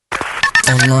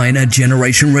Online at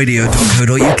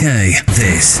generationradio.co.uk.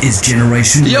 This is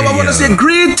Generation Radio. Yo, I want to say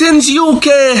greetings, UK.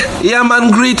 Yeah,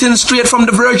 man, greetings straight from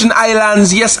the Virgin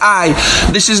Islands. Yes,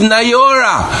 This is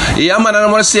Nayora. Yeah, man, and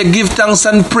I want to say give thanks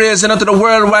and praise to the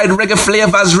worldwide Reggae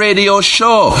Flavas radio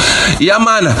show. Yeah,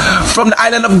 man, from the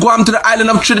island of Guam to the island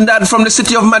of Trinidad, from the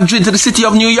city of Madrid to the city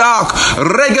of New York.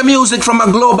 Reggae music from a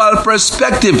global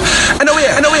perspective. Anyway.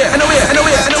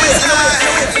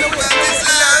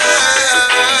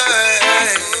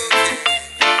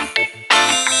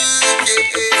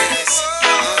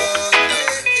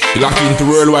 Lock into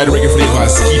worldwide Reggae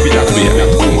Flavas. Keep it that way.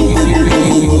 Boom, boom, boom,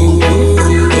 boom, boom, boom.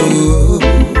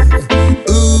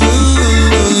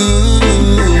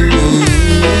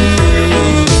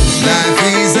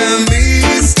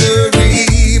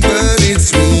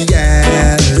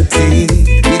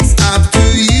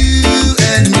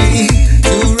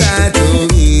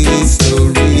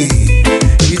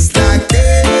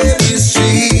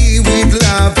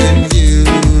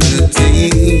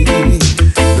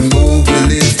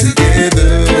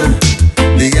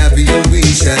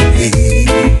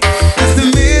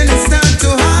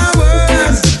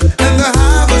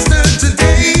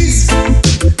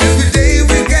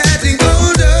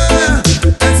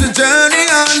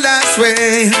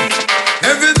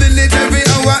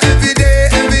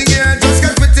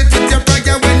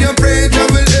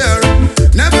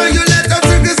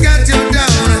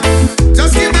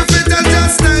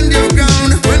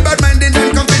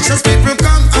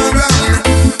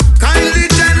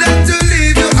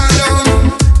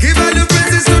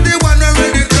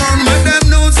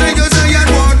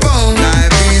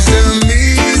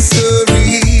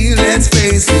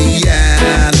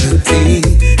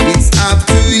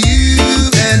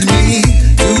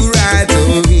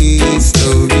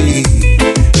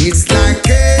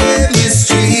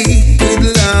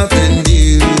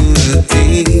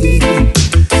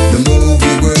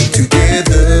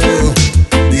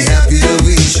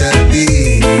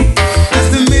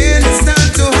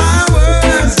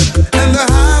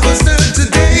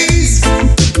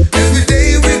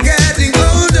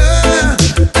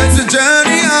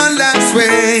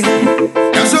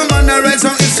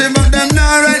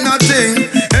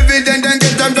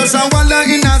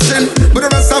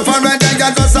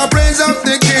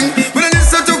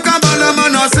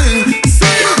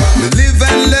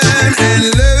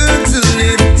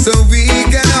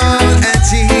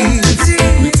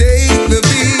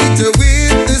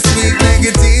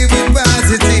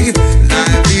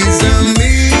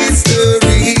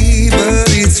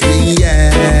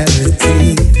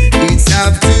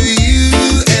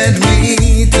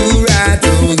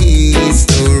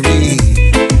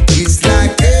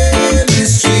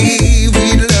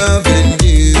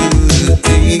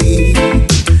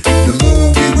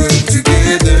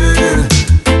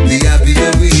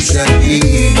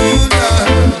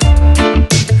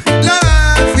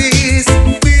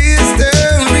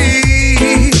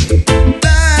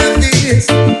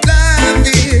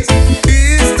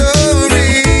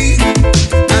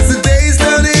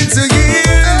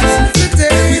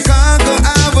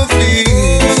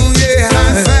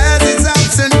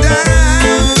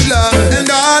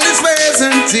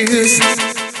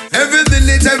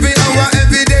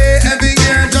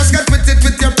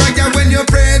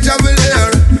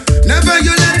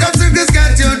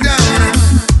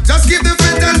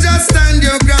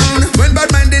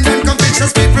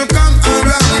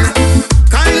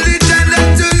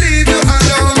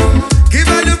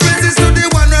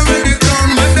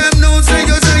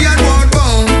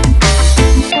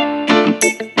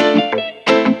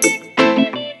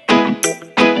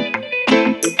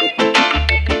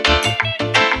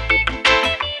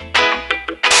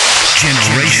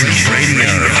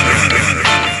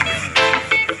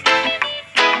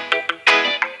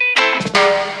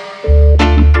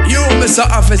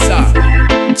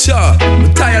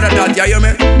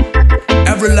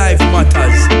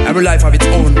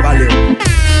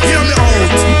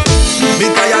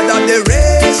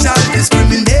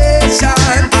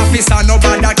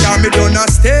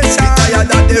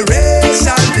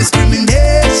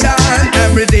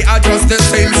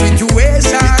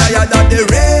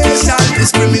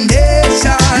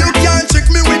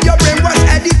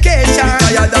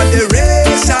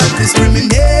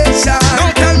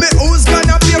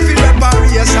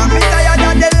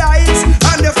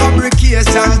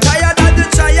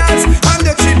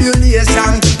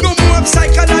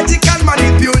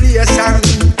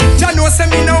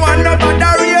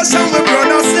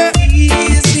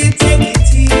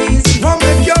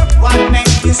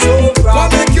 So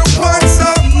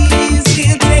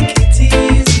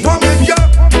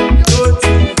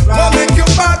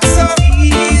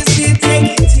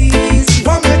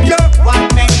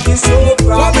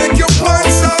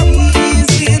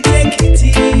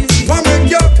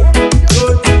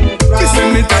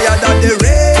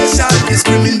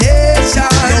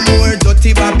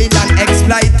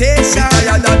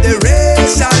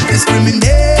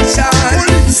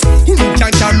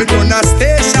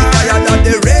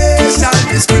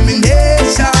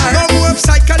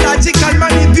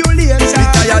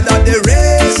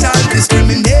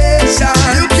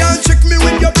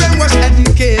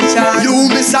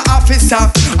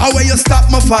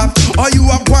fat. Or you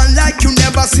a one like you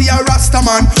never see a Rasta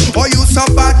man. Or you so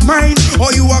bad mind,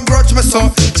 or you a grudge me so.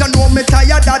 You know me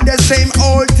tired of the same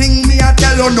old thing. Me a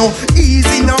tell you no,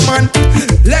 easy no man.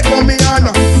 Let go me on.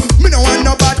 Me no want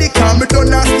nobody call me down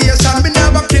a station. Me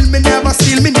never kill, me never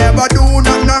steal, me never do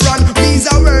nothing no run. Me's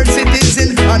a world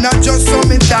citizen and I just so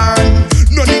me done.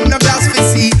 No need no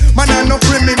blasphemy, man I no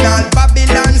criminal.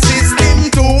 Babylon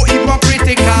system too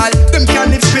hypocritical. Them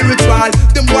can live spiritual,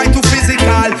 them white too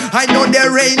physical. I know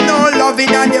there ain't no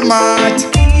loving on the mat.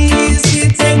 Easy,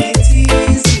 take it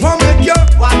easy. What make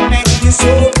you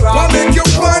so proud? What make you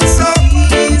want so?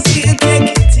 Easy,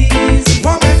 take it easy.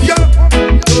 What make you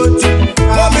go too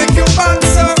proud? What make you want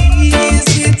so?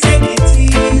 Easy, take it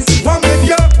easy. What make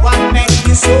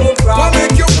you so proud? What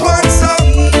make you want so?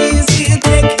 Easy,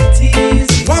 take it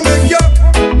easy. What make you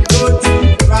go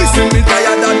too proud? Listen, me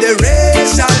tired of the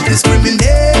racial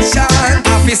discrimination.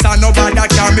 Officer nobody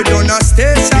can me down a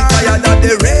station. Me tired of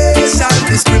the racial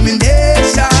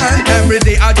discrimination. Every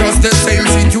day I just the same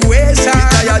situation. Me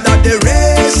tired of the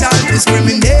racial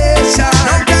discrimination.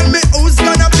 Now tell me who's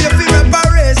gonna pay for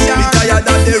reparation. Me tired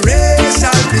of the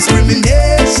racial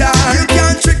discrimination. You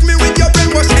can't trick me with your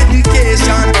brainwash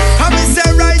education. I me say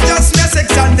righteousness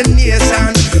exalt the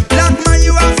nation. Black man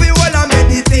you have to hold a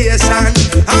meditation.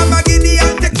 I'm a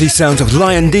Gideon. The sounds of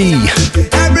Lion D.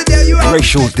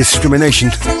 Racial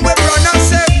discrimination.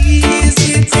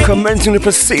 Commencing the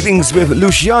proceedings with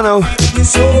Luciano.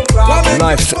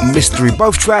 Life's Mystery.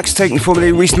 Both tracks taken from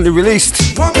the recently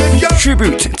released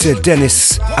tribute to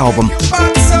Dennis album.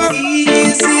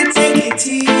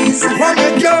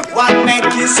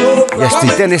 Yes,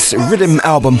 the Dennis Rhythm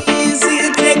album.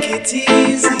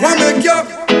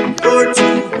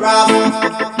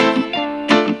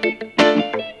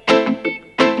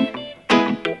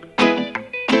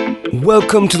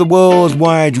 Welcome to the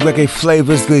Worldwide Reggae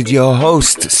Flavas with your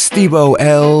host, Steve-O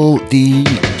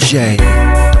LDJ.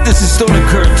 This is Tony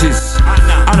Curtis,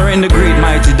 honoring the great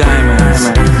mighty diamonds.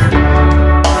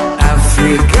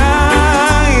 Africa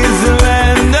is the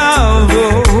land of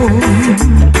hope.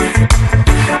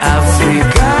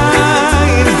 Africa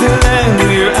is the land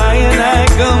where I and I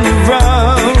come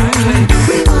from.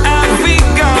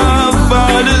 Africa,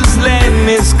 father's land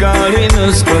is calling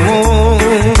us come home.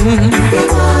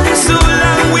 So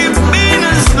long we've been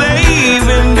a slave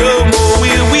and no more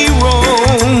will we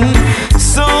roam.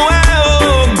 So I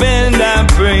hope and I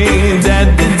pray that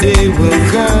the day will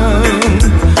come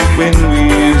when we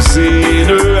see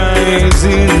the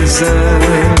rising sun.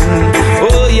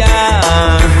 Oh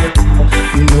yeah,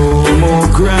 no more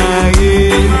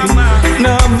crying,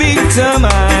 no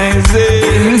victimizing,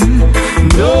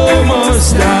 no more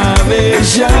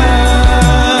starvation.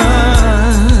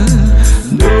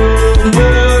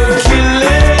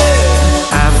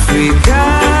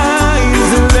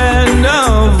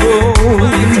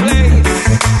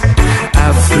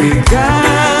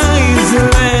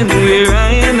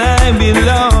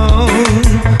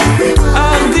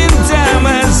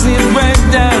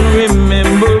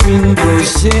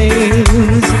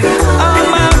 Chains. All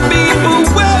my people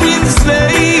were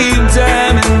enslaved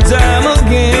time and time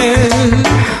again.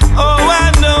 Oh,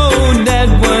 I know that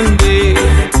one day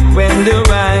when the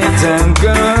right time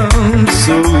comes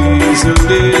so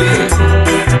easily,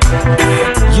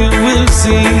 you will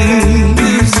see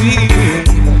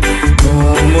no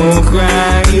more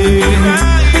crying,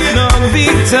 no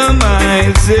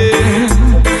victimizing,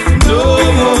 no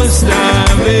more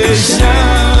starvation.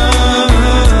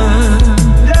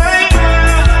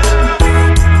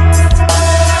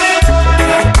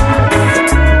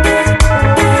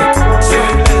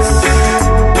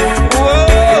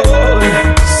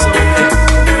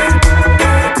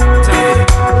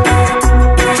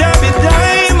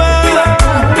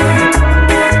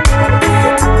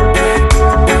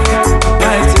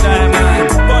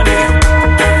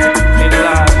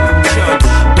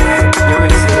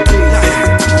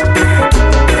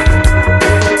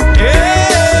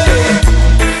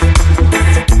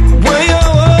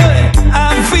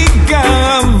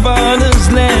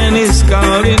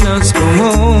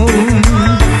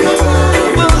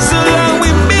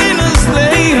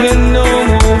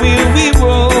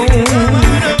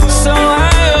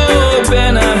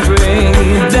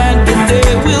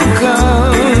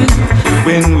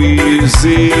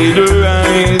 See the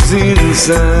rising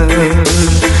sun.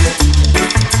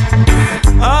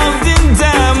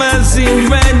 Oftentimes I sit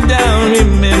right down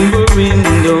remembering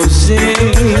those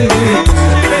days.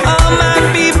 All my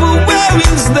people were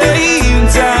enslaved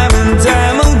time and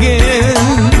time again.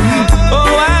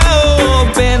 Oh, I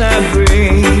hope and I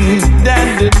pray that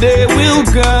the day will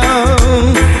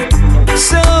come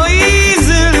so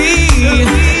easily.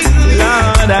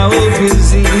 Lord,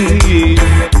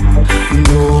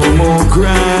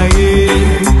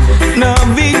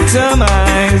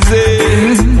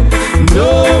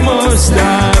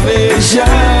 destruction.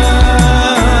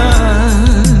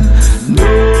 No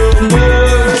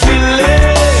more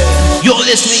killing. You're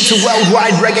listening to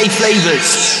Worldwide Reggae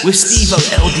Flavas with Steve-O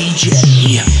LDJ.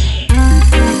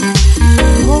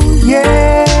 Oh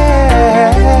yeah.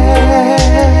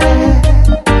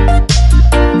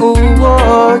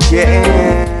 Oh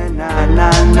yeah. Nah,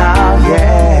 nah, nah,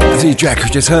 yeah. Z Jack, we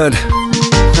just heard.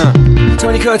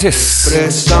 Tony Curtis,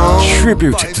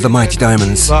 tribute to the Mighty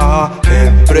Diamonds.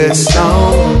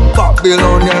 Repressão,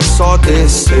 Babilônia é só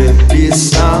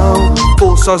decepção.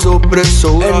 Forças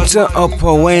opressoras. Enter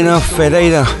Opoena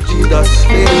Ferreira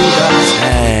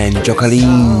and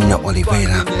Jocelyne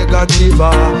Oliveira.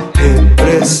 Negativa,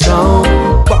 repressão.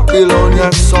 Babilônia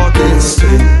é só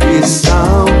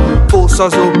decepção.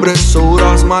 Forças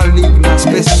opressoras malignas,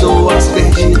 pessoas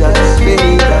perdidas,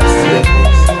 feridas.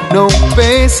 Não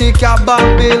pense que a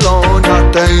Babilônia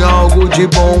tem algo de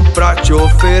bom pra te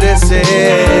oferecer.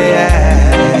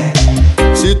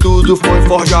 Se tudo foi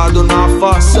forjado na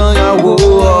façanha,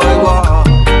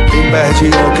 quem perde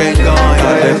ou quem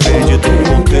ganha depende do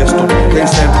contexto. Tem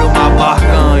sempre uma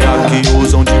barganha que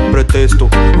usam de pretexto.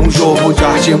 Um jogo de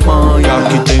artimanha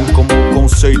que tem como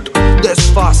conceito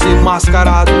desface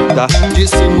mascarado da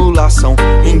dissimulação.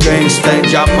 Ninguém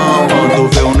estende a mão quando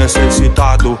vê o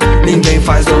necessitado. Ninguém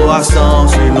faz doação,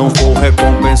 se não for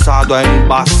recompensado é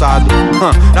embaçado.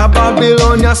 Na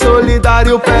Babilônia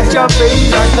solidário perde a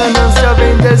vez. A ganância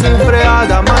vem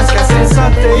desenfreada, mas que a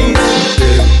sensatez.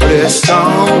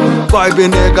 Depressão, vibe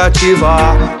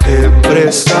negativa,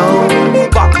 repressão.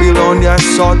 Babilônia é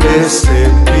só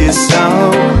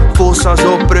decepção. Forças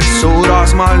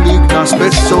opressoras malignas,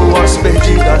 pessoas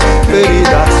perdidas,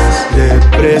 feridas.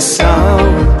 Depressão,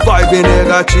 vibe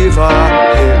negativa,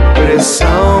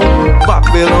 repressão.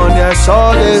 Babilônia é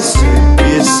só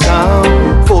decepção.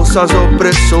 Forças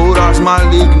opressoras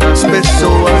malignas,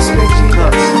 pessoas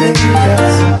perdidas,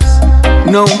 feridas.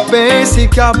 Não pense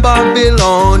que a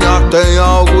Babilônia tem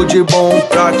algo de bom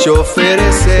pra te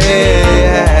oferecer.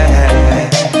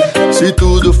 Se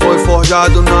tudo foi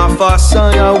forjado na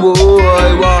façanha,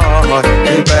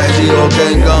 quem perde ou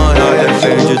quem ganha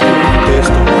depende do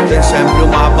contexto. Tem sempre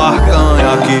uma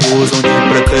barganha que usam de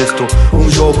pretexto. Um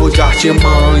jogo de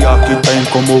artimanha que tem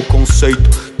como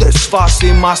conceito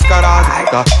desface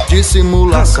mascarado da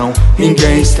dissimulação.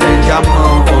 Ninguém estende a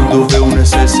mão quando vê o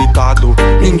necessitado.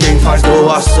 Ninguém faz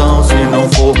doação, se não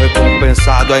for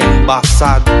recompensado é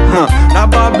embaçado. Na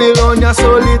Babilônia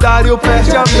solidário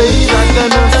perde a vez. A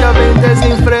ganância vem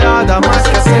desenfreada, mas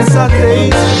que a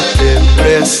sensatez.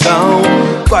 Depressão,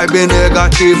 vibe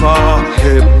negativa,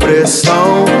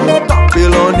 repressão.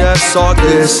 Babilônia é só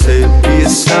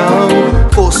decepção.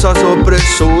 Forças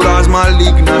opressoras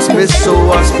malignas,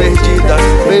 pessoas perdidas,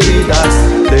 feridas.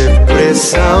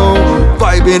 Depressão,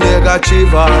 vibe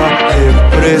negativa,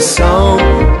 repressão.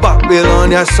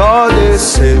 Babilônia é só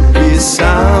decepção.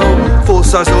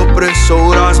 Forças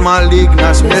opressoras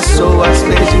malignas, pessoas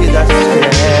perdidas.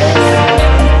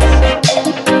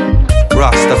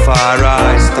 Rastafari,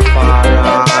 Rastafari.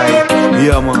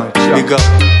 Yeah, man, big up.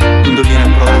 Indolina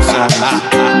Produções.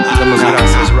 Damos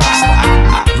graças, Rasta.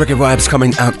 Reggae vibes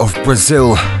coming out of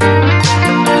Brazil.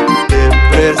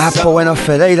 Apoena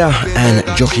Ferreira and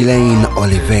Jocelyne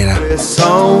Oliveira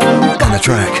on the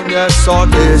track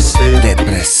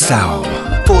Depressão.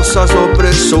 Forças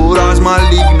opressoras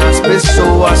malignas,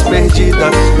 pessoas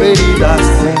perdidas, feridas.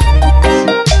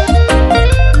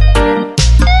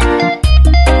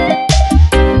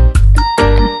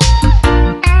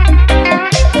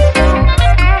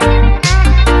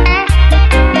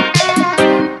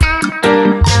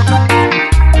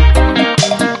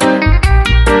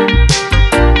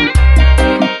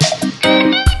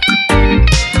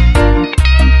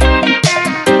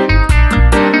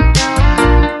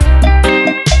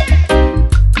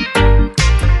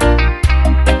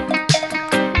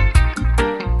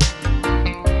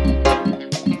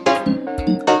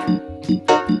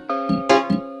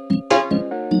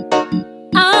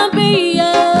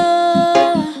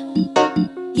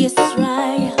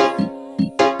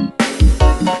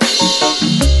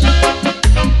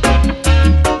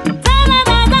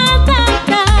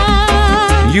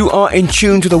 In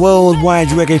tune to the worldwide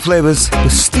reggae flavors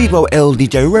with Steve-O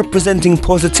LDJ representing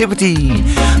positivity,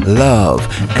 love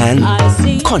and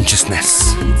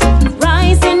consciousness.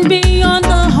 Rising beyond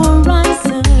the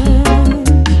horizon,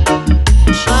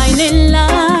 shining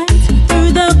light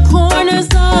through the corners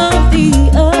of the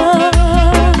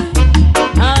earth.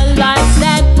 A light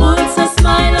that puts a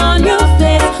smile on your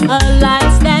face, a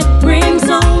light that brings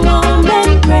a warm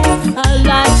embrace, a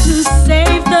light to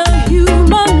save the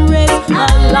human race, a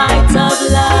light of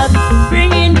love,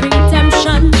 bringing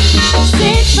redemption.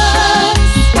 Sit firm.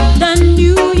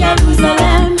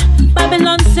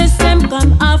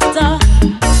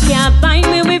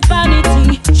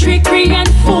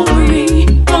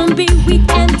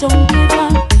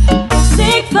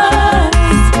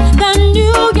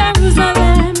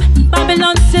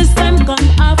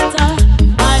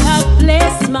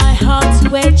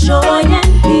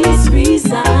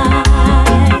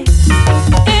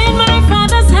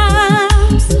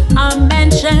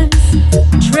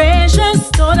 treasures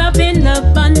stored up in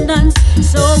abundance.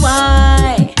 So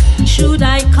why should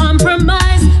I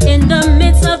compromise in the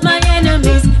midst of my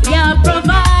enemies? Yeah,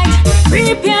 provide,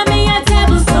 prepare me a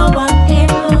table so I'm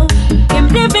able.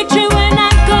 Give me victory when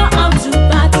I go out to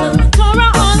battle.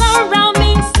 Torah all around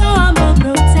me, so I'm all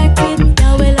protected.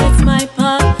 Yahweh lights my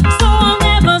path, so I'll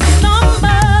never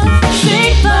stumble.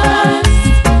 Seek first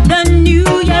the new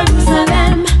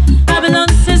Jerusalem. Babylon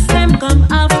system come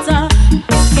after.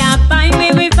 Can't buy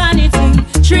me with vanity,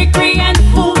 trickery and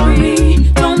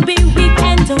foolery. Don't be weak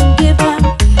and don't give up.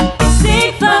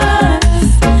 Seek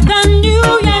first the new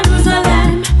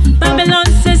Jerusalem. Babylon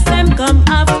system come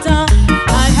after.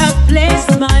 I have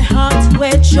placed my heart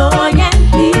where joy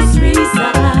and peace reside.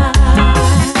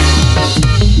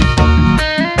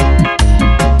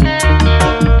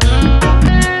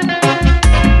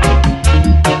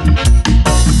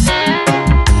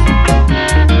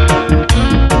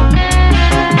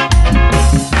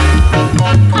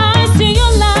 I see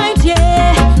your light,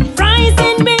 yeah,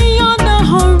 rising beyond the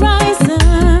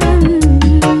horizon,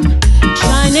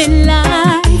 shining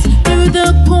light through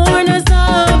the corners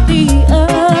of the earth.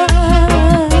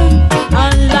 A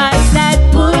light that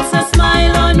puts a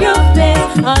smile on your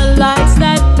face, a light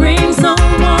that brings a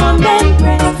warm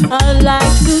embrace, a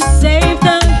light to save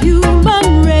the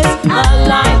human race, a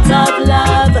light of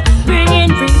love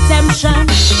bringing redemption.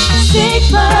 Seek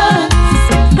first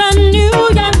the new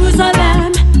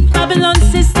Jerusalem. Babylon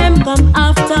system come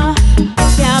after.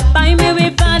 Can't buy me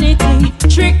with vanity,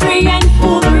 trickery and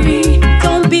foolery.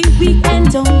 Don't be weak and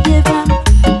don't give up.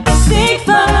 Seek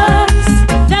first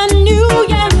the new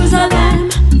Jerusalem.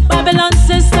 Babylon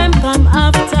system come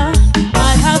after.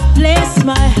 I have placed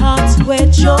my heart where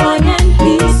joy and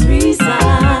peace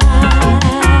reside.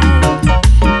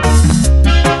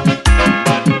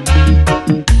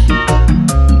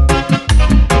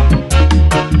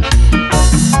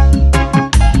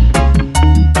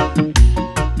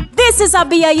 This is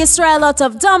Abia Yisrael out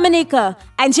of Dominica,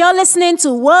 and you're listening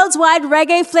to Worldwide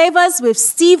Reggae Flavors with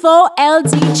Steve-O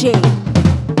LDJ.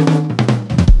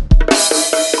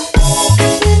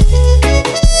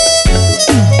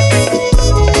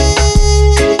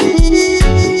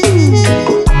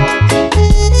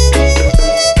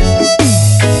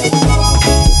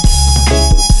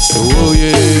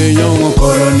 Soye young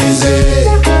colonize,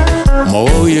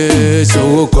 moye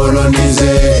so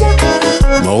colonize,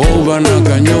 moba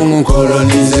na young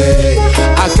colonize.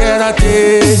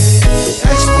 Akerate,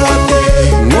 exploite,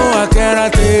 no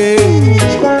akerate,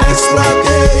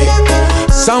 exploite.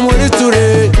 Somewhere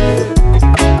today,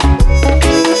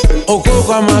 oko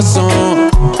kwa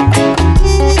mason,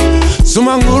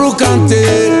 sumanguru kante,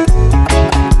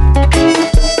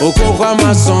 oko kwa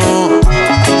mason.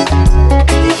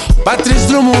 Patrice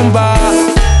Lumumba,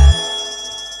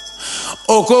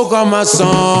 Oko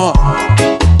Kamason,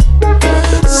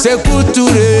 Sékou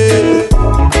Touré,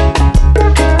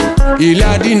 il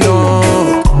a dit non.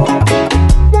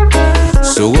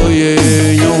 Sogoye,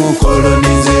 yon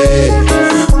colonisé,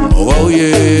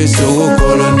 Mogoye, Sogo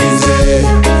colonisé,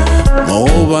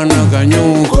 Mogobanaka,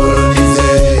 yon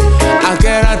colonisé.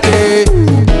 Akerate,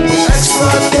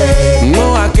 exploité,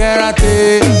 no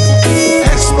akerate,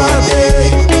 exploité.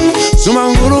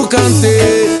 Sumanguru Kante,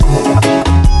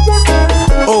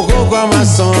 Oko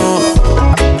Kwamason,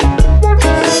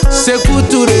 Sékou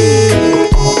Touré,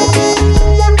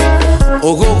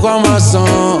 Oko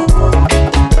Kwamason,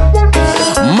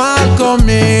 Malcolm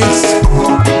X,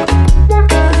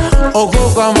 Oko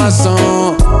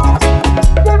Kwamason,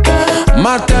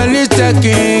 Martin Luther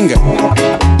King,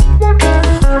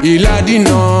 il a dit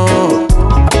non.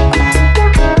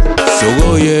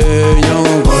 Sogoye,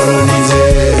 yon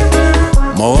colonisé.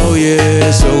 Moye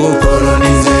sogo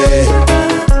colonisé,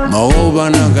 Moba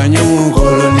na ganyon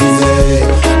colonisé.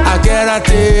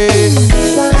 Akerate,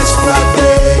 exploité,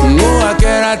 no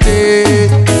akerate,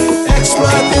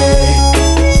 exploité.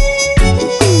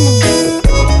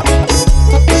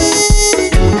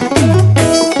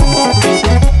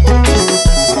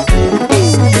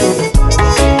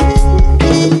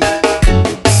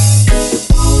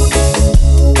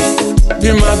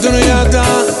 Bimadunuyada,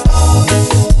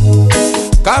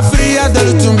 Kafriya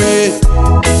del tumbe,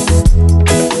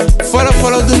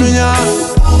 folo dununya,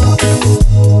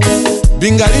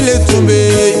 bingali le tumbe,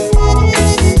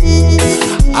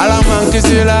 ala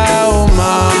mankisila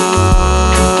oma,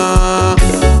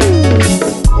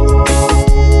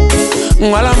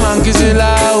 ala mankisila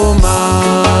oma,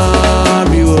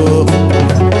 biwo.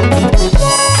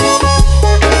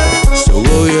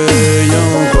 Sogoye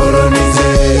yon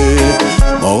colonisé,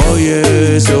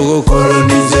 mogoye sogo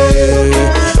colonisé.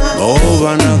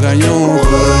 Obana ganyon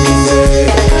colonisé,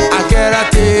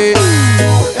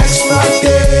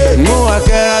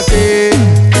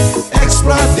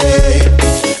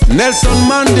 Nelson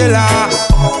Mandela,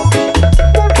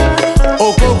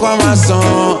 Oko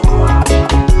Kwamason,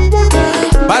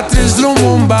 Patrice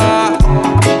Lumumba,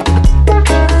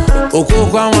 Oko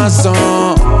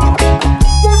Kwamason,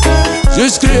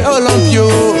 jusqu'à Olympio,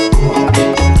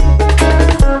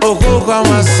 Oko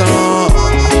Kwamason,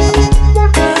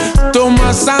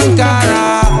 Thomas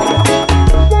Sankara,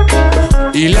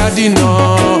 il a dit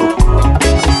non.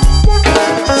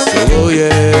 So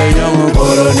yeah, young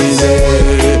colonisé,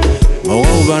 Mo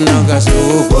banaka so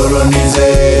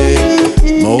colonisé,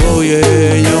 Mo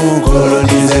yeah, young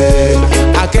colonisé,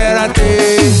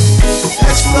 Akerate,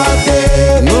 exploité,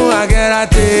 no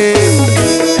Akerate,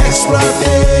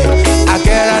 exploité,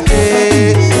 Akerate,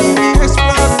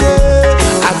 exploité,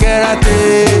 Akerate,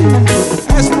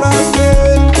 exploité.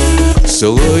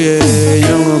 So yeah,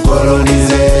 young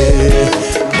colonisé,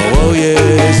 Mo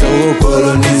yeah, so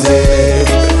colonisé.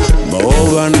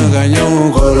 Banaka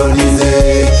nyong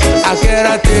colonisé,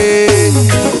 Akerate,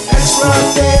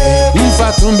 exploité,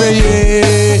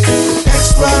 Mfatumbeye,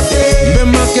 exploité,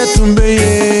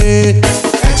 Mbemaketumbeye,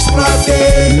 exploité,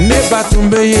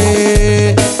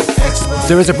 Nebatumbeye.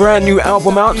 There is a brand new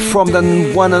album out from the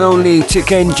one and only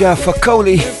Tikenja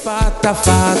Fakoli.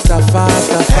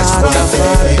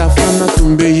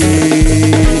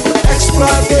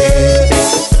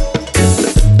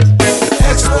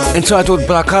 Entitled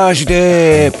Braquage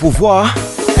de Pouvoir,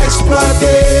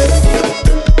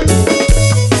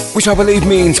 which I believe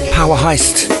means power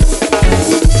heist.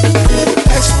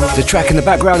 The track in the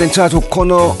background entitled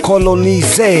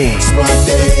Colonisé.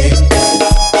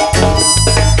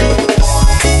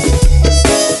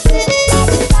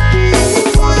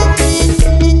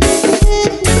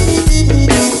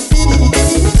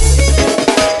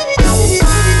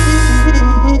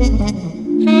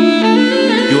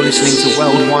 Listening to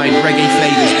Worldwide Reggae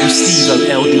Flavas with Steve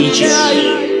LDJ.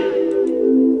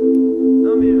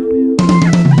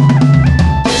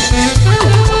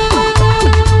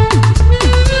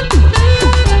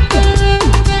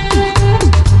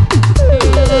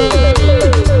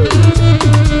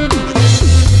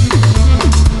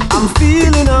 I'm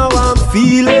feeling how I'm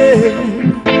feeling.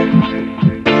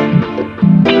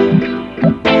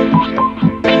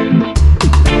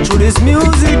 Through this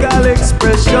musical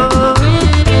expression,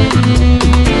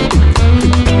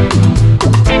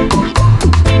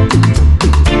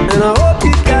 and I hope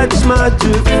you catch my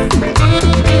drift.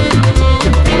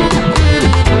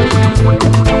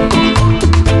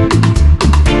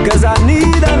 Cause I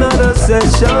need another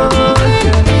session,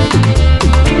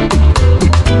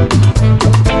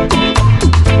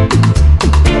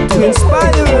 to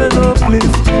inspire and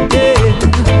uplift, yeah.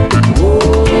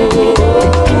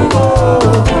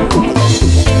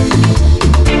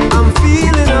 I'm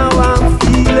feeling how I'm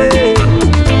feeling.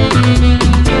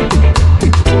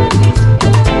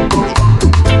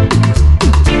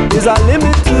 There's a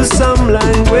limit to some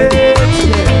language,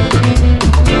 yeah.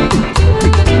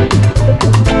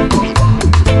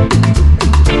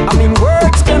 I mean,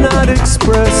 words cannot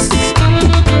express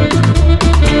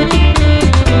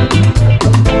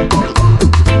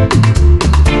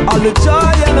all the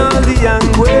joy and all the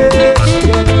anguish,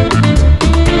 yeah.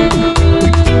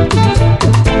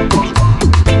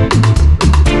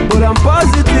 But I'm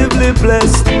positively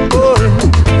blessed,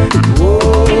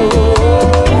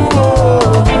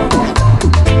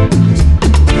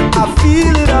 I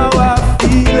feel it how I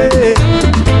feel it.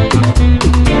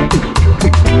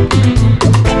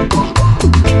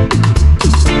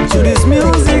 To this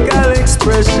musical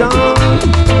expression,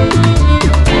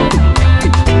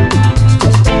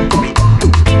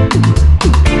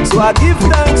 so I give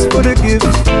thanks for the gift.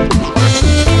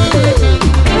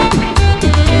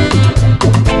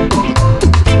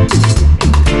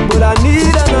 But I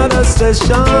need another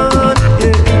session,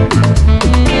 yeah.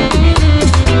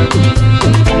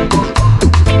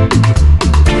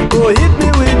 Oh, hit me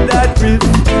with that riff,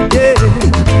 yeah.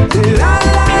 Say la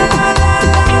la la la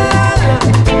la la.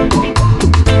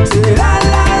 Say la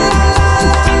la la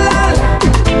la la la.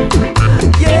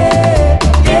 Yeah,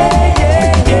 yeah, yeah,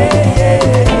 yeah, yeah.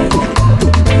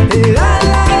 Hey, la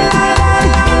la la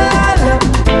la la la.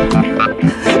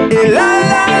 Hey, la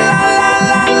la la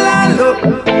la la la.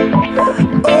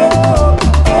 Oh, oh,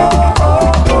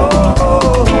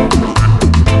 oh,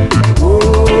 oh,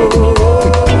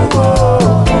 oh.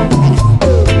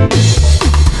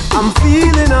 I'm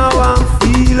feeling how I'm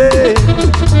feeling.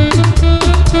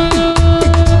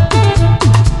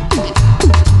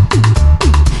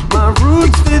 My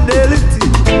roots fidelity.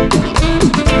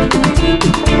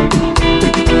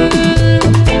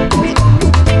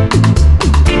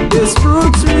 This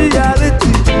roots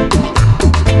reality.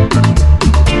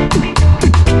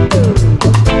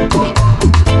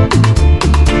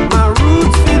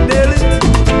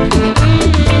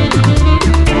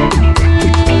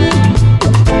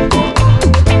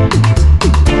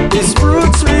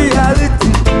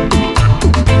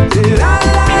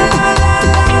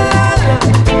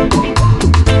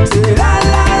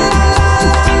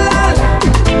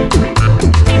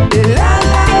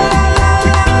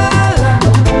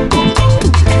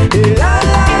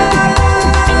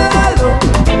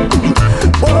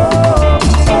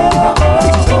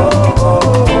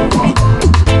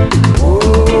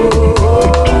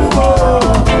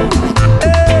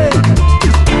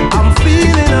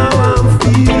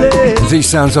 these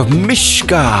sounds of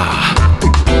Mishka.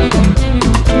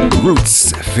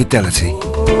 Roots Fidelity.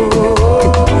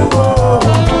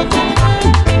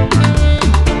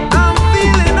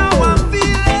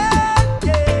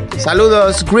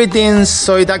 Saludos, greetings,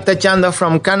 soy Dr. Chando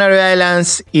from Canary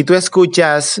Islands y tú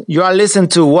escuchas, you are listening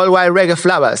to Worldwide Reggae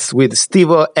Flavas with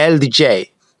Steve L.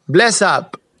 DJ. Bless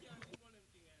up!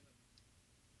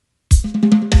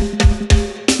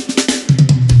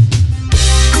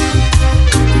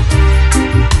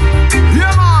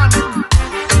 Yeah, man.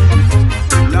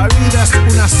 La vida es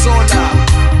una sola.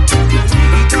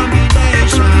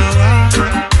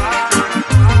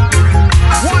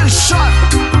 One shot.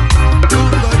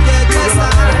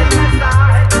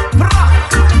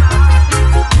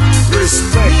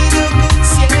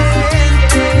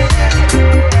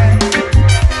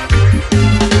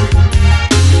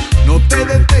 No te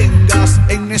detengas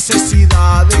en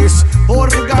necesidades,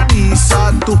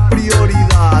 organiza tus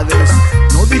prioridades.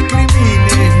 No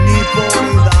discrimines ni por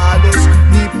edades,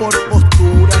 ni por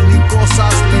posturas, ni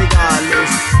cosas legales.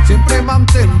 Siempre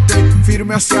mantente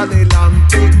firme hacia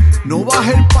adelante, no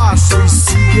bajes el paso y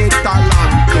sigue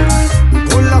talante.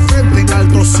 Con la frente en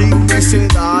alto sin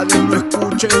necedades, no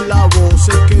escuches las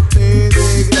voces que te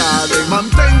degraden.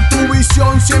 Mantén tu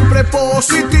visión siempre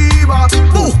positiva,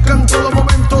 busca en todo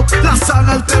momento la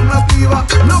sana alternativa.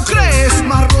 No crees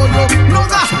más rollo, no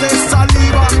gastes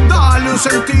saliva, dale un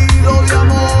sentido de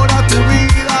amor a tu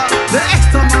vida. De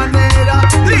esta manera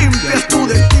limpias tu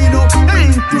destino e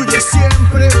incluyes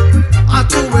siempre a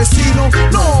tu vecino.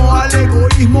 No al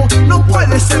egoísmo, no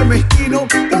puedes ser mezquino.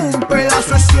 Un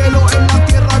pedazo de cielo en la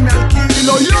tierra me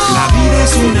alquilo yo. La vida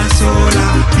es una sola,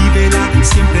 vívela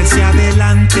siempre hacia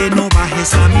adelante. No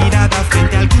bajes la mirada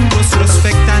frente a algún rostro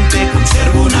expectante.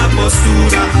 Conserva una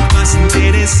postura más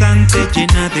interesante,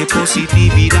 llena de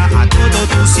positividad a todos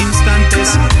tus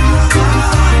instantes.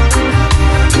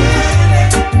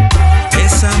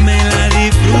 Esa me la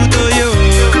disfruto yo.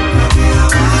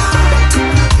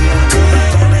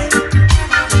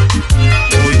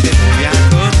 Hoy te voy a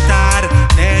contar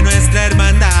de nuestra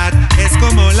hermandad. Es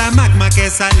como la magma que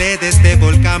sale de este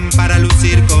volcán para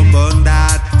lucir con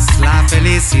bondad. Es la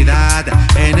felicidad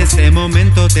en este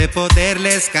momento de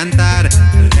poderles cantar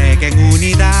reggae en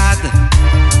unidad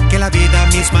que la vida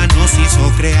misma nos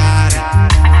hizo crear.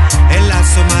 El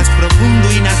lazo más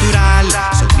profundo y natural,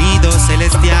 sonido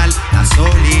celestial, la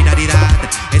solidaridad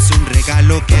es un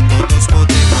regalo que todos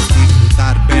podemos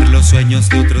disfrutar. Ver los sueños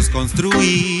de otros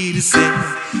construirse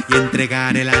y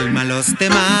entregar el alma a los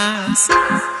demás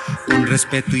con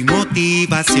respeto y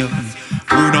motivación,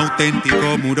 un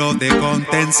auténtico muro de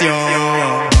contención.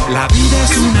 La vida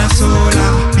es una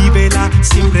sola, vívela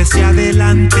siempre hacia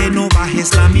adelante. No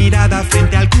bajes la mirada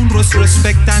frente a algún rostro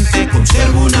expectante.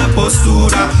 Conserva una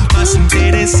postura más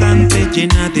interesante,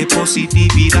 llena de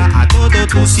positividad a todos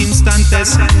tus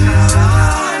instantes.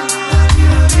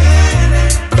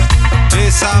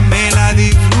 Esa me la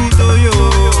disfruto yo.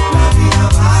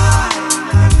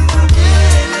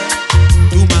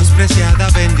 Tu más preciada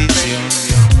bendición.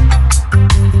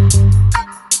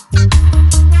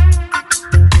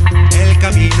 El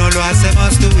camino lo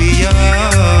hacemos tú y yo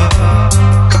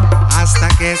hasta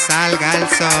que salga el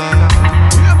sol.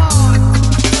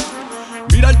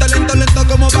 Mira el talento lento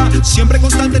como va, siempre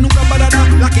constante, nunca parará.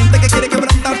 La gente que quiere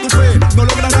quebrantar tu fe no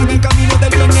lograrán el camino del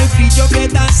bien. El brillo que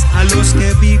das a los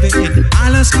que viven, a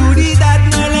la oscuridad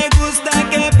no le gusta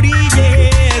que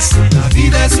brilles. La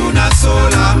vida es una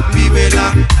sola,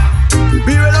 vívela.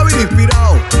 Vive la vida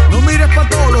inspirado, no mires para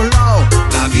todos los lados.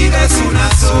 La vida es una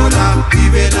sola,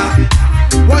 vívela.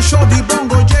 One shot y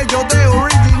bongo yeyo de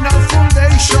Original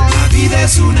Foundation. La vida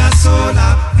es una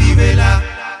sola, vívela.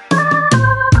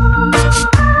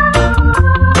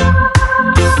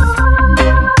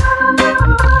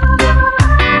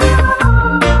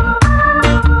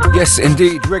 Yes,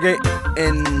 indeed, reggae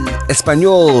in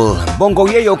español. Bongo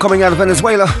Yayo coming out of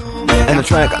Venezuela on the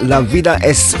track La Vida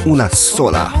es una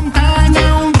sola.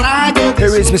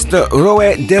 Here is Mr.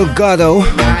 Roe Delgado.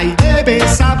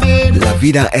 La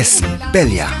vida es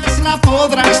bella. La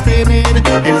podrás tener,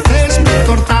 el césped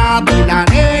cortado y la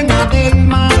arena del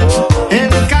mar,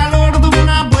 el calor de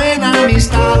una buena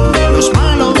amistad. Los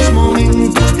malos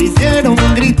momentos te hicieron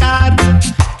gritar,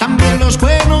 también los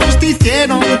buenos te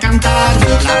hicieron cantar.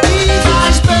 La vida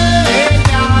es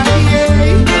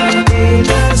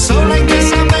bella, solo hay que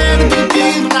saber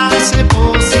vivirla, sé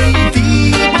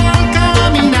positivo al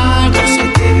caminar,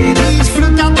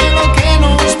 disfruta de lo que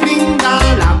nos brinda.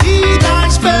 La vida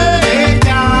es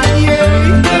bella,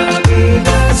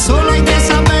 solo hay que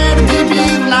saber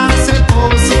vivirla, sé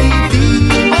positivo.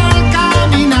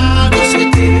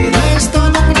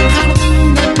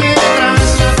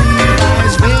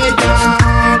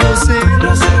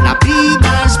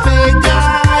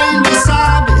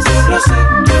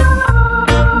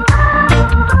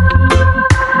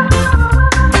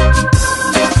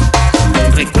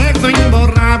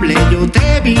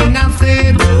 te vi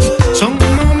nacer. Son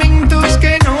momentos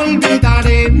que no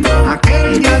olvidaré.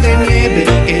 Aquel día de nieve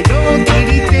que yo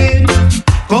tirité.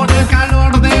 Con el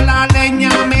calor de la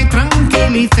leña me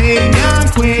tranquilicé. Me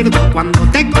acuerdo cuando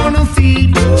te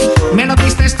conocí. Me lo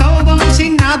diste todo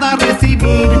sin nada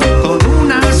recibir. Con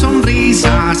una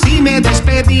sonrisa así me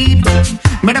despedí.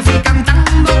 Me fui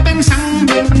cantando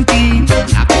pensando en ti.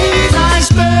 La vida es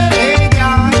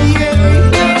bella,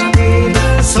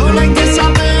 yeah. Solo hay que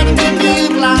saber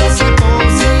vivirla, ser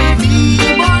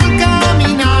positivo al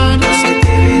caminar.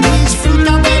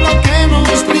 Disfruta de lo que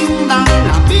nos brinda.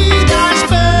 La vida es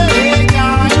bella,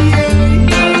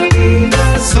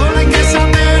 yeah. Solo hay que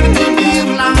saber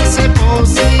vivirla, ser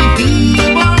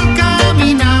positivo al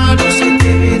caminar.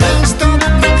 Es todo un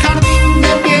jardín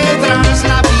de piedras.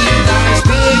 La vida es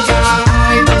bella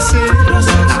y lo sé.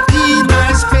 La vida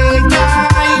es bella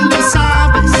y lo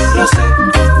sabes. Lo sé.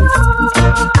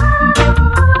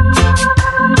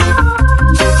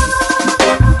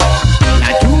 La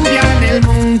lluvia en el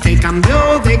monte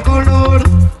cambió de color.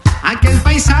 Aquel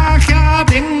paisaje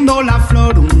abriendo la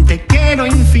flor. Un te quiero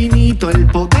infinito, el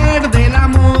poder del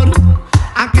amor.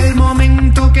 Aquel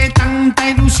momento que tanta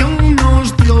ilusión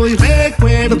nos dio. Y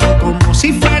recuerdo como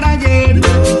si fuera ayer.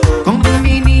 Con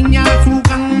mi niña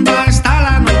jugando hasta el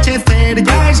anochecer.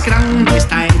 Ya es grande,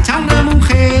 está hecha una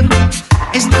mujer.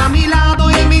 Está a mi lado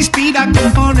y me inspira a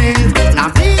componer. La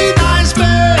vida es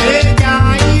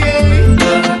bella,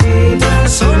 yeah.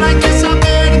 Solo hay que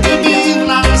saber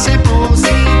vivirla, ser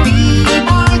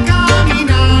positivo al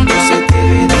caminar.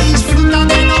 Disfruta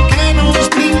de lo que nos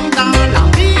brinda. La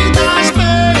vida es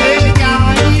bella,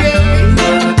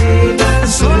 yeah.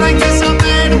 Solo hay que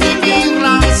saber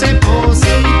vivirla, ser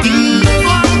positivo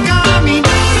al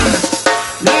caminar.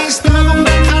 Es todo un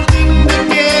jardín de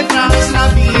piedras. La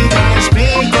vida es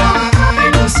bella y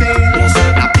lo sé.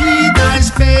 La vida es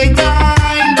bella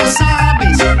y lo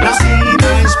sabes. La vida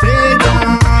es bella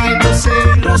y lo sé.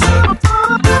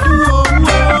 Oh,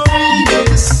 oh,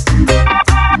 yes.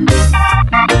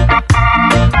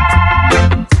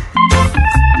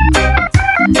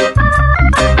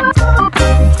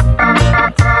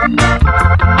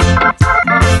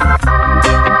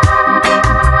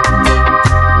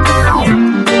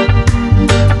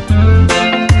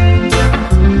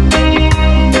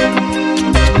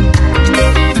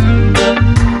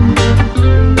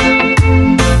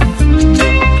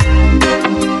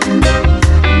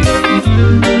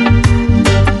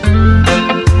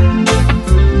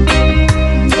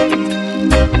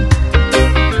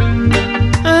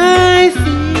 I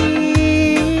feel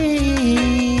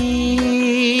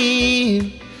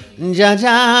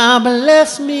Jah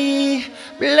bless me,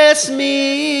 bless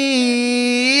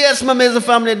me. Yes, my Mesa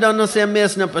family don't know say I'm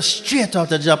messing up straight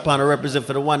out of Japan to represent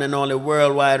for the one and only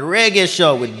worldwide reggae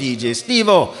show with DJ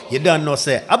Steve-O. You don't know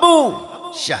say a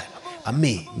boom shot. A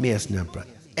me, messing up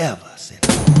ever say.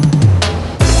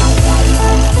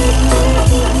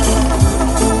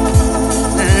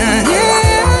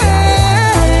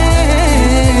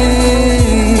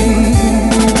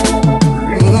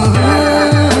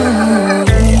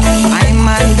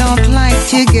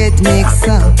 To get mixed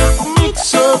up,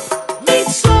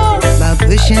 but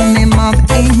pushing him off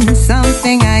ain't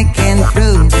something I can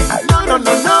prove.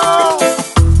 No.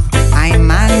 I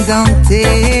man don't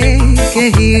take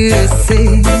a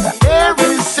hearsay.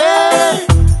 Every say,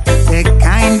 The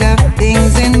kind of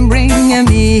things and bring a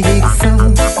mix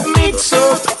up. mix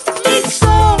up.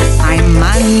 I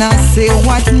man not say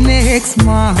what next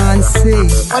man say.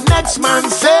 What next man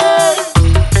say?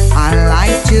 I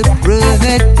like to prove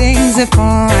that things are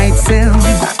for myself.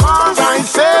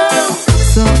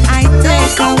 So I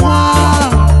take a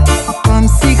walk from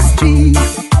 6th Street,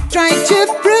 try to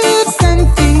prove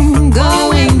something,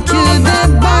 going to the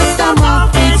bottom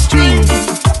of the street.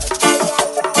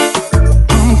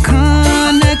 From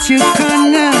corner to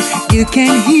corner, you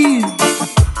can hear.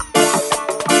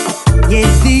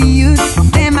 Yes, the youth,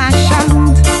 them a shout,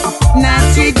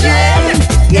 naughty dread.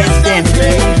 Yes, them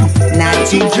dread,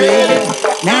 naughty dread,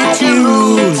 naughty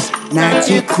rules,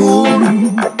 naughty cool.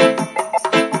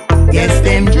 Yes,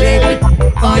 them dread,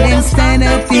 or them stand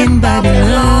up in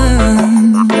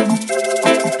Babylon.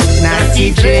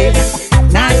 Naughty dread,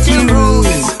 naughty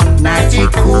rules, naughty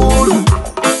cool.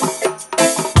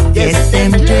 Yes,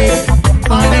 them dread,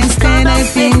 or them stand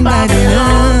up in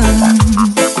Babylon.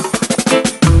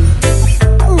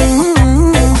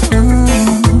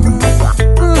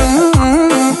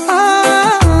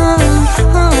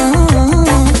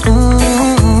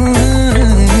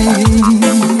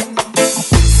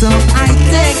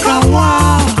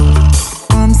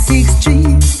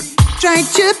 Try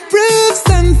to prove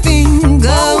something,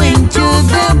 going to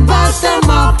the bottom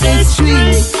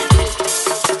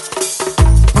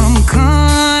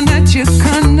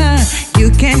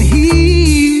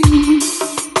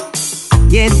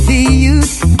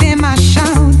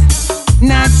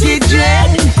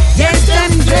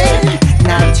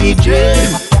naughty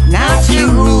dread, naughty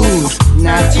rules,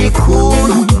 naughty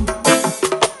cool.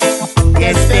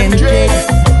 Yes, them dread,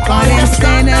 for them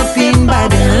stand up in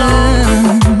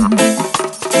Babylon.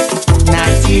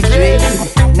 Naughty dread,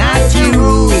 naughty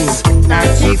rules,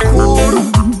 naughty cool.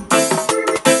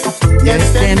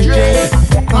 Yes, them dread,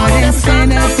 for them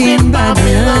stand up in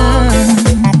Babylon.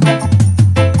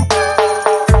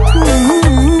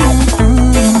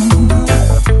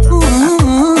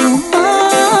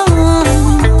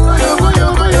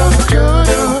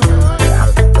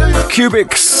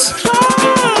 Kubix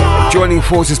joining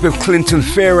forces with Clinton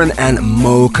Farron and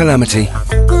Mo Calamity.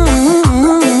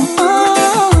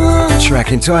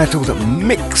 Track entitled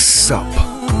Mix Up.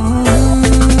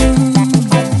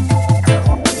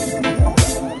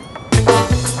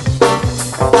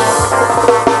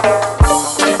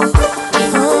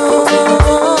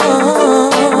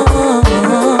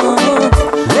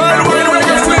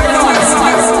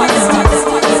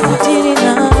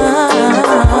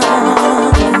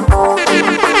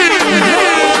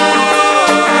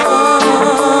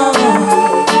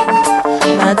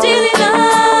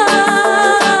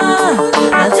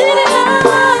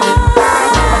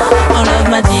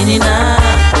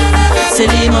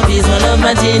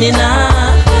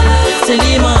 C'est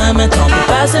libre maintenant peut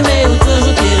pas s'aimer ou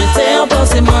toujours t'irriter en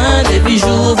pensée moins des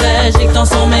bijoux Belgique dans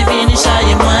son mes vini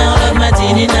chaille moins love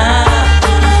Madinina.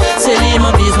 C'est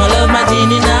libre bisous love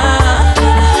Madinina.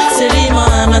 C'est libre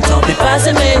maintenant peut pas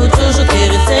s'aimer ou toujours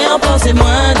t'irriter en pensée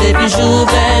moins des bijoux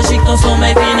Belgique dans son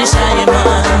mes vini chaille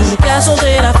moins. Jusqu'à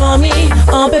changer la famille,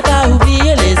 on peut pas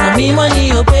oublier les amis moi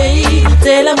ni au pays.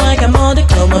 T'es la moins qu'à demander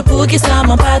comment pour qui ça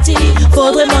m'empathie.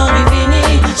 Faudrait m'en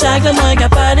reviner, chaque le moins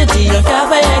capable de dire un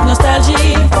café avec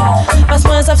nostalgie.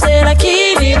 Passe-moi ça c'est la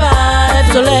qui vibe.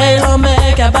 Soleil en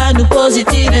mer, cabane nous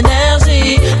positive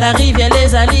énergie. La rivière,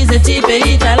 les alises, les petits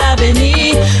pays, t'as la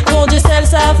béni. Mon Dieu, celle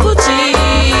ça foutit.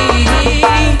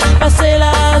 Passer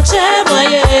la j'ai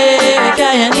moyen.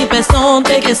 Qu'il y a ni personne,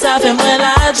 t'es que ça fait moins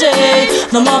la j'ai.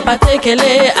 Non, moi pas t'es qu'elle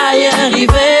est ailleurs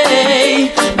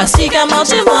arrivée. Merci qu'à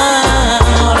manger moi.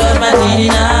 Love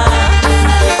Madinina.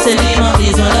 C'est libre,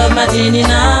 disons love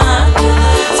Madinina.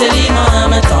 C'est libre,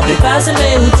 maintenant peut pas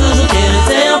s'aimer ou toujours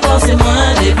t'irriter en pensée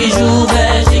moins des bijoux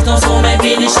Belgique dans son mec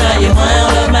vini chaille moins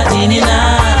love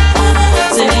Madinina.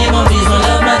 C'est libre, disons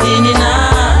love Madinina.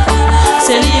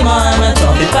 C'est libre,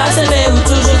 maintenant peut pas s'aimer ou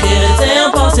toujours t'irriter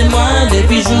en pensée moins des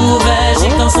bijoux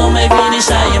Belgique dans son mec vini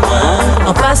chaille moins.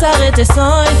 On passe arrêter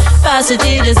sans passer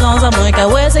 10 ans à moins qu'à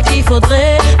ouais c'est qu'il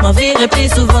faudrait. M'en virer plus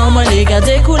souvent, moi les gars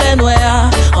des couleurs noires.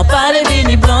 On parle de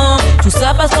vini blanc, tout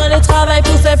ça passe moins le travail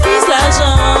pour faire plus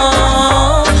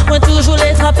l'argent. Moi toujours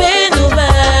les trapper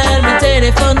nouvelles, mes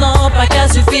téléphones non pas qu'à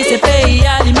suffire, c'est pays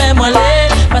à lui-même moi les.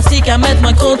 Pas si qu'à mettre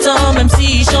moins content, même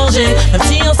s'il changeait, même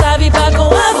si on savait pas qu'on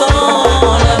avant.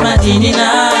 Love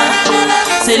Madinina,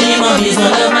 c'est libre, bisous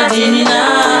love Madinina.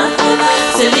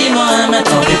 C'est libre,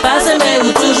 maintenant peut pas s'aimer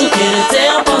ou toujours t'irriter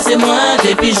en pensée moins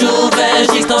des bijoux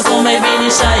Belgique dans son mes vini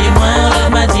chaille moins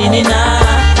love Madinina.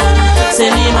 C'est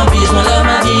libre, bisous love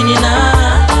Madinina.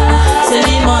 C'est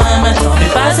libre, maintenant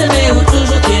peut pas s'aimer ou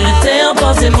toujours t'irriter en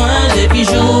pensée moins des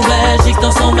bijoux Belgique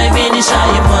dans son mes vini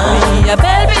chaille moins. Pays à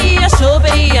belle, pays à chaud,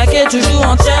 pays à que toujours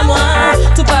en tient moins.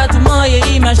 Tout pas tout moi et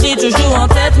image dit toujours en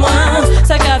tête moins.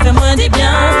 Ça qu'a fait moins dit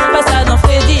bien, pas ça dans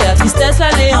Freddy à tristesse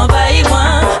l'allée envahit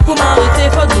moins. Pour m'arrêter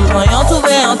faut tout voyant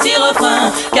trouver un petit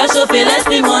refrain qu'a chauffé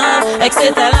l'esprit moins. Et que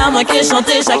c'est à la moi qui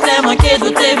chanté chaque l'air moi qui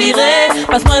douté viré.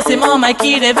 Passe-moi c'est mon mec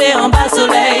qui rêvait en bas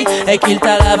soleil. Et qu'il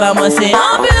t'a là-bas moi c'est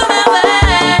en pure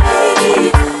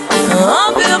merveille.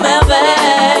 En pure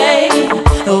merveille.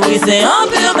 Oui c'est en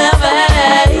pure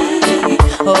merveille.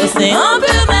 Oh c'est en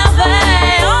pure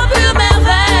merveille. En pure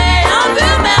merveille. En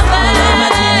pure merveille. Love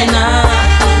Madinina.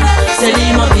 C'est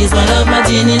libre bisous love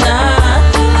Madinina.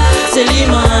 C'est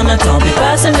libre, maintenant peut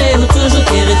pas s'aimer ou toujours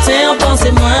t'irriter en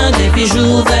pensée moins des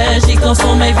bijoux Belgique dans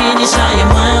son mes vini chaille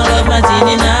moins love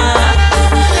Madinina.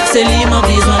 C'est libre,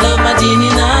 bisous love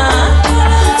Madinina.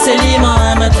 C'est libre,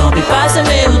 maintenant peut pas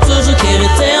s'aimer ou toujours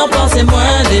t'irriter en pensée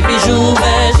moins des bijoux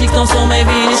Belgique dans son mes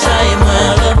vini chaille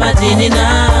moins love Madinina.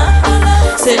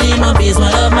 C'est libre, bisous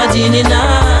love Madinina.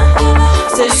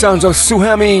 Sounds of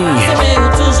Suhami.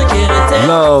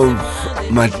 Love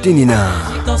Madinina.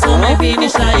 Dans son mes vini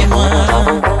chaille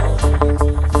moins.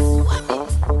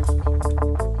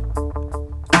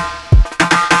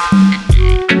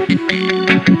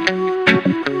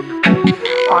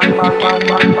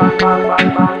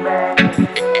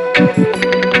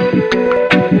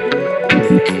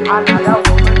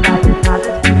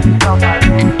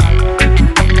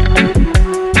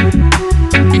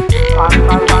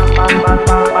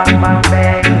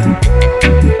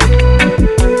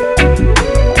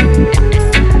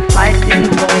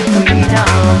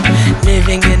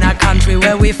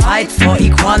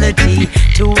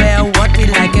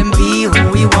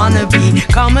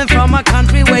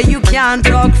 can't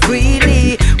talk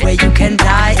freely, where you can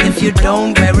die if you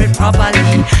don't wear it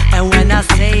properly. And when I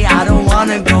say I don't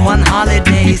wanna go on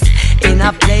holidays in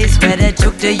a place where they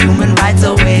took the human rights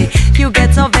away, you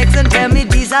get so vexed and tell me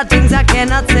these are things I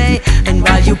cannot say. And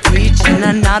while you preaching,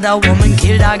 another woman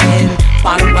killed again.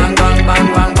 Bang, bang, bang, bang,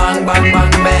 bang, bang, bang,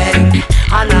 bang, bang.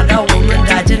 Another woman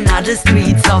died in the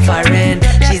streets suffering.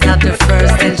 She's not the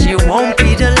first and she won't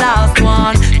be the last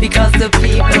one, because the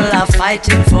people are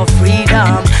fighting for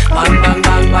freedom. Bang, bang,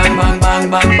 bang, bang, bang, bang,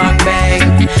 bang, bang,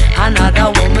 bang. Another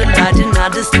woman died in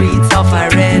the streets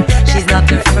suffering. She's not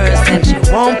the first and she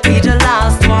won't be the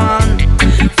last one,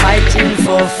 fighting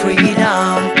for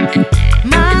freedom.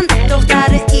 Man,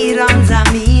 دختر ایران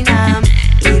زمینم،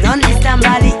 ایران نیستم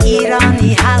ولی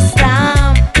ایرانی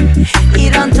هستم.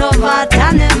 ایران تو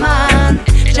وطن من،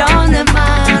 جان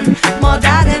من،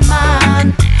 مادر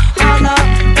من. حالا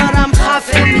دارم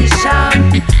خفه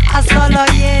میشم از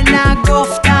سالای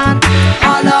نگفتن،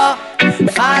 حالا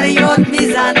فریاد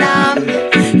میزنم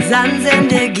زن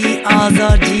زندگی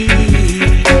آزادی.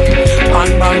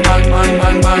 Bang bang bang bang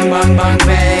bang bang bang bang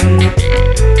bang.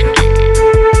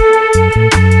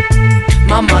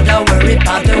 My mother worried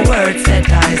about the words that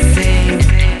I sing.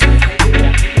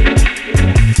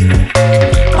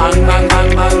 Bang bang bang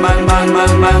bang bang bang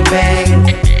bang bang bang.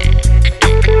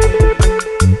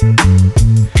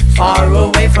 Far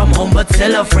away from home but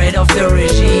still afraid of the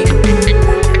regime.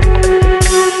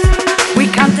 We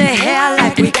cut their hair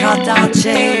like we cut our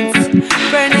chains,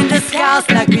 burning the scars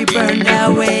like we burned their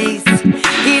ways,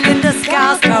 healing the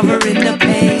scars, covering the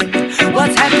pain.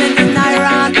 What's happening in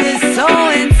Iran is so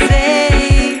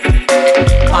insane.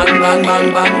 Bang bang bang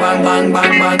bang bang bang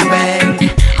bang bang bang.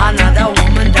 Another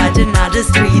woman died in the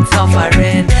streets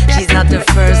suffering. She's not the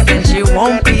first and she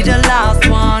won't be the last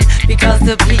one, because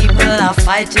the people are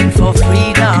fighting for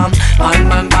freedom. Bang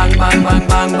bang bang bang bang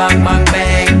bang bang bang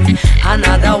bang.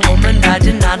 Another woman died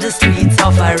in the streets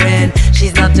suffering.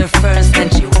 She's not the first and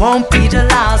she won't be the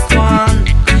last one,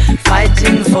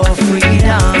 fighting for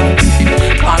freedom.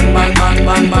 Bang bang bang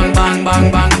bang bang bang bang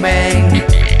bang bang.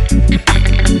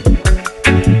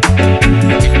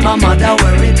 My mother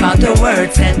worried about the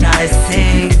words that I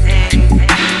sing.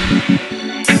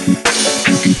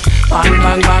 Bang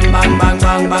bang bang bang bang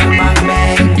bang bang bang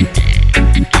bang.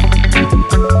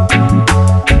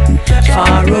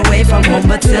 Far away from home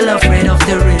but still afraid of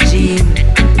the regime.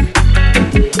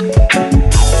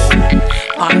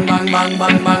 Bang bang bang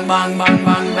bang bang bang bang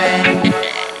bang bang.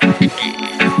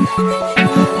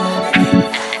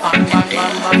 Bang bang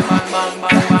bang bang bang bang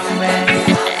bang bang bang.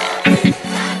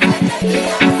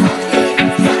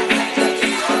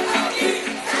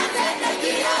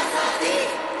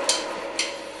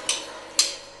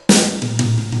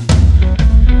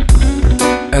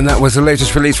 And that was the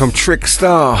latest release from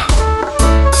Trickstar,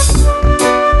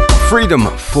 Freedom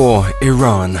for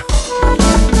Iran.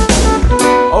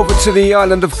 Over to the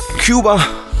island of Cuba,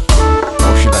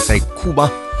 or should I say Cuba.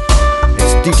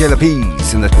 It's DJ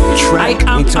Lapis in the track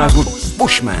entitled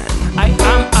Bushman. I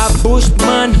am a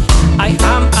bushman, I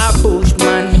am a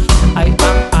bushman, I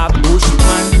am a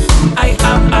bushman, I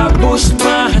am a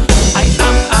bushman, I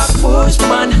am a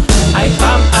bushman, I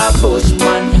am a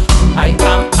bushman, I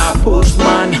am a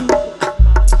bushman.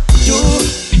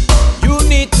 You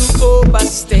need to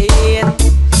overstand.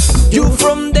 You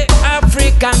from the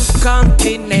African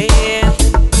continent.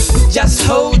 Just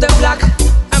hold the black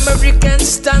Americans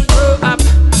stand up.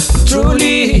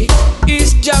 Truly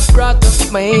is just brother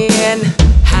man.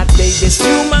 Had they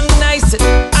dehumanized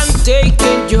and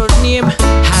taken your name?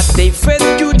 Had they fed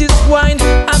you this wine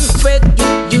and fed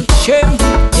you shame?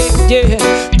 Yeah,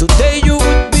 yeah. Today you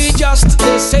would be just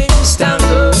the same. Stand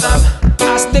up.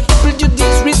 As the people you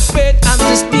disrespect and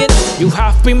disdain. You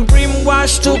have been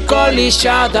brainwashed to call each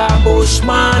other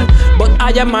bushman, but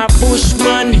I am a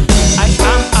bushman. I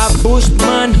am a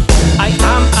bushman. I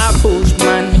am a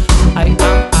bushman. I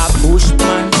am a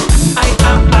bushman. I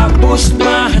am a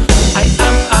bushman. I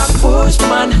am a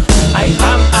bushman. I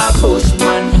am a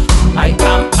bushman. I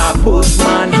am a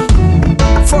bushman.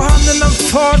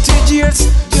 440 years,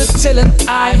 you telling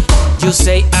you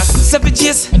say as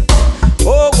savages.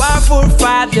 Oh, our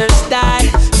forefathers died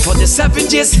for the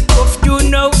savages of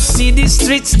see the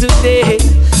streets today.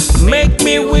 Make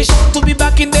me wish to be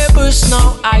back in the bush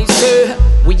now. I say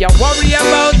we are worried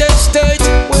about the state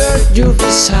where you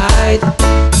reside.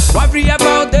 Worry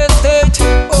about the state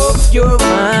of your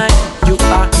mind. You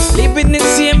are living in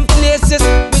same places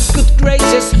with good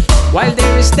graces, while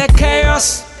there is the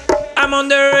chaos. I'm on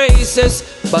the races,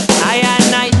 but I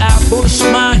a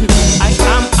bushman. I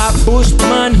am a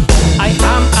bushman. I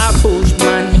am a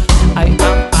bushman. I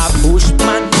am a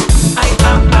bushman. I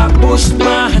am a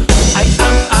bushman. I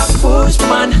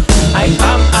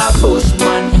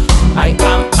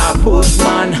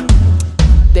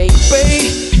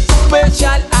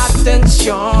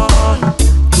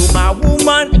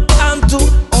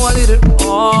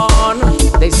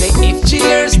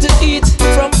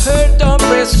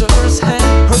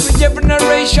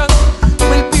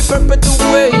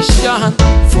correction.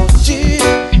 For G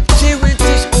will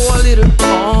teach our little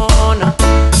honor.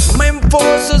 My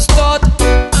forces thought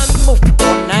and move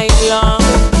all night long.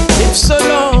 Live so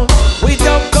long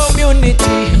without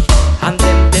community, and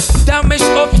then the damage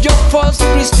of your false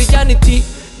Christianity.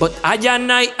 But I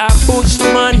and I a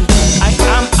bushman. I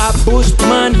am a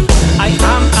bushman. I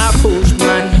am a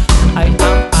bushman. I am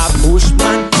a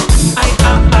bushman. I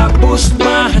am a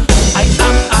bushman. I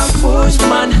am a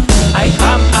bushman. I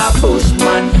am a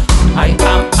bushman. I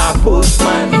am a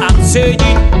bushman. I'm saying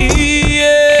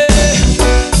yeah.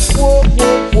 Whoa,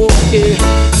 whoa, whoa, yeah.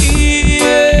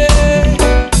 Yeah.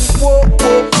 Whoa,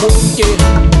 whoa, whoa, yeah.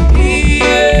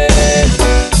 Yeah.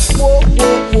 Whoa,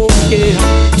 whoa, whoa, yeah.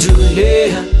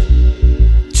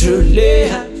 Truly,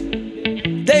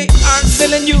 they are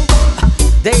selling you.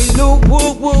 They look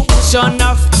woo-woo-son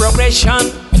of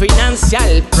progression,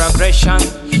 financial progression,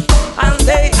 and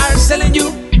they are selling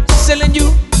you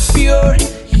pure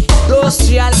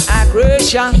industrial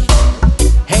aggression.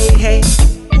 Hey, hey,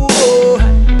 whoa,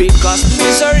 because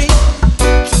misery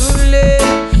truly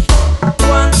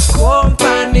wants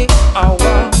company. Oh,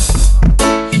 wow.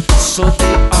 So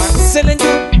they are selling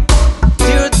you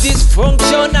pure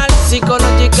dysfunctional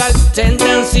psychological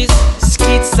tendencies,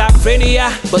 schizophrenia.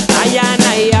 But I am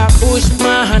a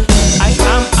bushman. I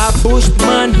am a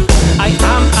bushman. I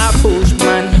am a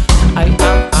bushman. I am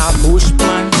a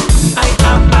bushman. I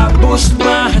am a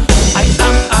bushman. I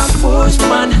am a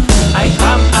bushman. I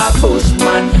am a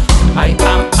bushman. I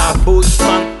am a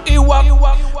bushman.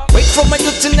 Wait for my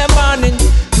youth in the morning.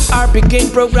 You are begin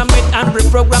program it and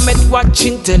reprogram it.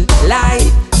 Watching till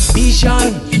light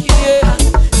vision. Yeah.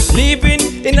 Living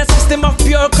in a system of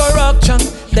pure corruption.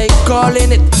 They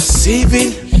calling it civilization.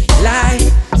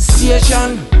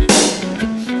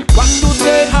 What do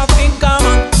they have in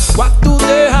common? What do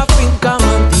they have in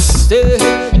common? This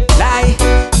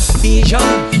vision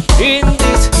in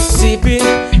this civilization.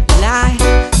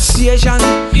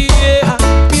 Yeah,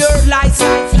 pure lies,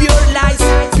 pure lies,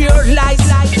 pure lies.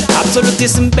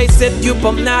 Absolutism based you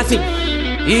from nothing.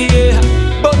 Yeah,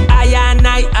 but I and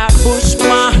I a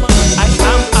bushman. I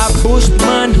am a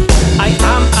bushman. I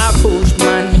am a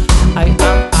bushman. I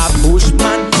am a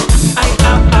bushman. I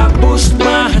am a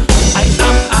bushman. I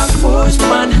am a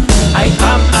bushman. I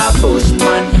am a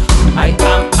bushman. I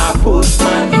am a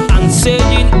bushman. I'm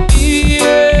saying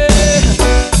yeah.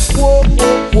 Whoa,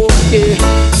 whoa, whoa, yeah.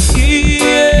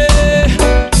 Yeah.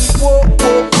 Whoa,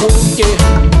 whoa, whoa, yeah.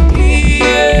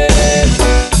 Yeah.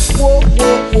 Whoa,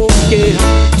 whoa, whoa,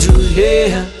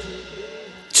 yeah.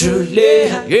 Truly,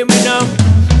 hear me now.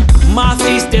 Math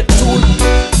is the tool,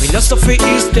 philosophy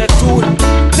is the tool,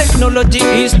 technology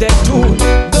is the tool.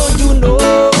 Don't you know?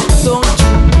 Don't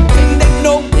you think they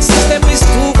know the system is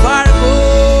too far go?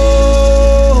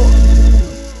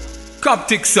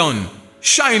 Coptic Sun,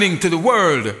 shining to the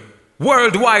world.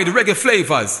 Worldwide reggae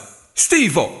flavors.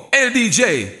 Steve-O,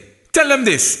 LDJ, tell them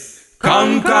this.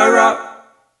 Conqueror.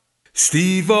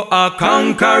 Steve-O a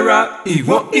conqueror.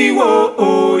 Iwo, Iwo,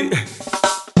 oi.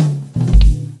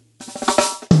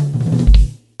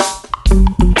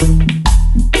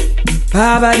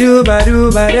 Ba do ba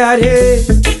do ba da de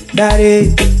da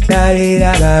de da de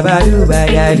da ba do ba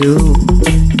da do.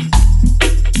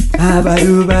 Ba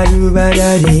do ba do ba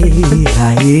da de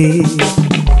da de.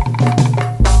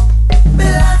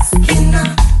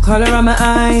 Color of my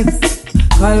eyes,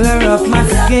 color of my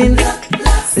skin.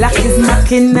 Black is my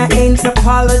kin, I ain't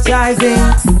apologizing.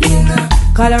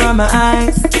 Color of my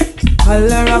eyes,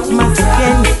 color of my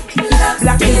skin.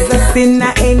 Black is the sin,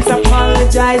 I ain't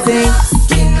apologizing.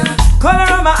 Color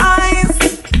of my eyes,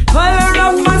 color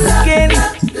of my skin.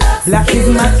 Black is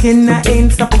my kin, I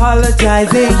ain't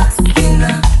apologizing.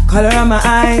 Color of my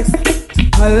eyes,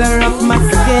 color of my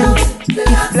skin.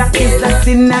 If black is the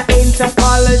sin, I ain't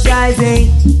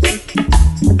apologizing.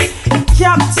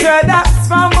 Capture that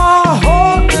from our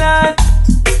homeland.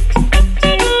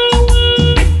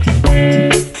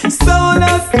 Sold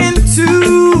us into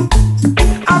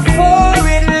a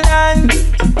foreign land.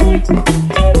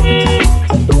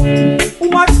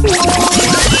 What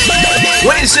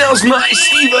when it sounds nice,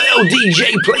 Steve LDJ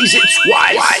plays it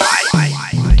twice.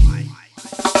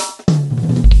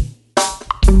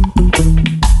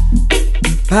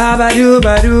 Ba do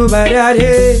ba do ba da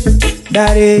de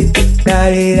da de da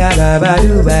de da ba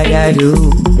do ba da do.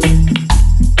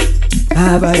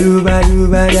 Ba do ba do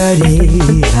ba da de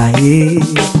da de.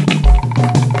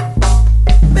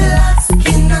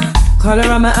 Color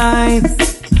of my eyes,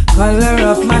 color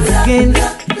of my skin.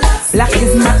 Black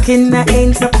is my kin, I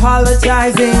ain't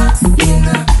apologizing.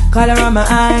 Color of my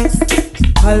eyes,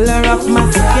 color of my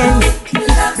skin.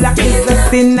 Black is the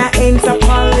sin, I ain't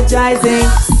apologizing.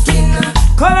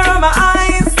 color of my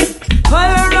eyes,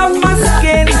 color of my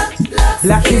skin.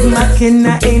 Black is my skin,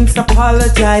 I ain't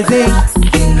apologizing.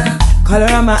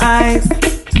 Color of my eyes,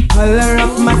 color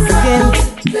of my skin.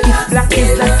 If black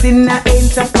is the sin, I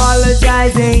ain't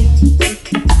apologizing.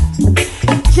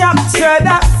 Captured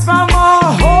us from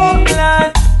our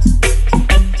homeland,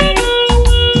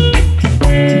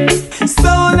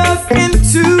 sold us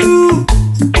into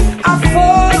a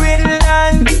foreign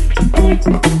land.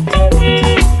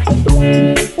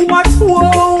 What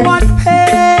woe, what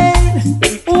pain,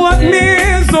 what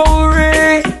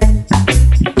misery.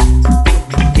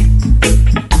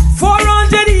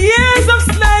 400 years of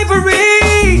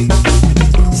slavery,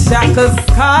 shackles,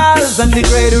 scars, and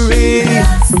degrading.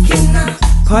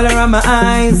 Color of my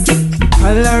eyes,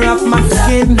 color of my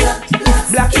skin.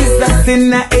 If black is the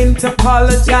sin, I ain't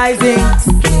apologizing.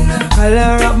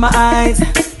 Color of my eyes,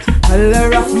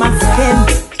 color of my skin.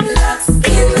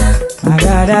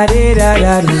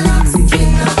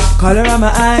 Color of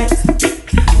my eyes,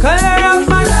 color of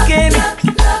my skin.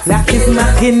 Black is my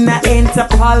skin, I ain't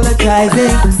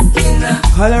apologizing.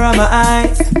 Color of my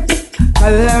eyes,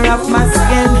 color of my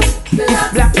skin.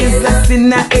 If black is the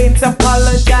sin, I ain't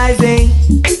apologizing.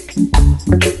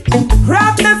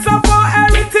 Proudness of our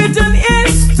heritage and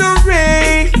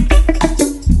history.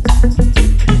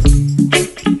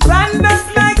 Brand us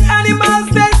like animals,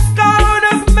 they scour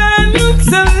us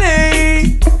mentally.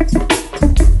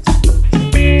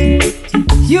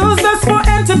 Use us for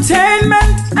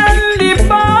entertainment and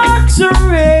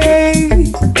debauchery.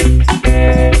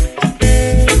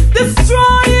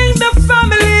 Destroying the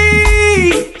family.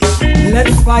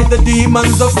 Let's fight the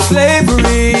demons of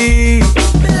slavery.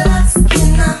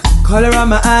 Color of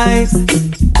my eyes,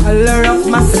 color of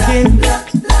my skin.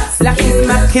 Black is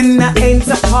my skin, I ain't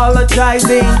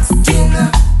apologizing.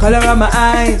 Color of my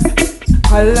eyes,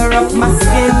 color of my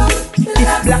skin.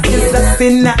 If black is the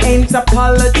sin, I ain't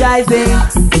apologizing.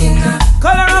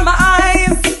 Color of my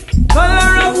eyes,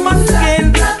 color of my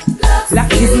skin.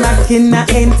 Black is my skin, I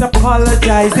ain't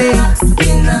apologizing.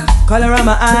 Color of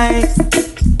my eyes,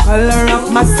 color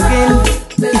of my skin.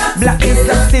 If black is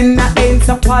the sin, I ain't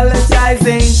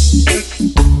apologizing.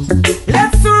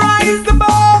 Let's rise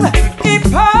above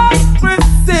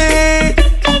hypocrisy.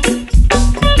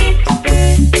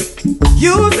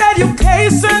 Use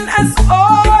education as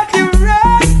our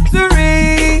directory.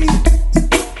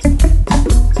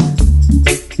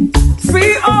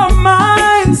 Free our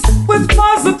minds with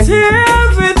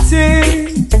positivity.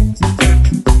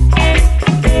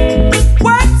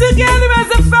 Work together as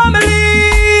a family,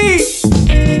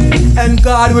 and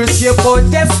God will shape our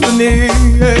destiny.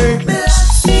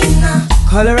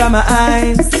 Color of my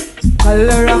eyes,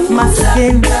 color of my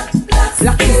skin.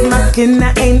 Black is my skin,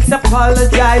 I ain't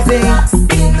apologizing.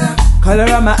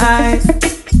 Color of my eyes,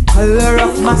 color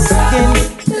of my skin.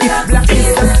 If black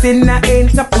is the sin, I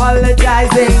ain't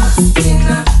apologizing.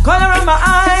 Color of my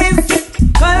eyes,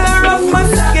 color of my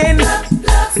skin.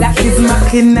 Black is my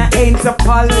skin, I ain't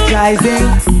apologizing.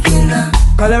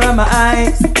 Color of my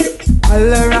eyes,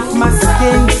 color of my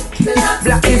skin. If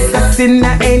black is the sin,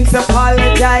 I ain't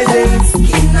apologizing.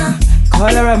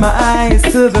 Color of my eyes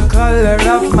to the color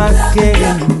of my skin.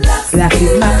 Black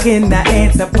is my skin, I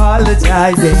ain't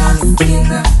apologizing.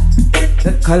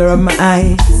 The color of my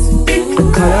eyes, the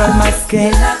color of my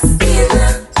skin.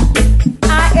 I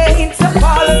ain't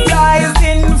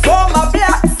apologizing for my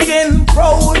black skin.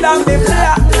 Proud of me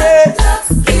blackness.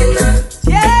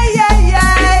 Yeah, yeah,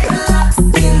 yeah.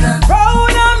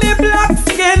 Proud of me black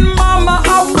skin, Mama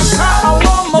Africa, I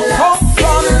want me come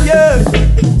from you.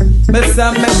 Me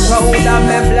say me proud of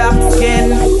me black skin.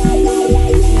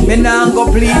 Me nah go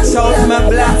bleach out my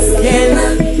black skin.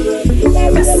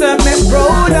 Me say me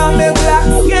proud of me black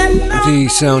skin. The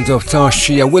sound of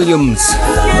Tarshea Williams,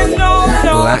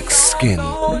 Black Skin.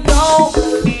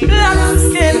 Black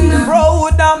skin,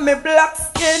 proud of me black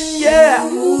skin, yeah.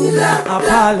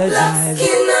 Apologize.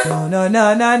 No, no,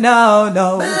 no, no,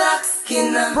 no. Black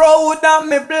skin. Proud of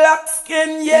me black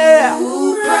skin, yeah.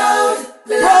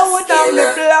 Proud of me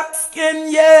black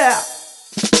skin, yeah.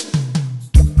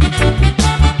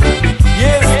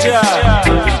 Yes, Jah.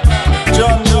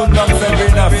 Jon Moon comes from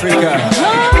Reign Afrika.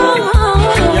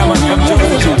 Yeah, man, come to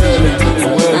the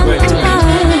worldwide tour.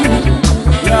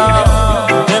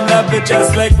 Yeah, them love it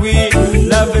just like we,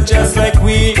 love it just like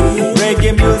we.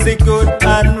 Reggae music good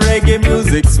and reggae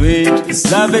music sweet.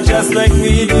 Love it just like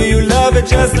we, do you love it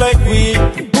just like we?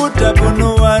 Put up on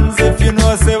the ones if you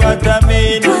know, say what I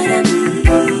mean.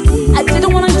 I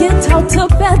didn't wanna get out of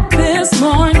bed this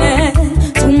morning.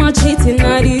 Too much heat in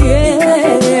the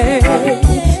air.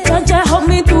 Jah help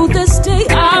me through this day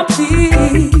I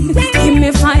plead. Keep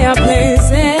me fireplace.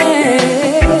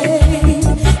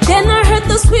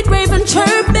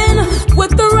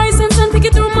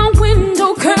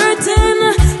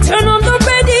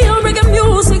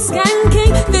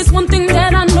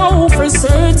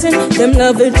 hurting, them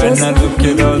love it just when I look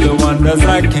at all the wonders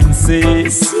I can see.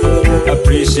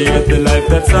 Appreciate the life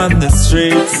that's on the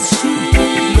streets.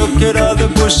 Look at all the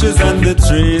bushes and the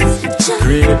trees,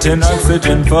 creating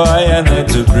oxygen for I and I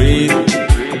to breathe.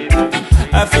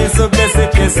 I feel so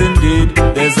blessed, yes indeed.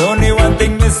 There's only one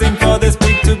thing missing for this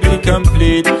beat to be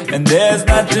complete, and there's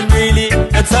nothing really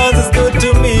that sounds as good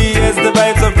to me as the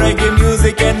vibes of reggae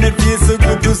music. And it feels so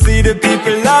good to see the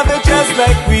people love it just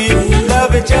like we,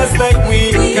 love it just like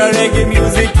we. Cause reggae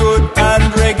music good and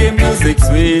reggae music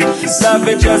sweet. Love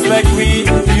it just like we,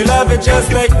 you love it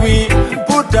just like we.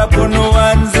 Put up on the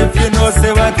ones if you know,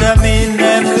 say what I mean.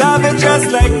 And love it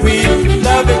just like we,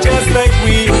 love it just like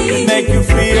we. Make you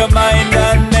free your mind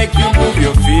and make you move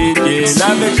your feet. Yeah,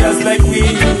 love it just like we.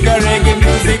 Cause reggae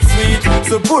music sweet.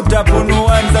 So put up on the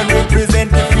ones and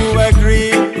represent if you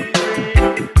agree.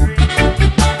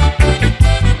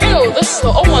 Yo, this is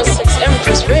the 016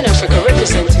 Empress Reign Afrika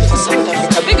representing for South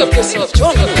Africa. Big up yourself,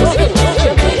 Jon Moon.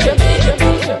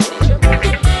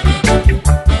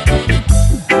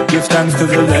 Give thanks to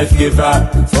the life giver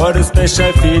for the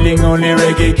special feeling only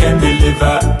reggae can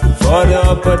deliver. For the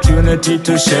opportunity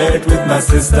to share it with my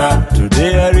sister.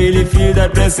 Today I really feel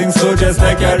that blessings flow just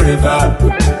like a river.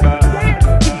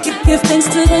 Give thanks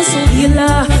to the soul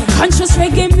healer. Conscious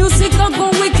reggae music, not go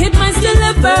wicked minds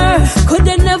deliver. Could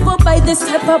they never buy this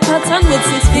type of pattern with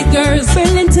 6 figures?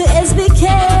 Berlin to SBK.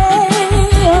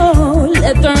 Oh,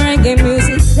 let the reggae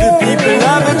music say. The people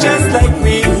love it just like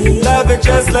we, love it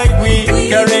just like we.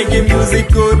 Cause reggae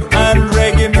music good and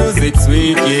reggae music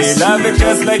sweet. Yeah, love it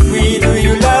just like we. Do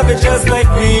you love it just like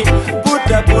we? Put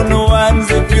up on the ones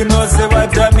if you know, say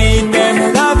what I mean.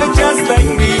 Then love it just like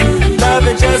we, love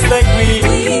it just like we.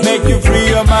 Make you free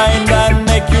your mind and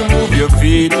make you move your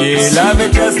feet. Yeah, love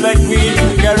it just like we.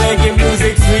 Cause reggae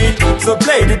music sweet. So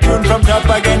play the tune from top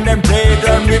again, then play it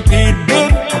on repeat.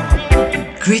 Big.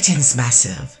 Greetings,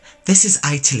 Massive. This is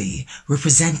Italy,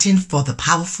 representing for the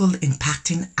powerful,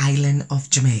 impacting island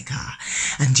of Jamaica.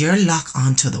 And you're locked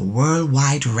onto the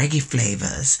worldwide reggae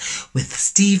flavors with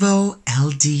Steve-O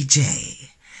LDJ.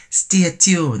 Stay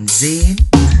tuned, Zane.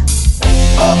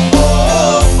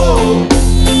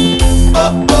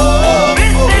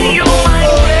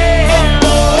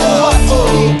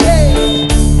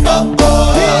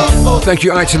 Thank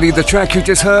you, Italy. The track you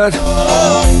just heard,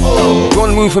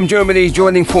 Jon Moon from Germany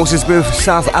joining forces with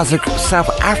South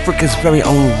Africa's very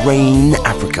own Reign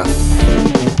Afrika.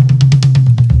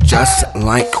 Just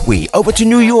like we. Over to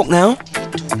New York now.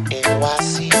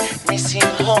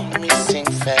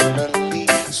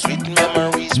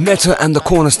 Meta and the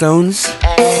Cornerstones.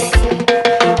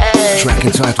 Track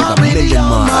entitled A Million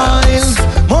Miles.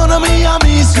 Mon ami, I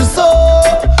miss you so.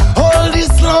 All this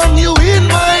long you in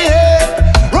my head.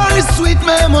 Running sweet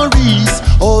memories.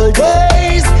 Old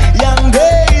days, young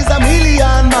days, a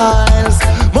million miles.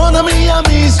 Mon ami, I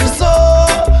miss you so.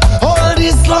 All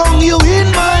this long you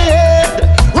in my head.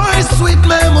 Running sweet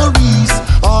memories.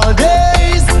 All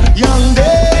days, young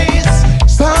days.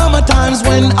 Summer times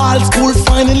when all school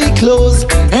finally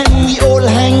closed and we all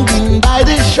hanging by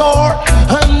the shore,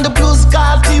 and the blue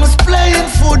sky teams playing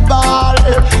football.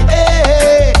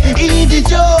 Hey, Edie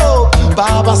Joe,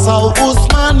 Baba Sao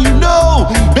Usman, you know,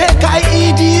 Bekai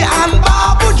Edie and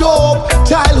Babu Job.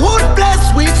 Childhood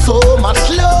blessed with so much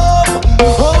love.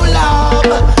 Oh love,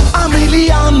 a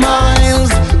million miles.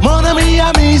 Mon ami,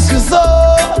 I miss you so.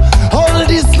 All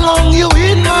this long you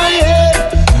in my head.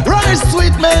 Right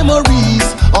sweet memories.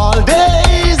 All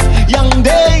days, young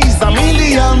days, a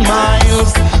million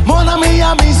miles. Mon ami,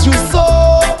 I miss you so.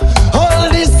 All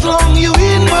this long you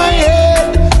in my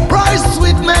head. Bright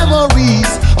sweet memories.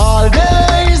 All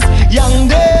days, young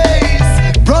days.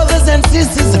 Brothers and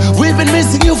sisters, we've been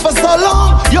missing you for so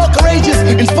long. You're courageous,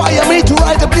 inspire me to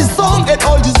write up this song and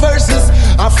all these verses.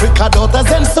 Africa, daughters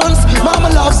and sons, mama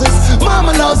loves us,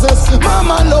 mama loves us,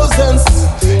 mama loves us.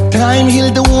 Time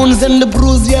healed the wounds and the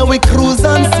bruise, yeah, we cruise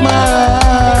and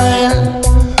smile.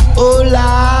 Oh,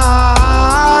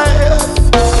 life,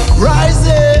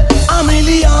 rising a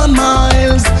million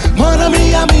miles. Mon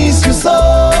ami, I miss you so.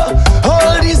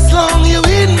 All this long you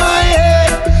in my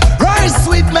head. Rise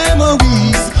sweet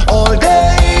memories. All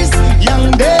days,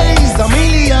 young days, a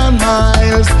million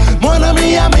miles. Mon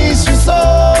ami, I miss you so.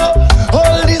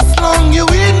 All this long you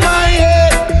in my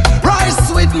head. Rise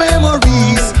sweet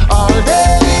memories. All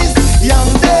days,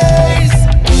 young days.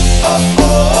 Oh,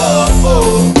 oh,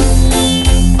 oh.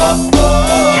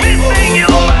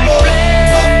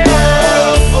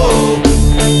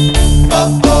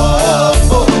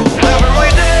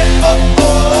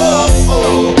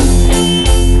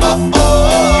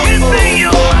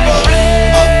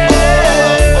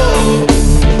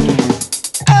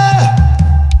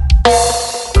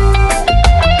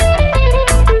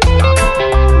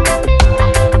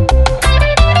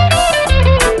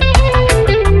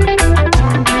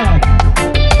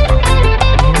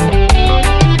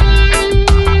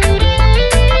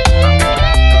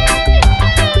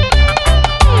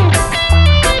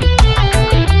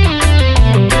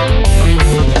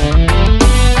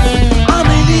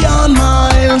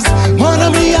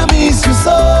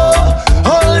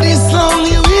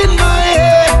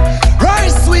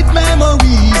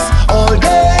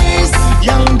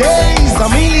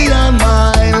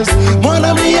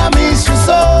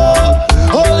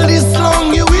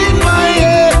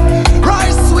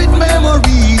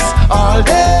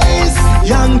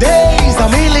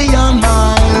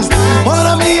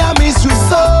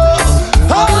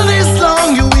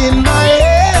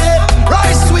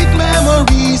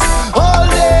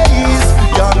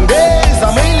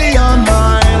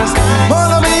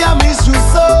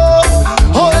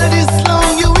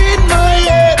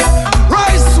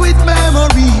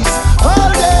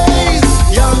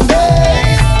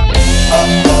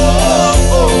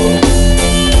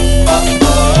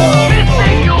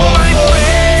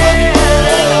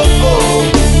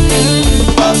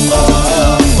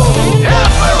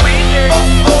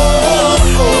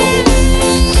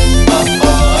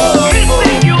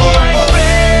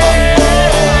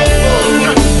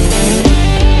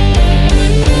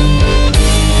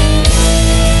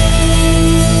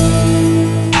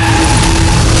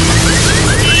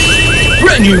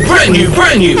 brand new.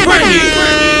 And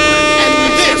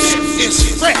this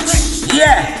is fresh.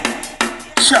 Yeah,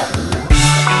 sure.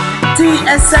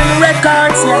 TSN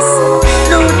Records, yes.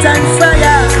 Loot and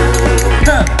fire.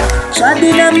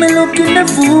 Shaddy and me looking the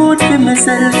food for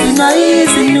myself. You know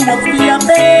easy, me work for your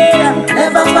bear.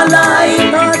 Never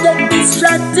follow, nor get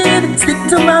distracted. Stick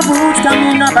to my roots, come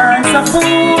in a barn for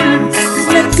fool.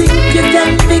 Me think you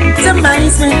can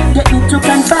victimize me. Get me to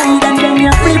confide and then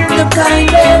you flip the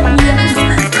kind of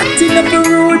acting up a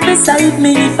rule beside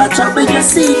me. If I trouble your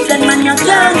seat, then man you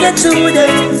can't get through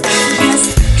them.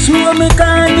 Yes, sure me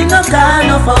can't be no car,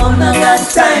 no phone, no got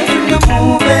time to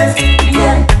move it.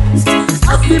 Yeah,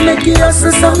 I feel make you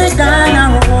hustle so me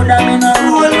gonna road. I'm in a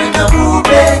roll with a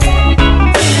Kubix.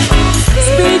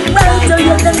 Speak right so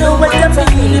you can know what I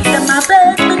mean. If them a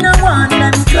beg me no want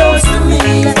them close to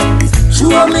me.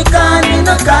 Sure me can't be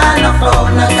no car, no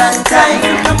phone, no got time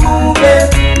to move it.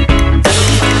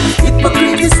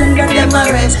 Hypocrites and that them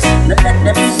arrest. No let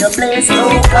them in your place,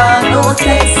 no car, no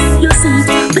text. You see,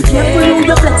 be careful who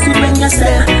you flex with when you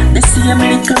step. The same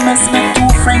little mess make two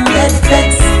friends get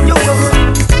vexed.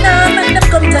 Now make them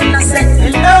come tell us set.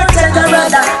 You know tell the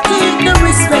brother, keep the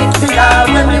respect. Because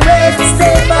when we ready to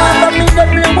stay far from me,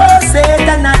 double war say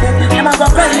than I did. Them a go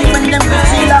cry when them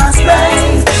reach the last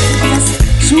breath. Yes,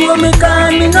 sure me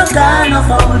can't be no car, no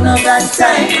phone, no got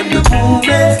time to move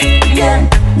it. Yeah,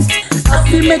 I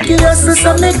feel make you hustle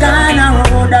so me gonna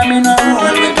road. I'm in a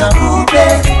roll with a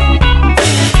Kubix.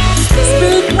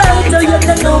 Speak right so you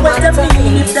can know what I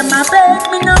mean. If them a beg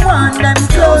me no want them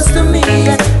close to me.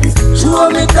 Sure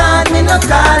me can't be no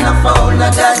car, no phone, no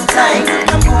got time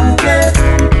to move it.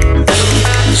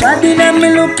 Shaddy and me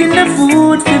looking the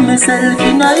food for myself.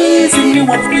 You know easy, me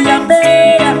work for your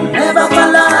bear. Never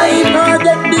follow, nor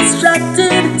get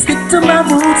distracted. Stick to my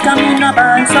roots, come in a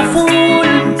barn so fool.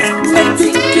 Me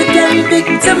think you can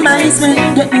victimize me.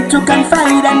 Get me to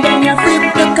confide and then you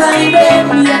flip the kind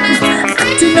of yeah.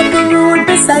 Acting up a rule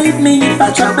beside me. If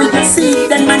I trouble your seat,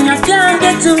 then man you can't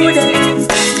get to them.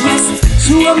 Yes,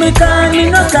 sure me can't be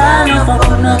no car, no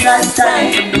phone, no got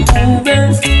time to move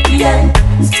it. Yeah,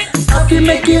 I feel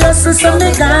make you hustle so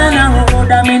me gonna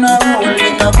road. I'm in a roll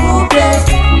with a Kubix.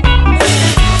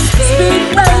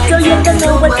 Speak right so you can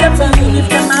know what I mean. If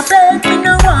them a beg me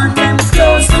no want them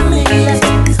close to me.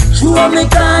 Sure me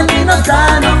can't be no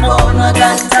car, no phone, no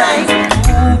got time to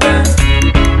move it.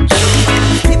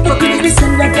 Hypocrites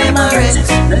and that them arrest.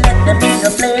 No let them in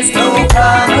your place, no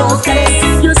car, no text.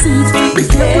 You see, be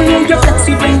careful who you flex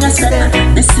with when you step.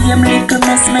 The same little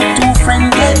mess make two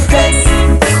friends get vexed.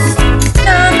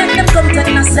 Now make them come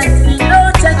take no selfie,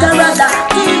 no check a rather.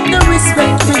 Keep the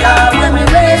respect we are when we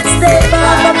ready to stay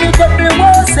far. But me double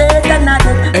war say that I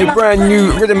did. A brand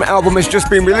new rhythm album has just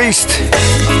been released.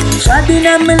 Shaddy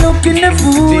and me looking the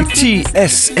food. The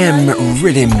TSM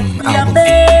Rhythm album.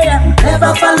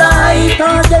 Never follow,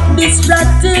 don't get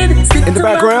distracted. In the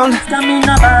background, a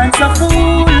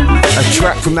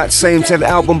track from that same set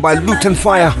album by Loot and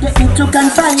Fire.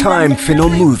 Time for no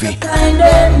movie.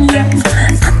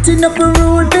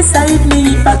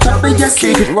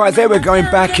 Keep it right there, we're going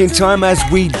back in time as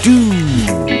we do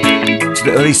to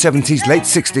the early 70s, late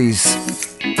 60s.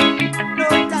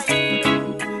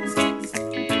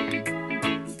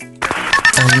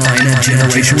 Online at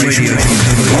Generation Radio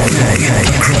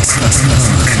across the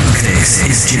mark. This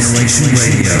is Generation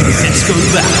Radio. Let's go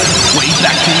back, way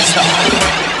back in time.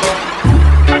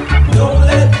 Don't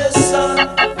let the sun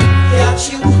catch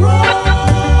you cry.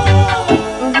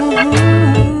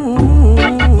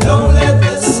 Don't let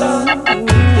the sun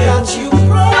catch you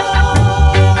cry.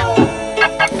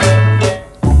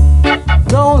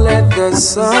 Don't let the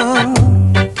sun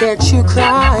catch you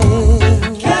crying.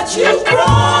 Catch you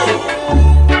crying.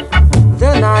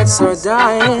 The nights are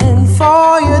dying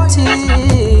for your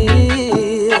tears.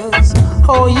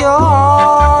 Oh, your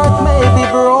heart may be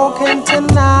broken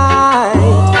tonight,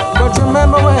 but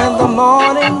remember when the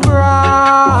morning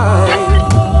bright.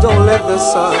 Don't let the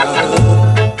sun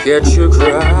get you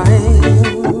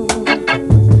crying.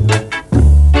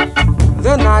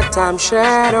 The nighttime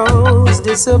shadows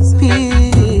disappear.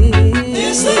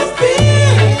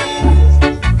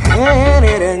 And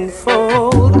it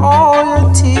enfold all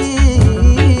your tears.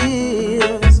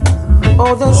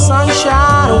 Oh, the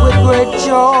sunshine with great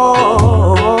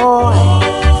joy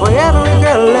for every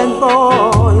girl and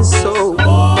boy. So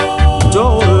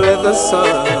don't let the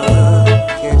sun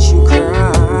get you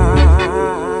crying.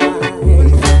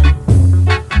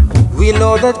 We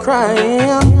know that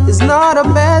crying is not a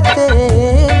bad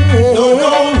thing.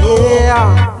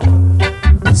 Yeah.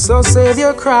 So save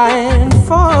your crying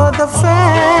for the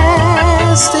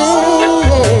fasting,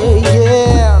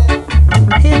 yeah.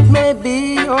 It may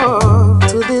be hard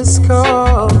to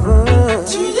discover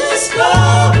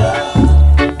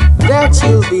that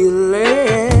you'll be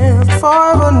left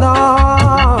for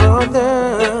another.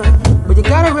 But you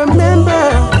gotta remember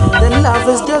that love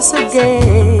is just a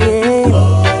game,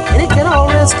 and it can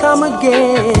always come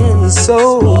again.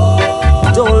 So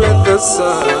don't let the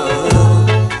sun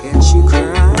get you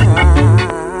crying.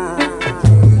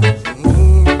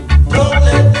 Don't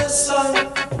let the sun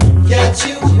get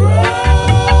you crying.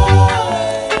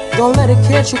 Don't let it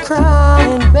catch you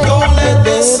crying, baby. Don't let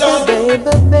the sun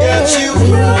get you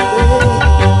crying.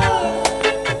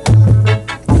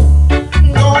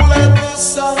 Don't let the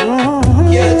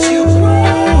sun get you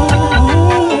crying.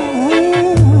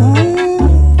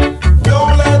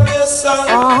 Don't let the sun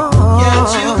get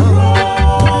you crying.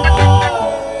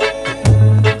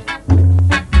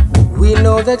 We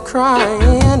know that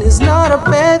crying is not a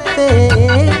bad thing.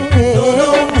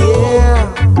 Yeah.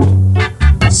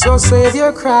 So save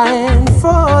your crying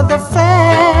for the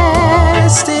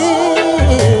fasting.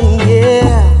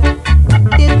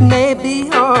 Yeah. It may be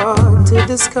hard to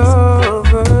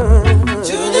discover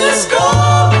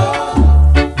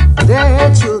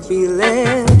that you'll be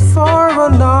left for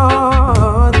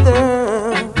another.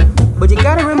 But you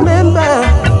gotta remember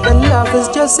that love is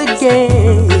just a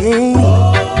game,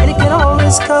 and it can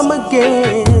always come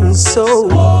again. So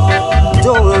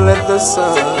don't let the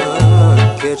sun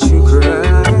get you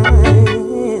crying.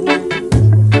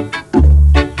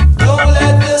 Don't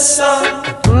let the sun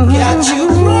get you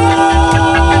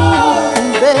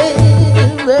crying,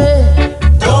 baby.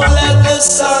 Don't let the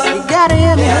sun get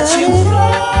you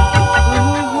crying.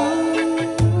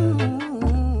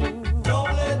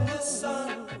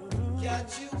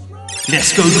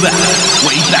 Let's go back,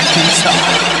 way back in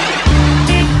time.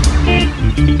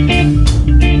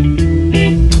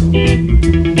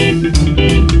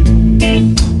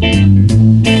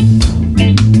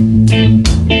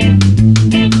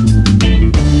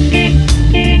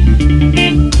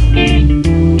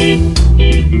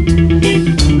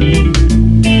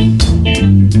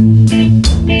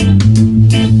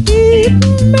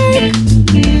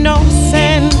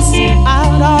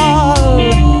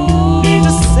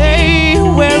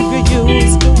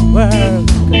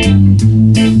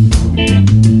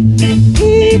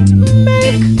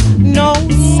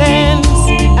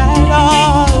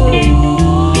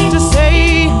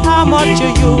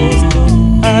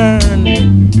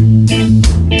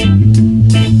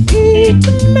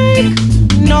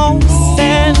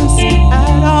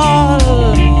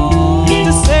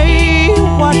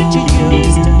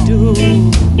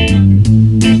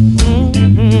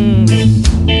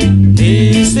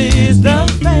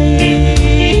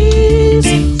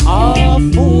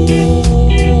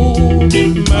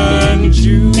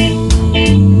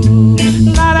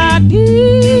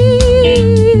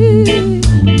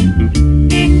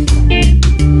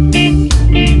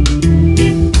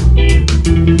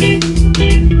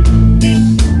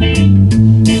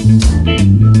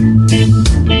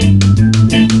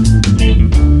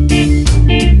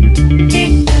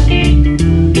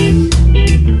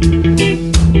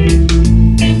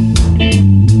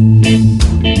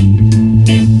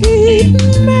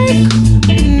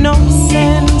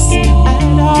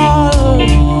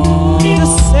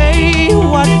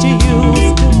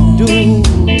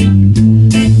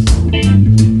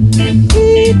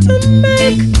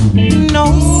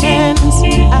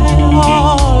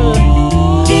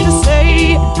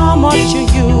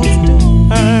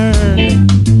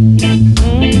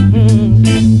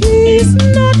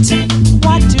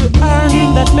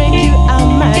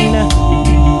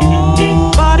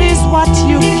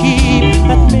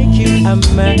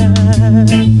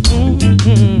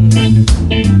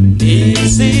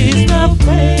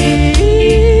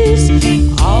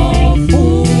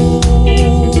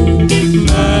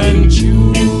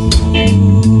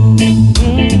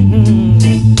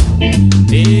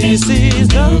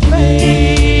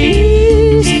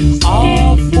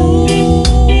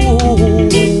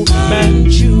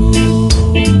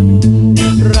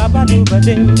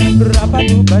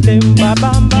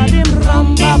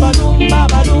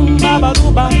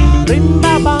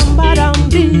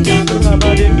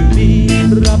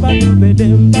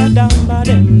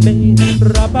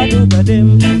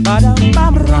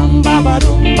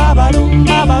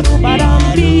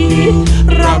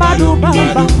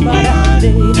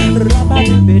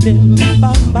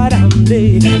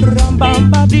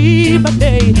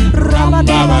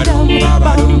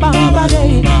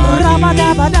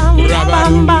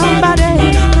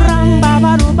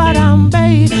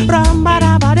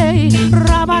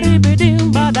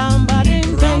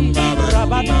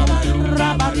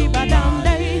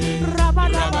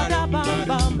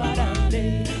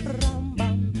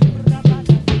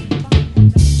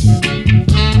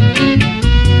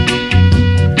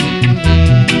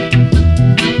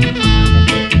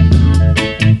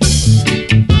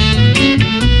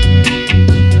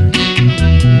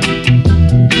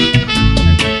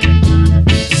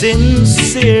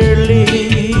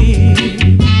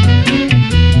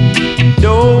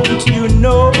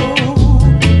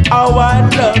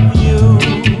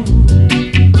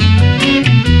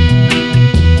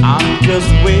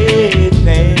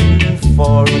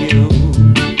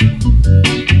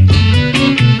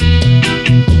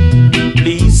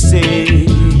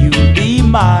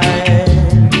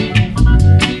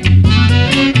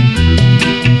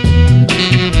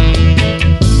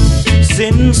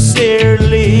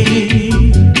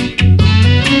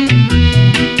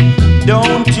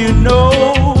 you know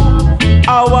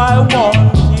how I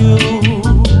want you?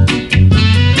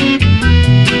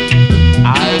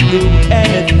 I'll do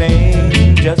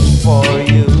anything just for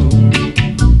you.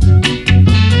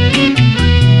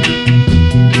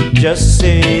 Just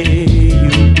say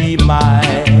you'll be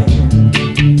mine.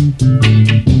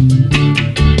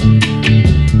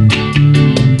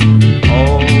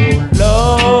 Oh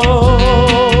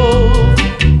love,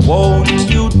 won't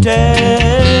you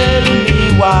tell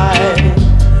me why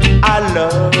I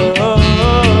love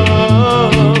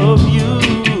you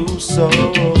so?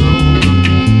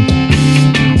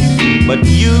 But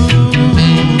you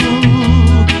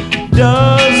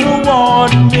doesn't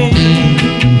want me.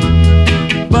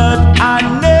 But I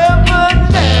never,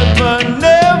 never,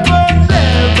 never,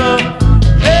 never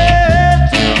let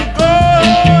you go.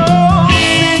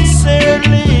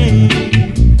 Sincerely,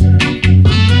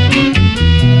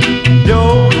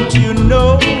 don't you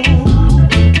know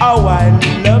how I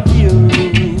love you?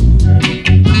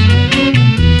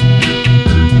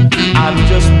 I'm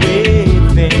just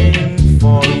waiting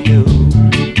for you.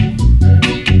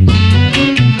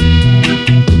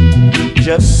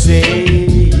 Just say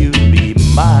you'll be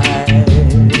mine.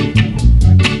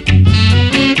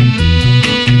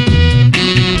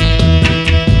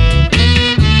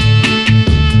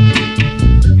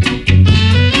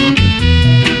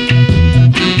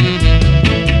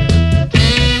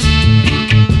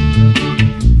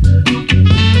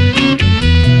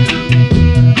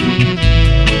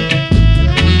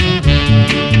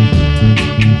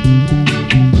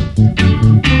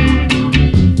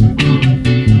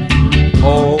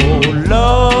 Oh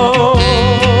love,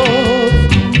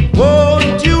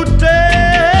 won't you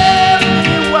tell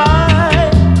me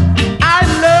why I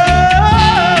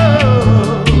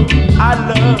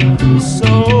love you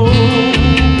so?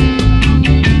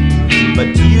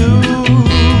 But you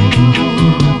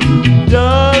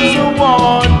doesn't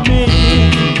want me.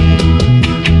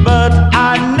 But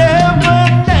I never,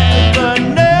 never,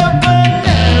 never,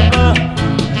 never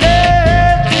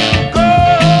let you go.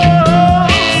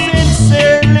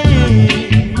 Sincerely,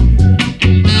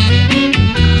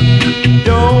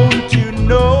 don't you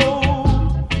know?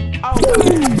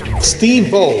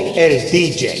 Steve O, el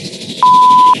DJ.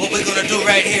 What we're gonna do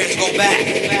right here is go back.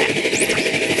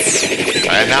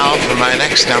 And now for my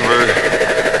next number,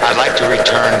 I'd like to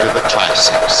return to the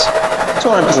classics.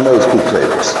 Time for some old school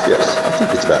flavors. Yes, I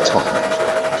think it's about time.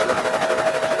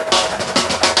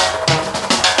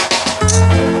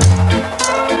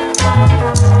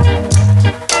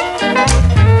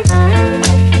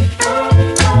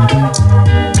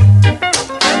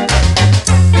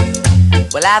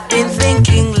 Well, I've been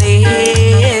thinking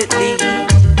lately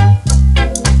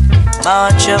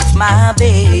much of my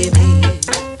baby,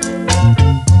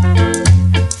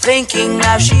 thinking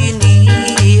how she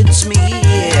needs me,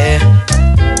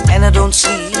 and I don't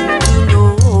seem to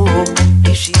know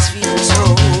if she's feeling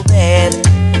so bad,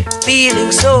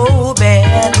 feeling so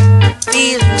bad,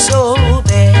 feeling so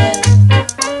bad.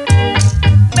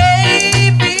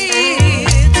 Maybe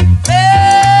it's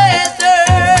better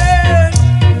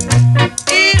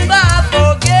if I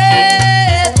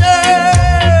forget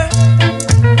her,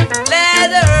 let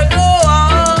her go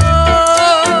on.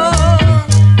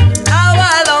 How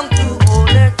I long to hold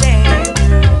her tenderly,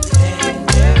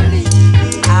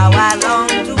 how I long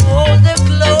to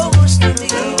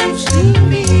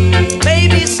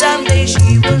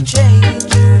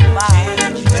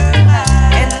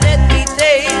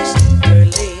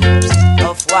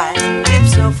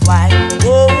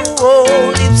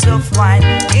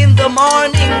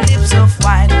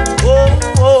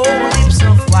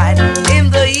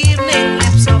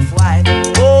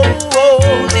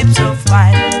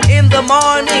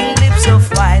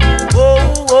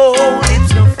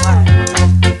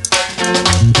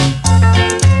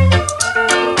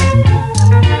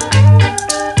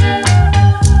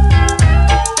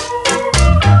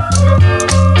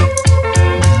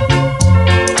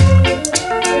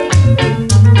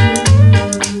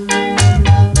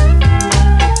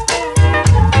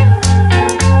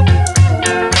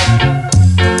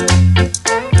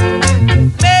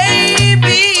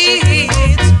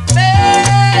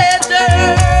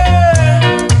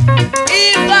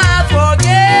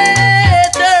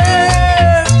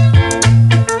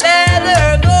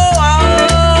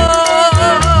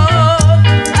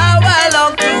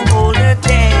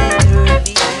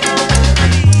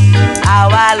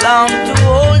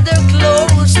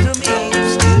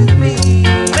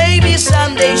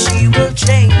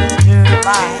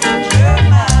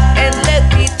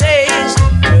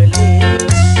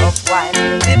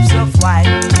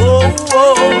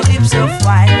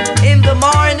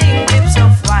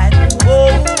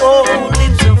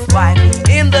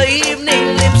the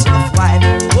evening, lips of wine.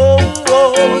 Oh,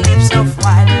 oh, lips of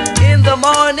wine. In the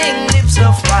morning, lips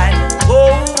of wine.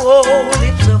 Oh, oh,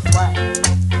 lips of wine.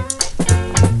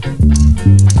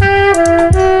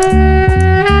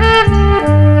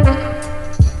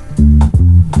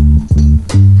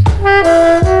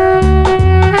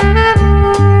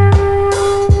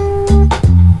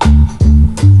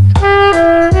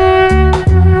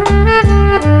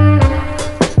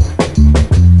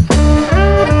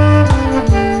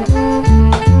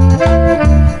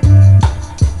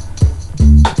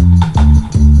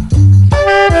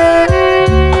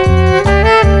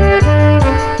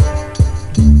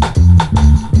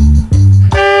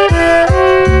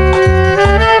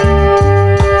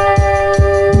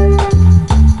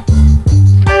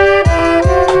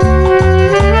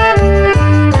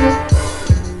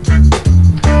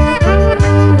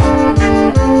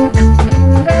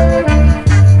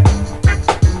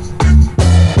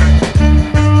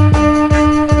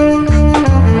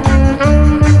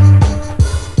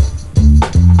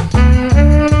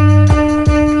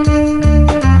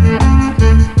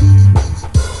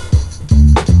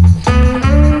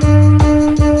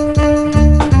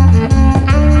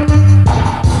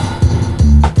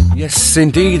 Yes,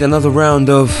 indeed, another round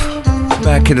of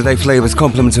back in the day flavors,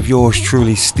 compliments of yours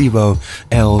truly, Steve-O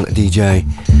LDJ.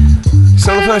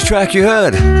 So the first track you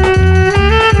heard,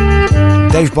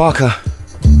 Dave Barker,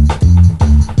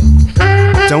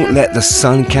 Don't Let the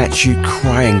Sun Catch You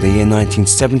Crying, the year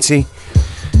 1970.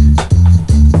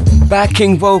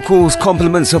 Backing vocals,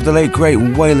 compliments of the late great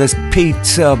Wailers,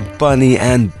 Peter, Bunny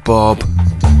and Bob.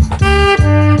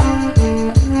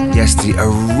 Yes, the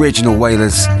original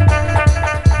Wailers.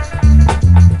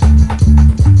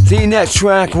 The next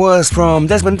track was from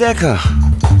Desmond Dekker,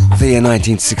 the year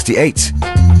 1968,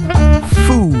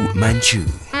 Fu Manchu.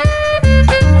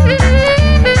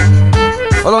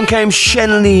 Along came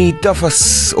Shenley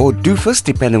Duffus, or Doofus,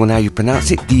 depending on how you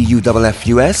pronounce it,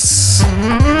 D-U-F-F-U-S.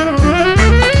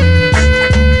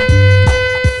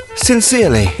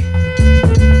 Sincerely,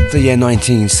 the year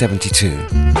 1972.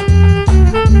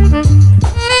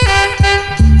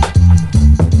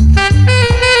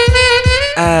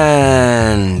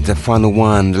 And the final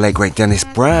one, the late great Dennis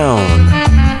Brown,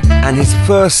 and his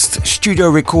first studio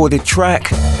recorded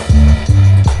track,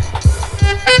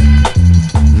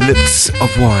 Lips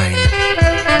of Wine.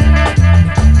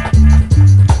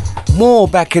 More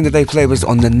back in the day flavors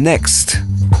on the next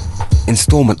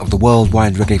installment of the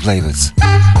Worldwide Reggae Flavors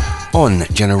on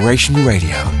Generation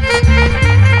Radio.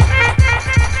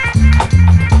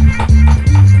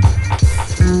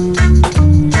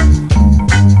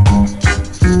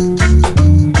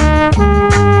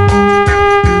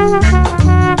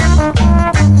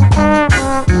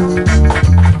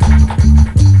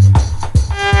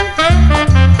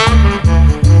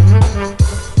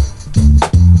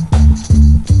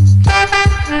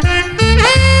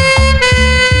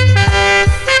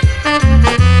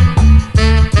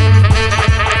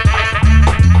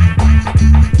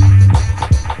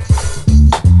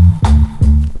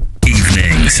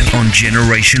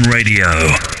 Generation Radio.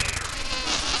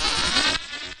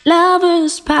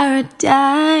 Lover's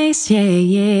paradise, yeah,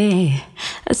 yeah.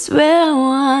 That's where I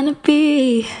wanna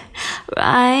be.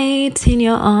 Right in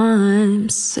your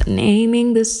arms,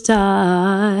 naming the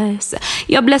stars.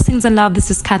 Your blessings and love.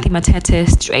 This is Cathy Matete,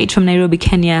 straight from Nairobi,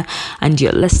 Kenya, and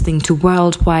you're listening to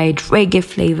Worldwide Reggae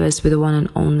Flavors with the one and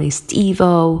only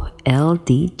Steve-O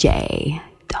LDJ.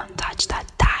 Don't touch that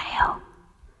dial.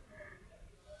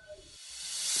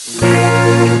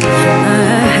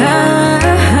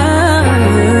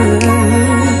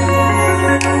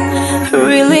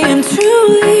 Really and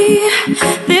truly,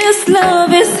 this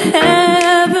love is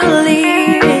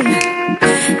heavenly.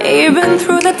 Even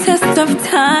through the test of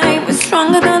time, we're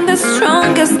stronger than the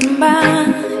strongest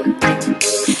bond.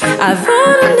 I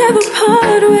thought I'd never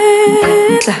part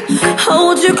with,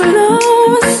 hold you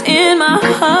close in my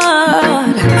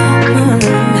heart.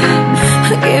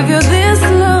 I give you this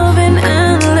loving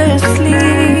endlessly.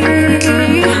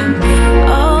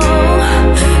 Oh,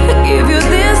 I give you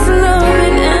this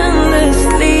loving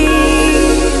endlessly.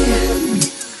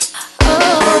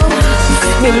 Oh,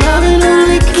 your loving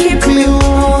only keep me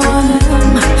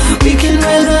warm. We can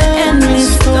weather any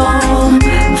storm.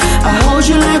 I hold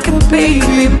you like a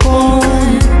baby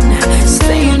born.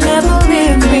 Say you never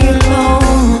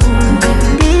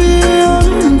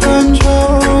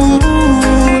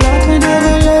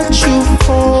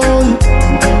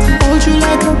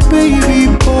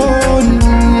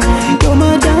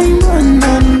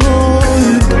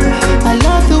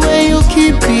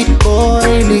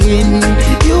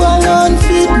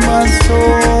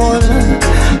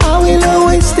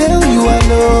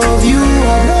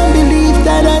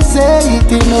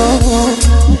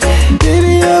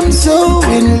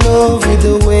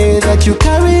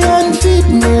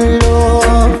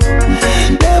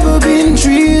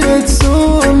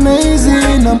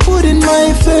I'm putting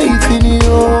my faith in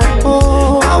you.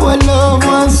 Our love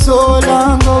was so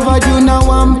long overdue. Now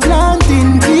I'm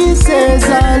planting pieces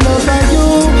all over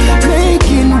you,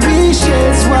 making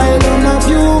wishes while on a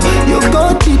view. You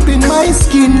go deep in my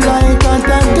skin like a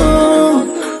tattoo.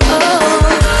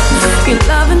 Your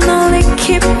loving only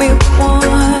keep me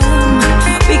warm.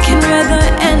 We can weather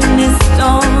any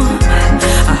storm.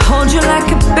 I hold you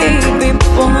like a baby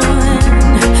born.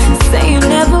 Say you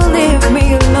never leave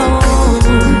me alone.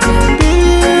 Be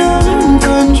in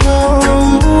control.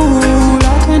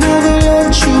 I can never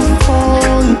let you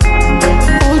fall.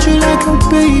 Hold you like a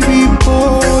baby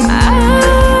born.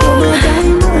 You're my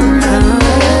diamond.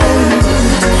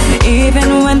 Even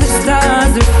when the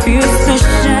stars refuse to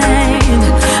shine,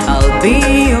 I'll be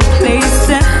your place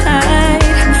to hide.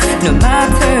 No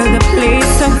matter the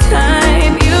place or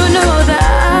time, you know that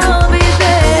I'll be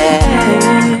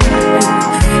there.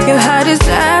 Your heart is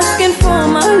asking for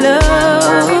my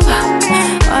love.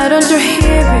 Why don't you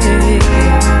hear it?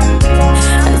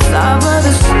 And savor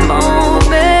this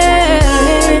moment.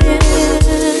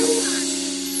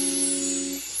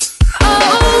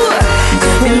 Oh,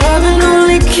 your loving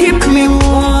only keep me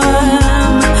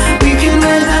warm. We can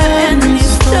weather any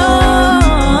storm.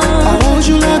 I hold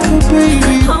you like a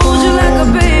baby. Hold you like a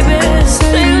baby.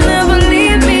 Say you'll never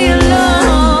leave me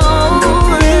alone.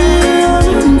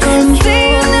 Say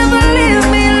you'll never leave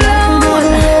me alone.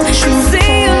 Say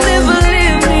you'll never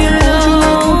leave me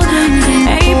alone.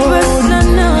 Hey, person,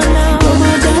 no.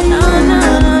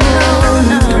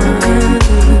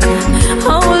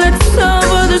 Oh, let's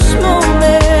savor this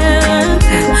moment.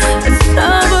 Let's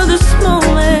savor this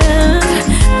moment.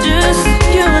 Just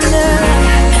you and I,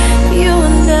 you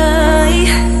and I.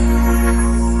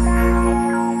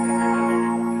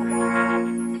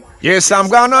 Yes, I'm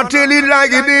gonna tell it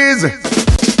like it is.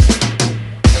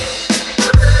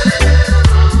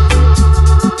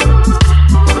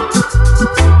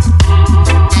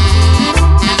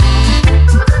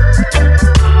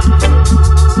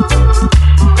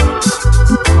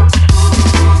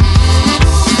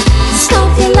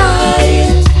 Stop your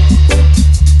lying.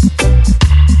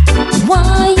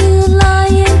 Why you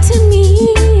lying to me?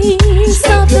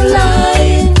 Stop your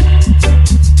lying.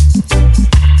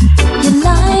 You're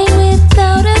lying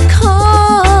without a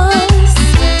cause.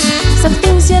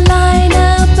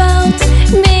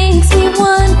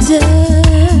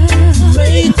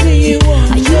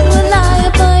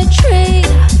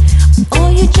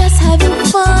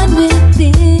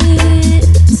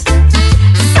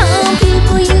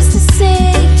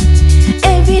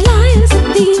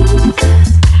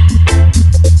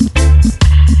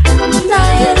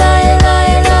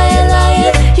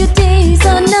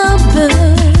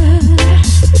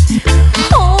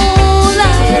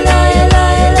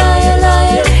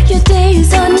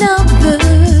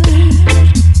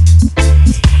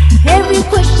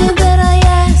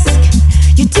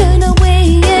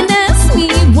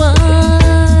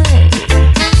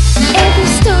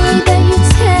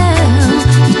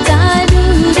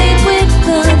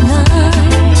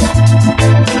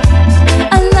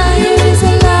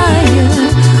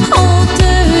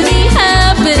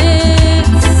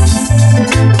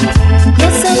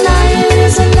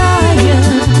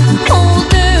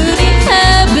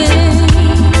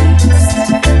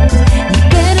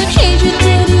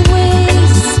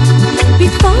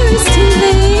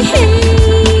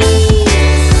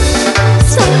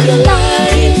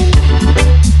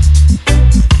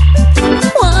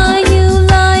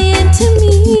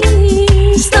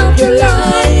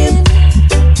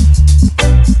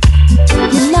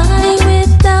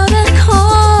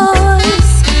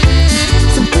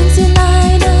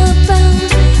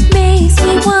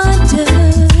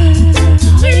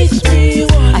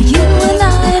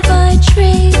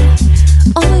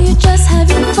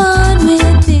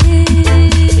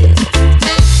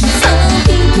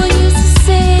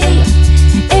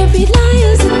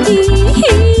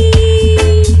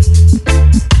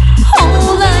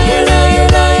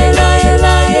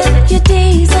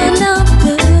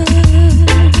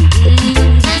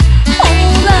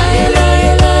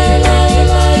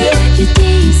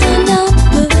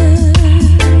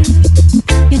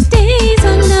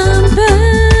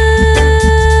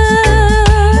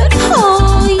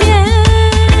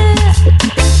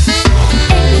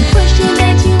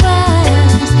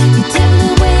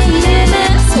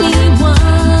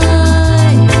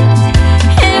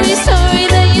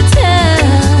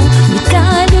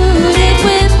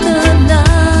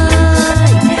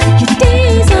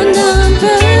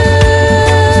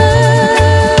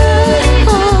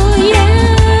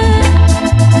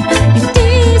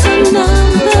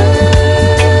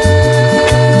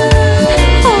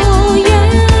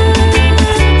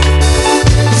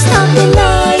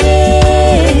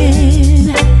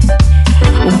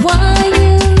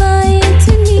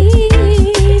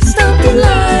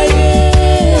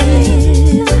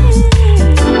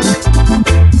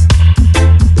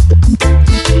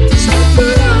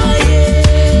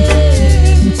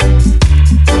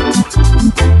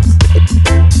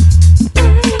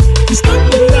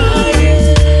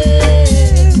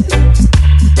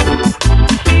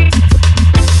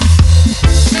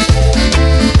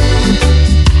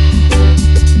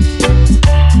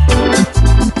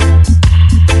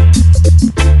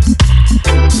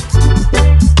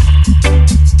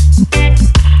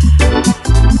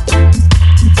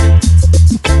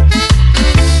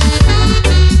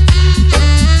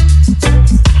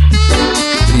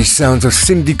 Sounds of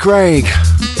Cindy Craig.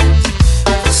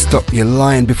 Stop Your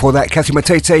Lying. Before that, Cathy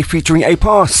Matete featuring A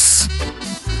Pass.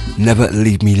 Never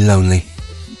Leave Me Lonely.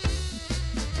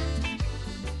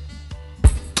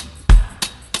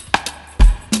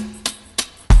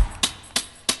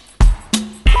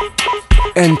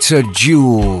 Enter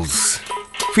Jules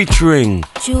featuring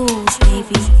Jules,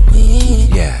 baby.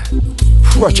 Yeah,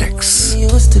 Projects.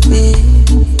 Used to be,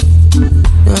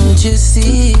 don't you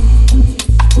see?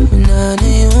 We're not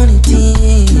the only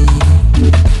team.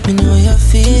 Me know you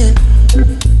feel,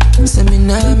 so me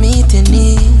not meet your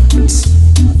needs.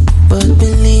 But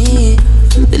believe,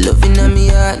 the love in me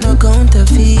heart no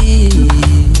counterfeit.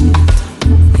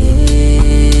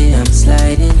 Yeah, I'm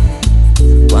sliding.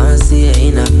 Want to see you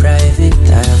in a private.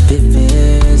 I've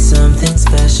prepared something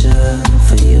special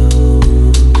for you.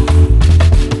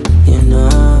 You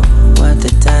know what the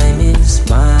time is,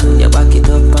 man. You back it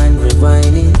up and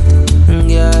rewind it.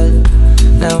 Girl,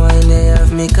 now why they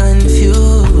have me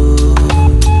confused.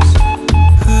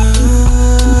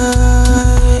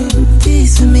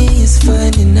 Peace for me is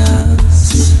finding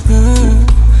us.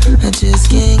 I just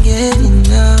can't get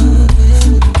enough.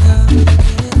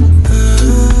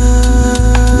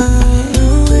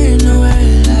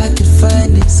 Nowhere I could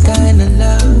find this kind of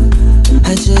love.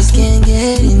 I just can't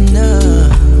get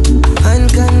enough.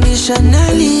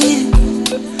 Unconditionally,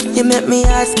 you make me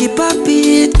ask keep a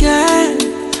beat, girl.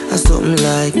 Or something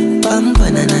like bam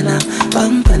banana,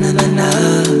 bam banana.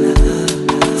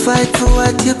 Fight for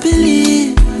what you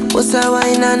believe. What's a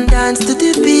wine and dance to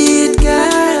the beat,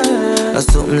 girl. Or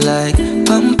something like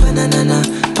bam banana,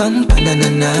 bam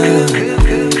banana.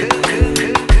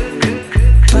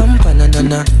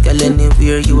 Girl,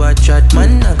 anywhere you are chat,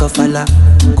 man, I go follow.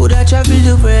 Coulda travel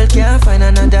the world, can't find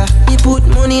another. Me put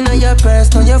money in your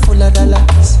purse, now you're full of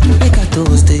dollars. Make a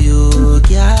toast to you,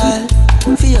 girl,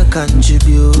 for your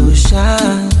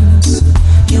contributions.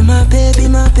 You my baby,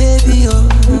 oh,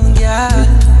 girl.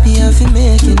 Me have to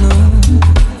make you know.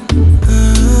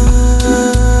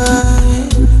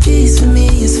 Peace for me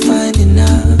is finding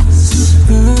us.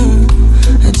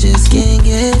 I just can't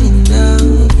get enough.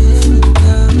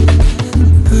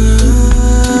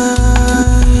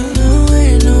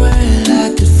 Nowhere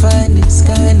I could find this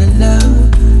kind of love.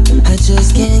 I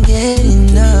just can't get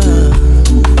enough.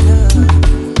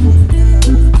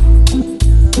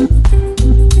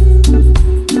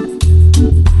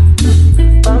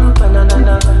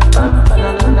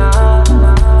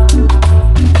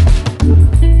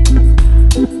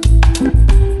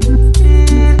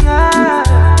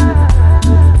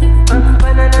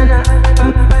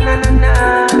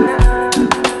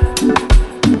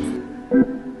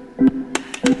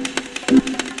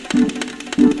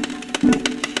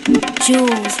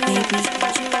 Jules, baby.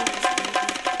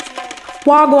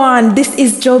 Wagwan, this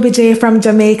is Joby J from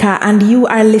Jamaica, and you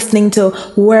are listening to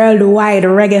Worldwide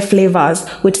Reggae Flavas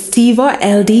with Stevo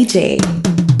LDJ.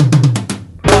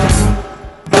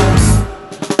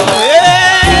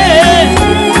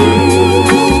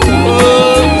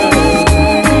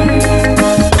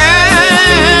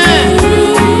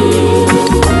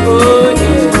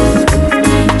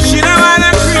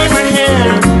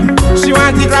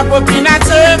 Up in a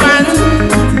turban,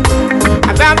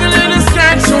 I love the little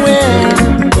skirt she wear.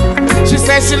 She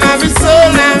says she love it so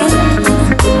long.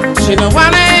 She don't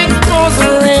wanna expose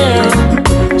her hair.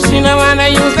 She don't wanna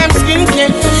use them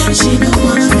skincare. She don't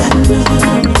want that no.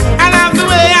 I love the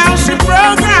way how she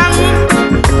program.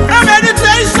 Her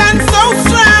meditation so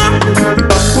strong.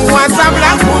 Who wants a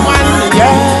black woman?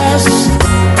 Yes.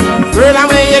 Girl, I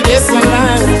wear you this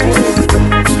alone.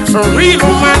 A real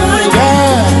woman,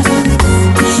 yeah.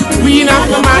 Queen of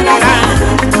the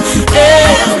motherland,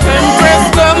 hey,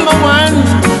 Empress number one.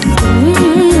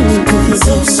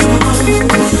 So strong.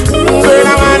 Girl, I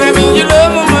wanna be your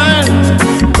love woman.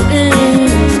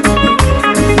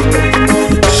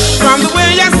 From the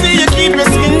way I see you keep your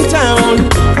skin down,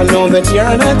 I know that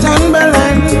you're not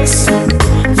unbalanced.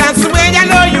 That's the way I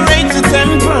know you rate your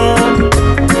temper.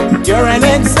 You're an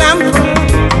example.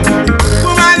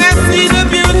 Woman, I see the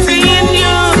beauty in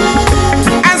you.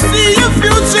 I see your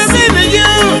future in you.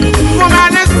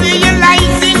 Woman, I see your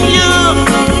light in you.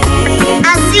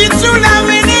 I see true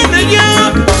loving in you.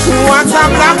 What a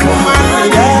black woman,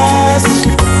 yes.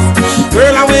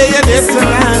 Girl, I wear you this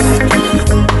land.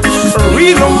 A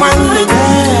real woman,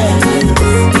 yes.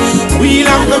 We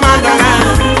love the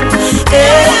motherland.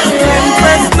 Hey,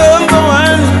 Empress number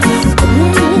one.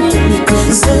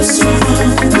 So strong.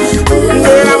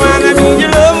 Girl, I wanna be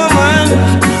your love woman.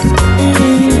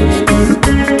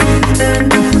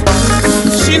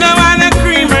 She don't wanna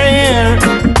cream her hair.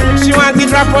 She wants to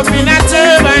drop up in a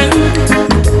turban.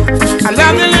 I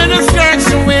love the little skirt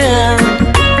she wear.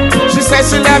 why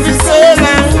she love you so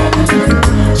long.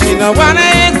 She don't wanna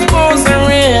expose her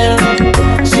hair.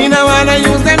 She don't wanna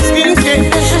use them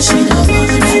skincare.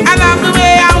 I love the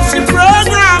way how she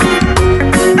program.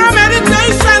 Her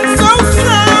meditation so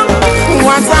strong.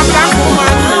 What's a black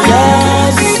woman?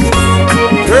 Yes.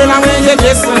 Girl, I when you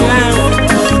listen now.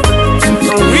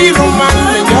 A real woman,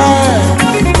 girl.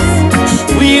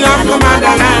 We love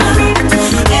Commander now.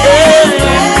 Hey,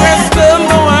 press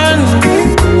number one.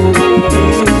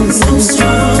 So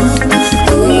strong.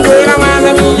 Girl, I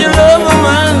wanna be your love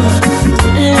woman.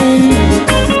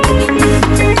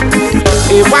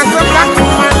 It was a black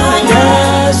woman,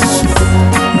 yes.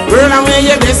 Girl, I when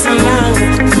you listen now.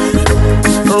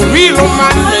 A real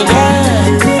woman,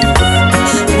 yes.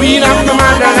 We love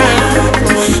Commander now.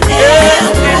 Yeah,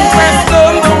 press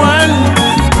number one.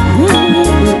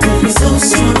 So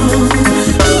strong.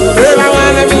 Girl, I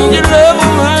wanna be your love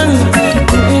woman.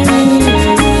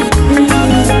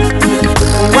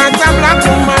 What a black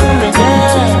woman, yeah.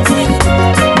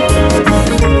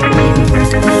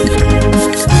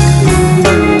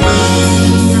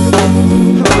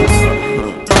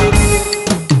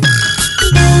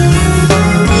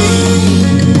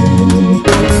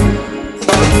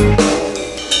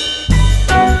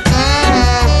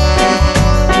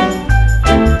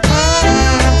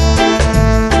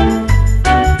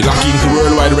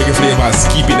 Reggae Flavas,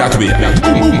 keep it that way.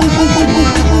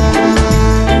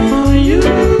 For you,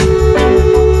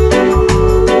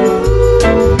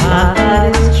 my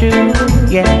heart is true,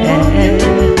 yeah.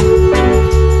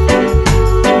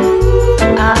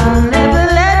 I'll never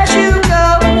let you go.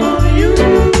 For you,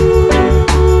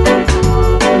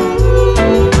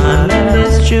 my love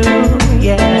is true,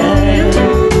 yeah.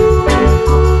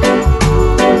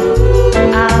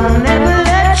 I'll never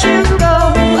let you go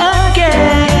again.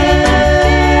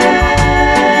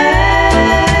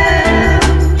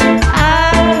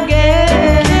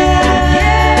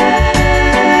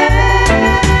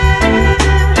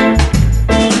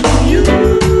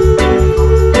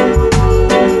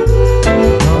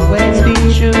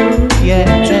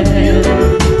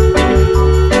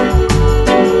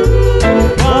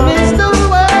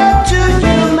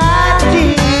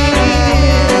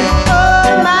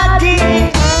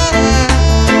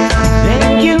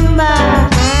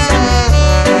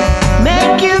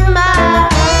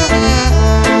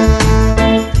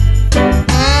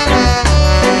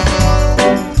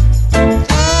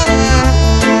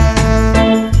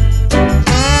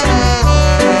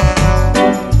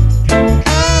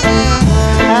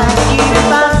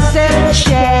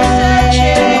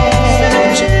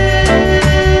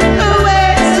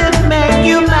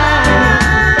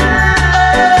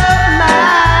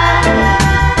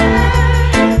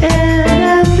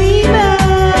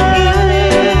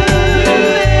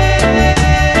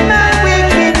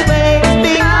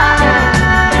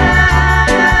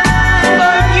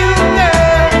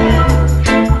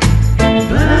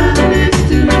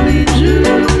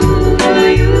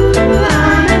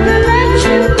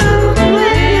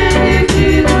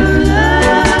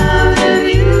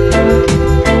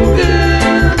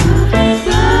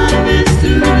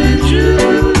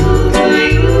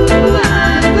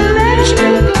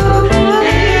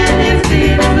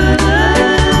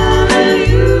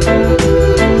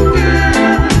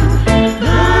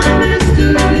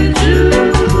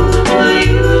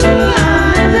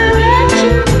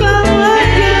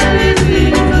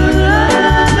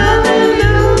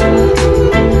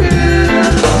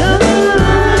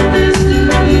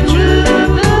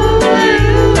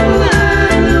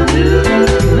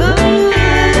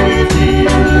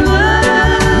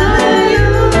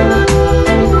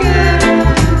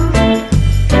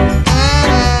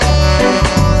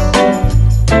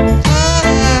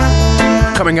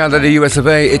 Out of the US of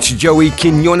A, it's Joey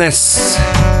Quinones,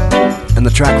 and the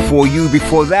track For You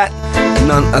before that,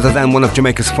 none other than one of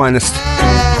Jamaica's finest,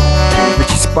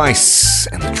 Richie Spice,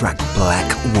 and the track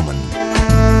Black Woman.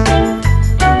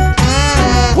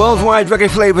 Worldwide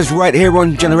reggae flavors right here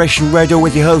on Generation Radio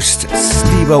with your host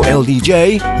Steve-O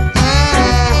LDJ.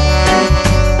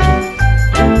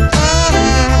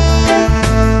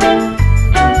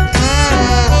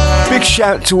 Big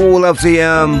shout to all of the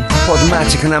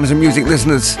Podomatic and Amazon Music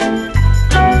listeners.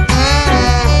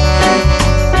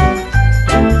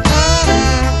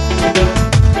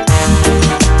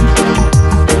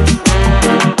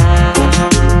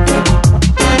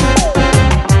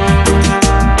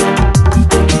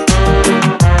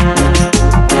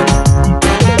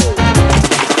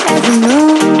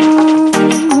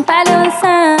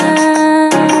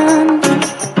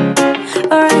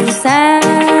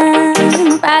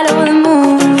 Follow the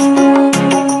moon.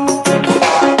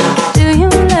 Do you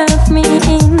love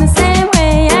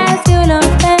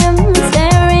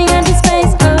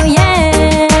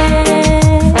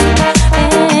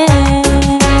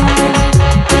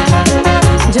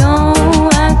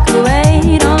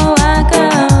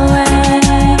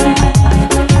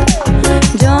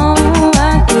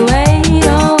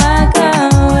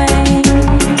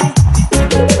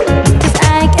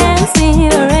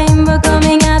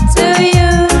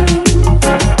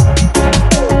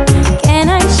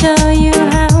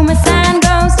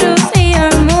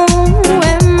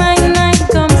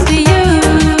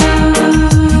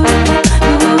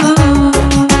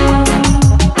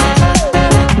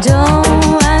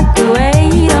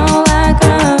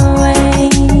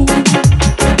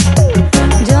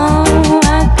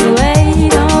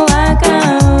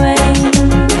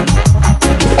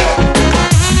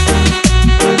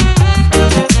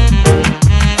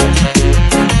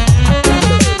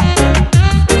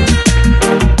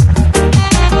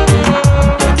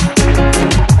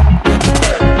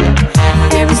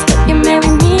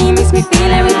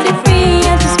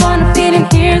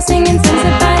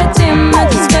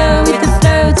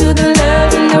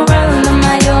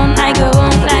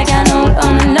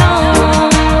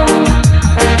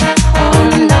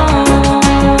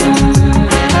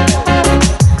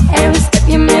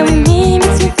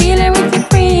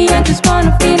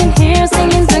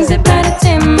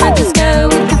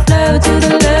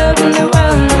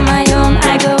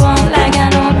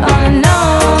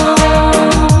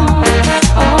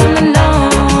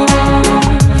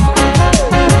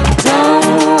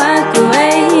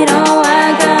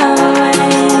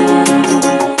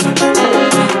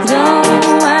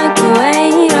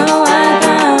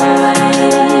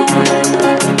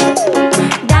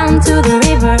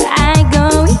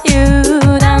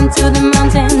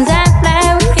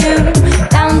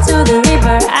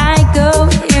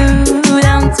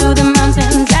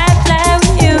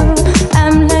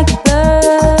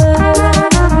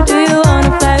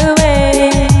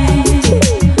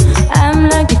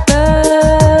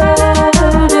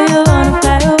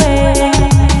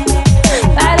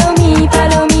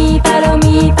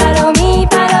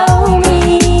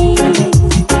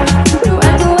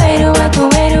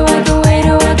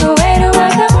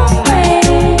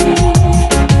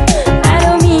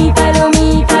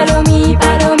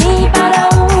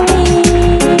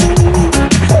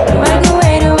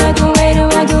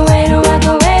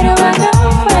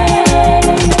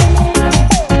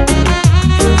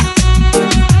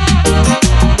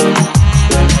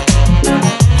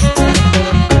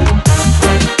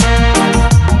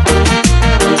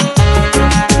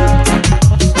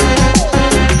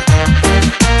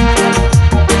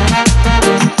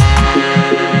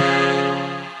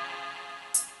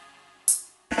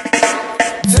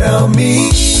Tell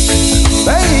me,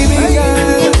 baby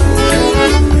girl,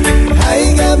 how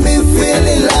you got me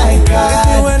feeling like I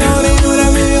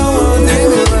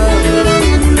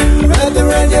wrap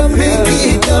around your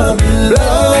pinky thumb,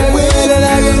 love with it,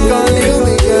 I can call you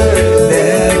me girl.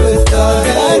 Never thought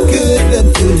I could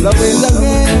do love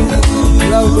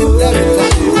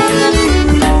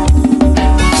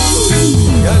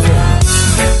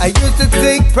I used to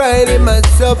take pride in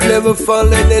myself, never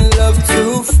falling in love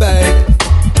too fast.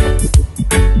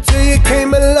 Till you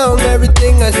came along,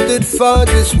 everything I stood for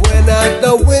just went out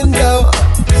the window.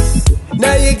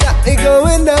 Now you got me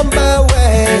going on my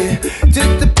way,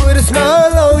 just to put a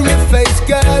smile on your face,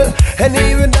 girl. And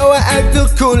even though I act too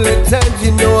cool at times,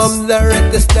 you know I'm there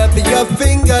at the snap of your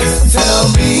fingers. Tell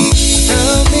me,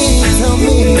 tell me, tell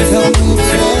me, tell me,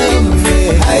 tell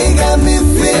me, how you got me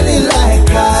feeling like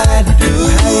I do?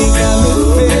 How you got me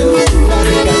feeling like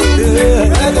I do?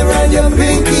 Right around your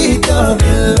pinky thumb,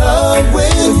 in love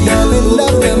with you. I'm in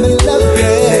love, I'm in love,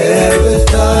 yeah. Never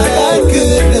thought I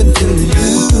could do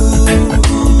you.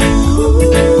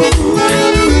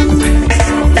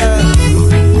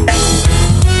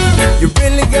 You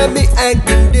really got me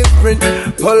acting different,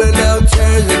 pulling out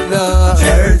chairs and all.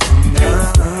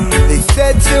 They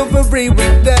said chivalry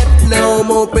with that, now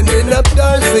I'm opening up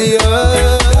doors for you.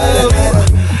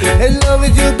 As long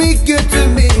as you be good to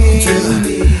me,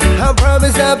 I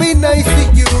promise I'll be nice to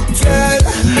you, girl.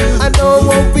 I know it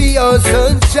won't be all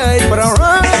sunshine, but I'll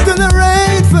run through the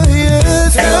rain for you.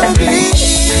 Tell me,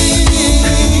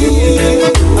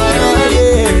 oh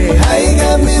yeah, how you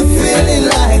got me feeling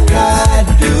like I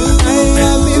do? How you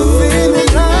got me feeling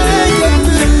like I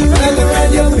do? Right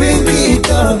around your pinky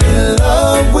thumb, in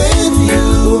love with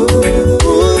you.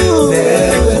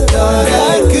 Never thought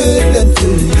I could do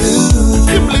you.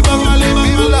 Simply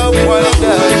love while I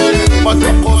die, but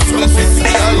of course this is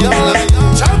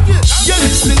champion. Yeah, you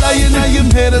still lying on your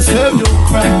head and serve your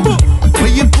crime.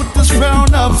 When you put this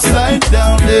frown upside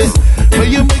down there, where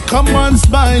you make commands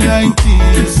by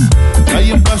 90s. Now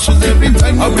you blushes every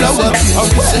time you blow up.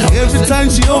 Every time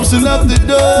she opens up the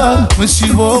door, when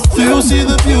she walk through, see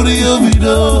the beauty of it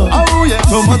all. Oh yeah.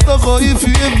 No matter what, if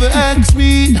you ever ask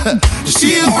me,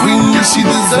 she a queen, she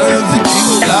deserves the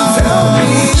king. Tell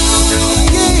me,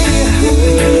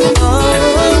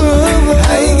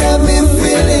 how you got me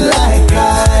feeling like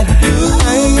I do?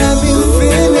 How you got me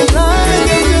feeling like I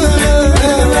do?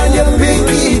 Right around your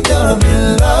pinky thumb,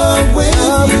 in love with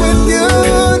you,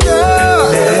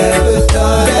 girl. Never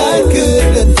thought I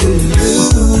could do you.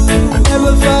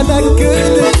 Never thought I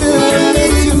could do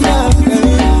you, my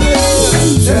baby.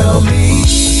 Tell me,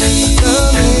 tell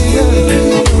me,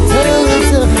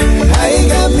 tell me, how you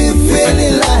got me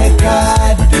feeling like I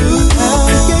do?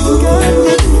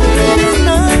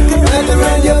 Right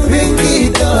around your pinky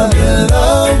thumb, in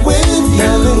love with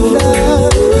you.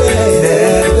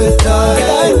 Never thought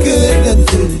I could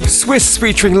do you. Swiss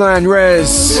featuring Lion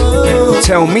Rez.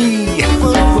 Tell me.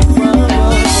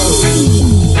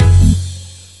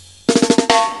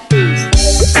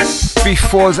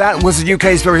 Before that was the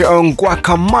UK's very own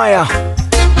Guacamaya.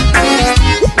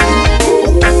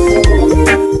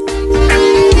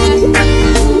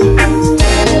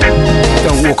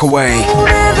 Don't walk away.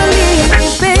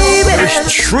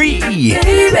 There's Tree.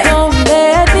 Baby, don't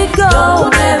let me go.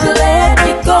 Don't ever let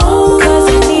me go. 'Cause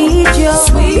I need your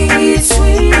sweet,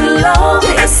 sweet love.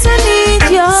 Yes, I need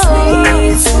your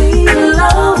sweet, sweet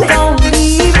love. Don't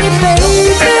leave me,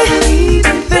 baby.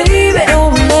 Baby,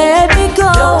 don't let me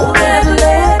go. Don't ever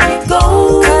let me go.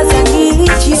 'Cause I need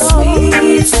your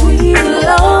sweet, sweet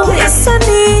love. Yes, I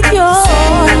need your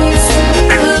sweet,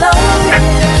 sweet love.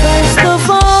 First of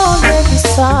all, let me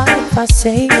start by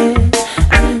saying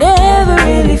I never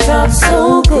really felt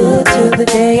so good till the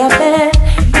day I met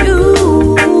you.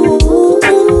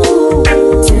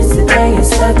 Since the day you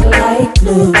stuck like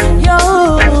glue.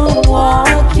 Your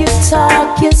walk, your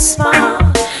talk, your smile,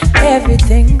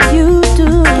 everything you do,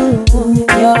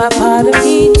 you're a part of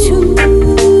me too.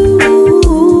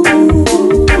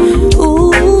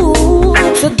 Ooh,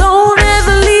 so don't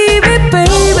ever leave me, baby.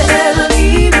 Don't ever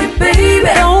leave me,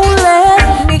 baby. Don't let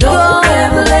me go. Don't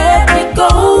ever let me go.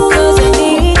 'Cause I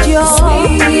need your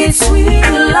sweet, sweet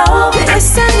love.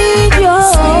 Yes, I need your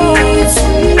sweet,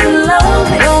 sweet love.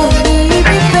 Don't leave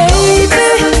me, baby.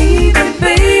 Leave me,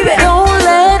 baby. Don't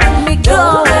let me go.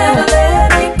 Don't ever let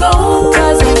me go.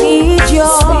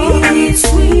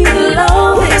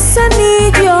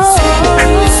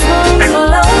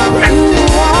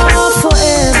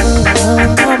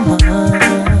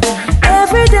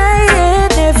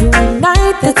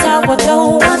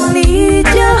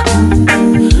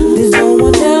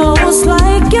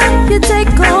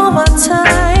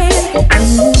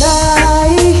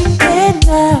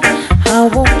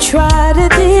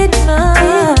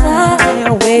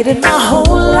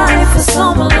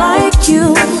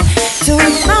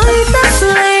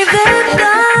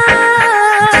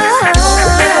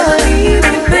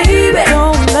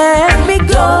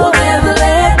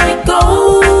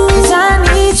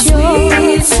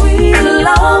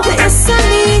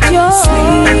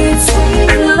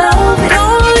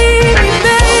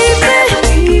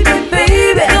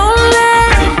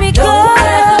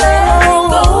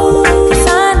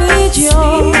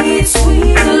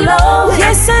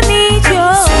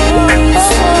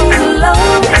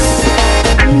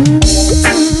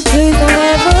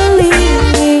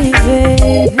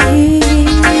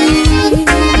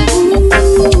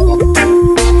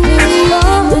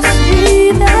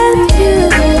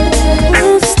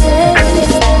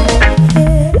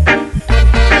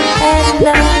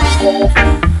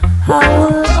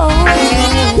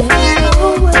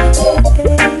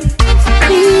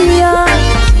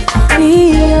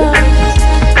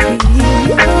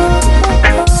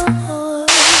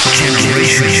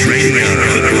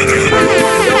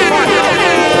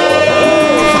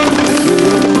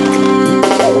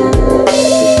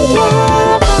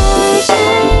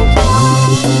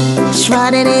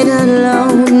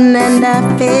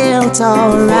 felt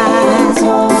alright.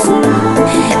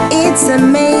 It's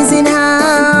amazing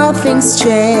how things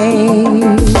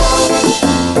change.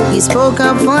 You spoke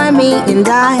up for me and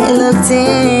I looked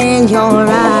in your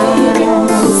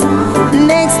eyes.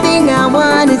 Next thing I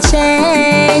wanna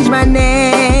change my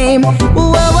name.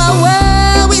 Whoa, whoa,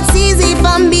 whoa, it's easy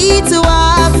for me to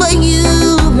offer you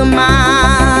the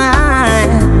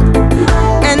mine,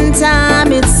 and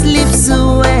time it slips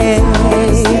away.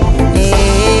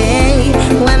 Hey,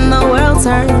 when the world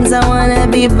turns, I wanna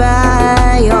be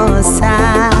by your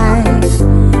side,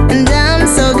 and I'm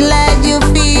so glad you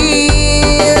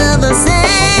feel the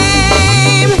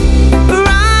same.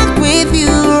 Rock with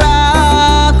you,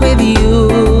 rock with you.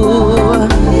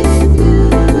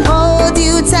 Hold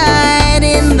you tight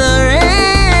in the rain.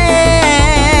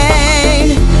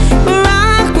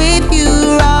 Rock with you,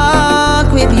 rock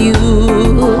with you.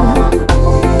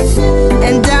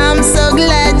 And I'm so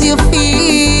glad you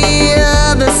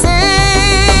feel the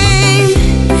same.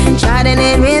 Trying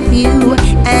it with you,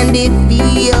 and it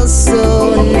feels so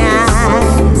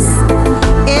nice.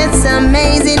 It's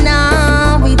amazing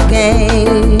how we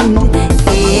gained.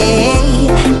 Hey,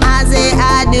 I say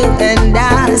I do, and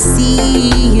I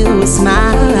see you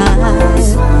smile.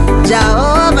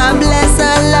 Jehovah bless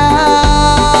our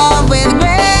love with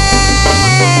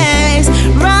grace.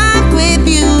 Rock with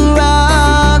you,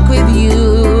 rock with you.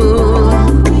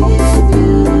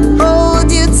 Hold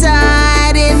you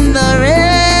tight in the rain.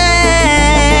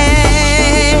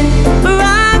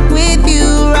 Rock with you,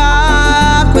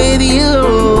 rock with you.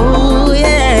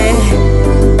 Yeah,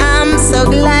 I'm so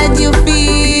glad you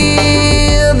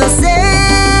feel the same.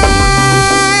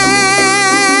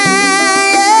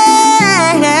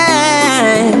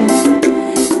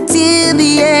 Till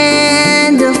the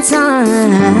end of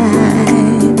time.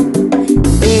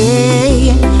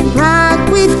 Hey, rock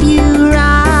with you,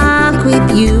 rock with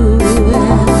you.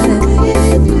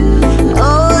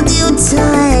 Hold you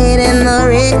tight in the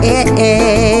rain.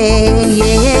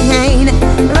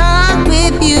 Rock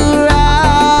with you,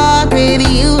 rock with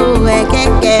you.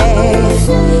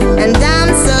 And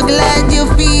I'm so glad you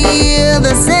feel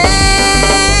the same.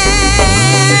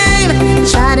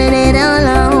 Tried it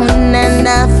alone and I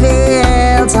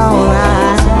felt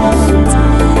alright.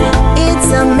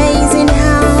 It's amazing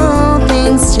how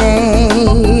things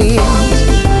change.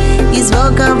 You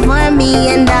spoke up for me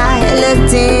and I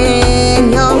looked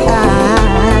in your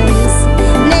eyes.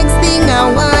 Next thing I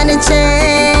wanna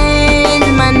change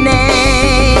my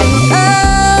name.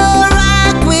 Oh,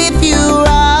 rock with you,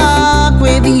 rock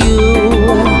with you.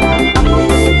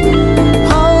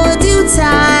 Hold you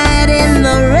tight in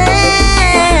the rain.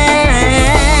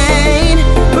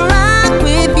 Rock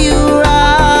with you,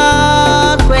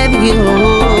 rock with you.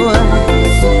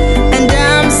 And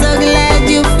I'm so glad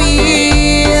you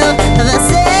feel the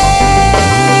same.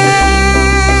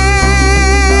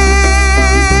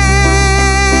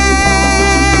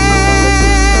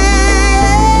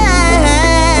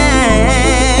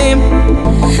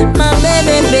 My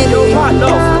baby, baby.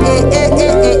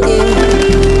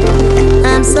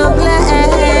 I'm so glad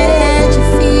you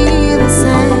feel the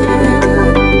same.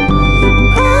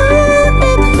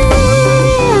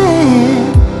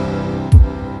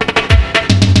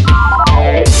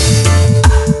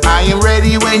 I am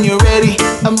ready when you're ready.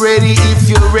 I'm ready if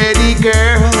you're ready,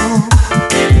 girl.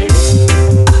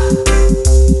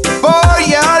 For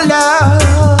your love.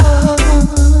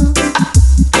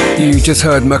 You just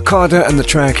heard Mercado and the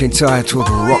track entitled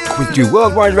Rock With You.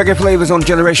 Worldwide Reggae Flavors on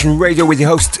Generation Radio with your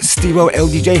host Steve-O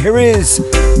LDJ. Here is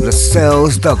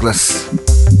Lascelles Douglas.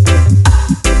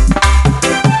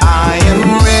 I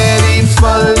am ready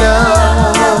for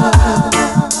love.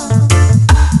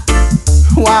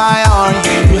 Why are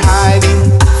you hiding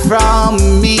from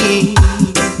me?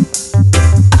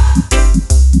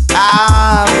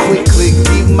 I'll quickly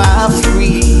give my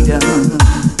freedom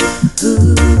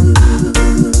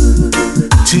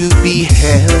to be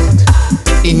held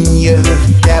in your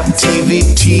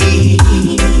captivity.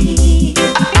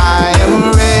 I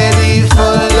am ready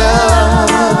for love.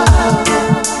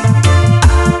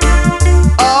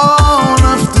 All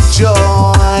of the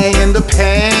joy and the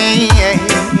pain,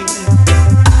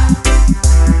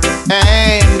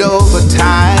 and over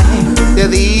time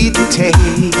that it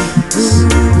takes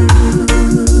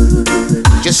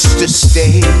just to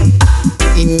stay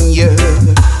in your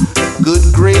good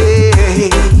grace.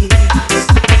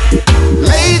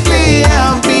 Lately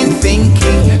I've been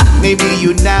thinking maybe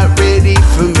you're not ready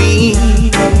for me.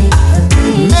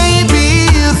 Maybe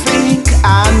you think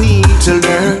I need to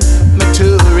learn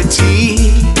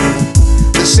maturity.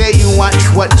 They say you watch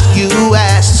what you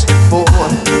ask for,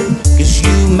 'cause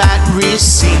you might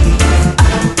receive.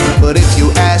 But if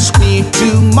you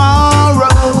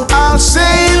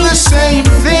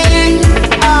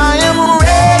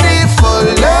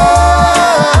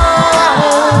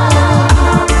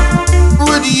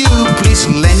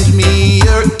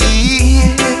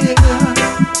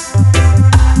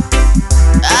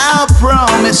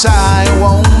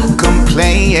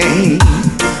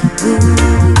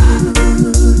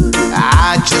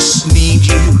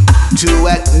to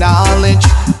acknowledge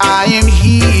I am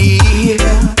here.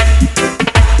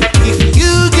 If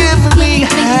you give me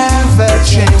half a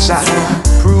chance,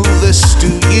 I'll prove this to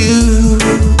you.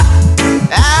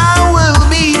 I will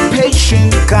be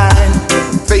patient, kind,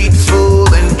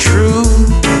 faithful and true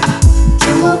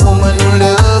to a woman who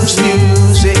loves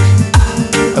music,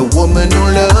 a woman who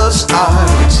loves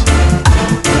art.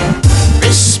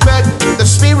 Respect the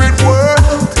spirit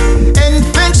world and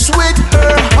thinks with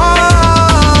her heart.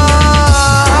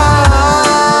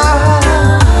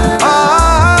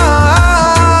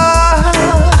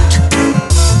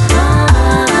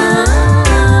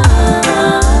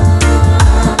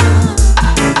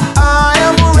 I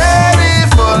am ready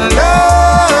for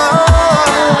love.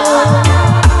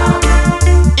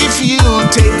 If you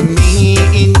take me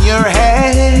in your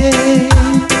hand,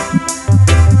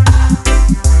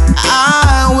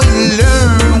 I will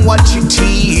learn what you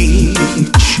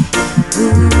teach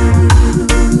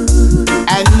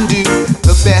and do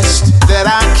the best that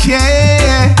I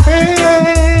can.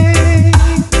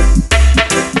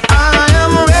 I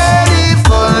am ready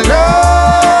for love,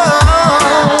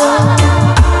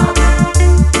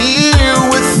 here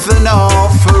with an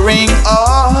offering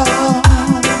of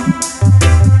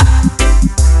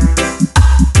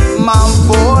my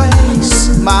voice,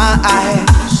 my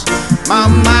eyes, my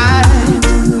mind,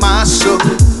 my soul.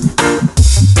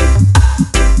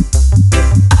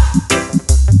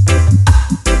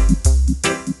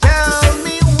 Tell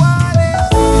me what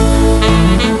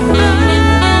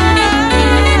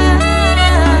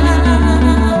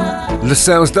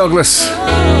Lascelles Douglas,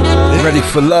 Ready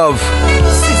for Love.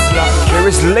 Here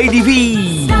is Lady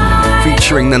V,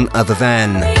 featuring none other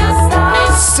than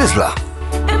Sizzler.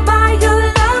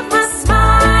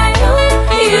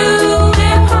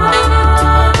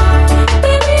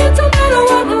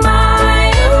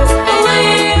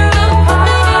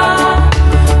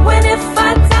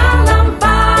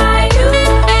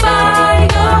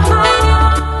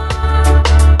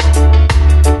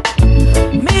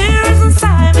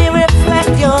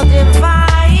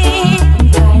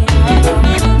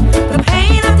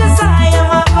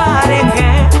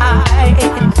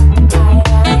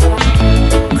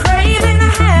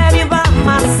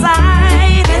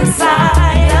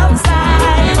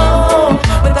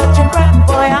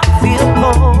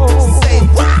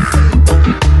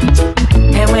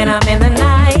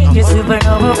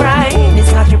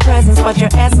 But your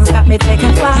essence got me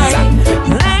taking flight.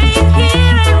 Laying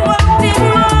here and wanting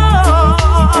more.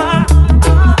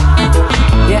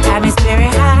 Your atmosphere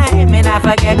high, may not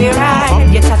forget me right.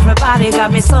 You touch my body,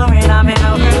 got me soaring, I'm in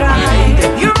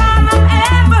overdrive. You're all I'm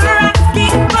ever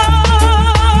asking for.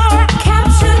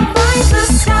 Captured by the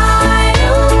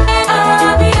style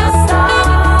of your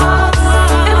stars,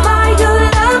 and by your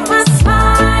love, my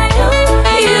smile,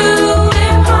 you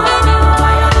impart.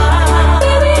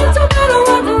 Baby, it don't matter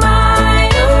what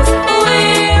miles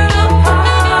we're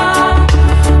apart.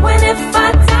 When if I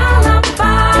tell I'm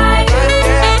by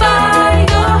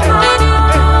your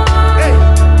heart.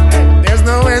 There's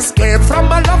no escape from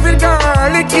my loving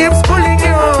girl. It keeps pulling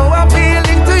you,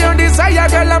 appealing to your desire,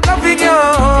 girl. I'm loving you.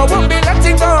 Won't be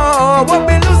letting go, won't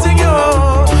be losing you.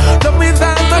 Love me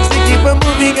that much to keep on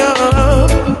moving on.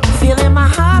 Feeling my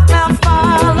heart now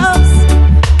follows.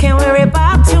 Can't worry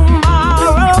about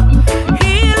tomorrow.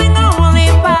 Healing only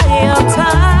by your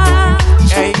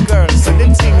touch. Hey girl, so the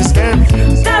things can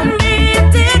got me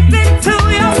addicted to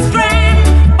your strength.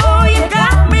 Oh, you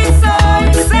got me so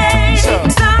insane.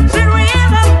 Something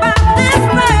real about this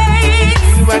place.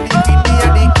 You are the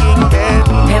king then.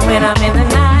 And when I'm in the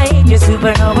night, you're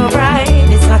supernova bright.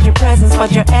 It's not your presence,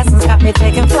 but your essence got me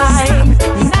taking flight.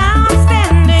 Now I'm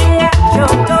standing at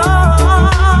your door.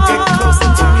 Get closer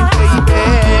to me, baby.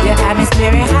 Your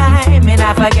atmosphere high, may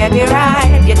not forget me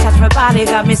right. You touch my body,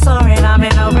 got me soaring, I'm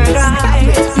in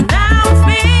overdrive. Now it's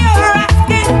me you're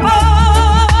asking for.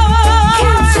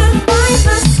 Captured by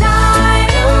the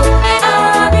style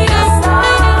of your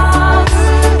stars,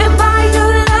 and by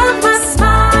your love, my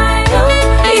smile,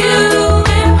 you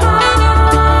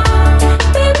impart.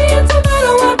 Baby, it don't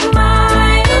matter what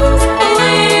miles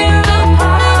we're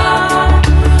apart.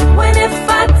 When if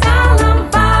I tell I'm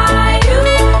by your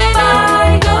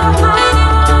heart.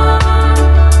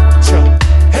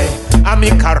 Hey, I'm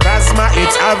in charisma,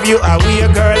 it's have you away,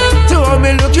 girl. To how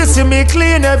me look, you see me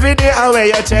clean every day. Away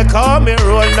you check how me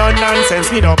roll, no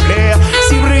nonsense, me no play.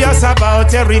 Serious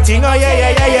about everything, oh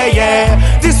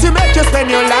yeah. This will make you spend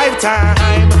your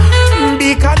lifetime.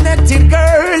 Be connected,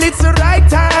 girl, it's the right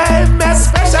time,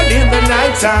 especially in the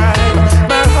night time.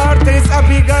 My heart is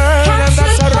happy, girl, and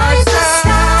that's the right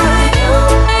time.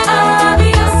 Of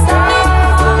your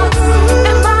stars,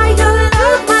 and by your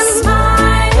love, my smile.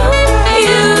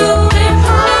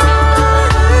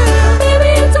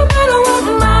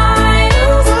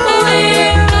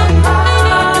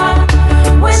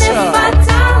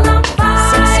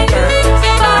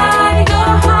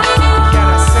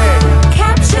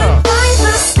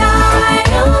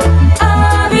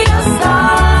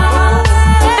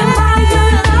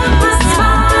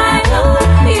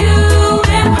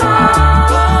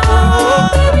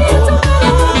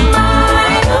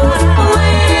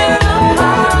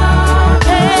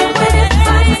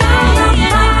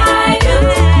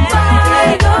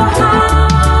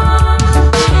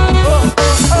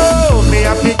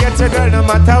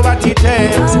 what it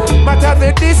takes. Matter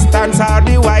the distance or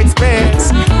the white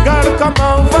space. Girl, come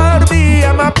over, be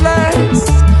at my place.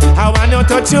 I want to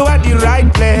touch you at the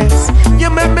right place. You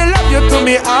make me love you to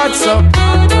me heart, so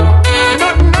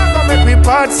nothing not gonna make me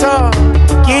part, so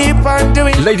keep on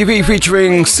doing. Lady V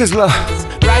featuring Sizzler.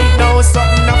 Right now,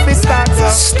 something off his start, so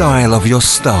Style of Your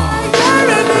Star.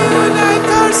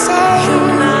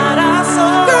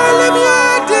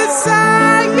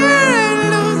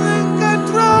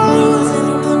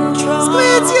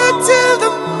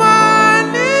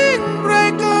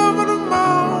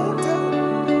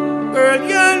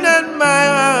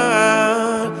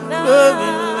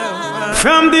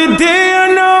 From the day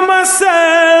I know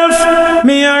myself,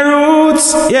 me a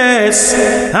roots, yes.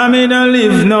 I me no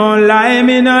live no lie,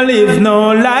 me no live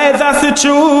no lie, that's the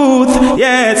truth,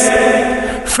 yes.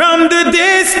 From the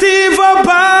day Steve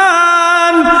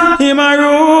upon, him a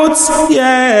roots,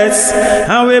 yes.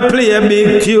 And we play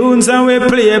big tunes, and we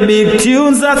play big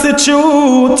tunes, that's the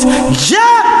truth,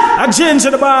 yeah. I change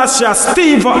the boss, yeah.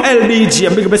 Steve or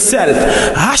LDG, big myself.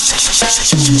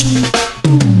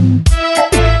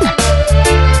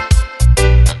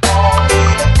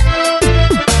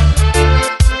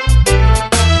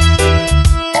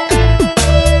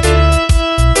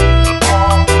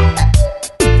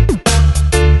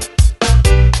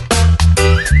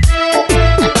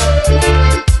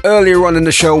 Earlier on in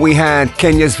the show, we had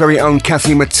Kenya's very own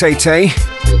Cathy Matete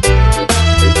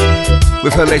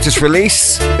with her latest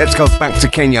release. Let's go back to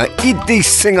Kenya. Idi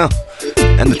Singer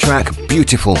and the track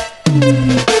Beautiful.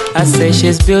 I say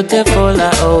she's beautiful,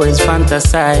 I always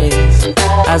fantasize.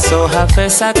 I saw her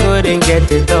face, I couldn't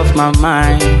get it off my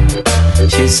mind.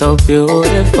 She's so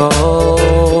beautiful.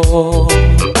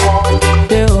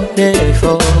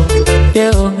 Beautiful,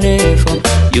 beautiful.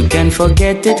 You can't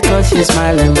forget it cause she's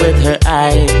smiling with her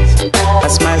eyes. A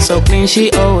smile so clean,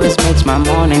 she always makes my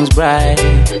mornings bright.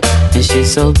 And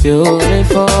she's so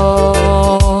beautiful.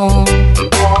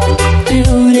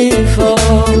 Beautiful.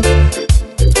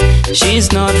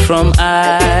 She's not from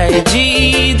IG,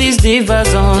 these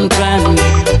divas on trend.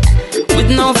 With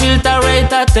no filter,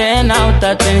 rate a 10 out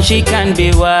of 10. She can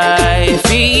be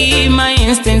wifey, my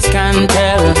instincts can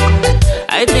tell.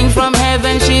 I think from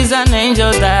heaven she's an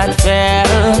angel that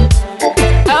fell.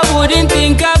 I wouldn't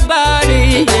think about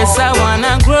it, yes I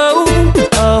wanna grow.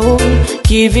 Oh,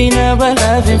 giving her a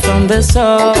loving from the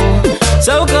soul.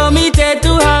 So committed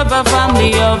to have a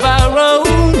family of our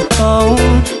own. Oh,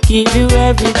 give you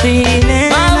everything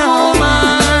and my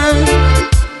woman.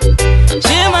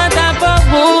 She my type of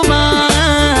woman.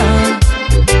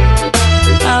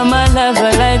 I'm a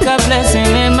lover like a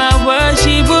blessing in my world.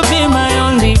 She would be my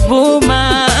only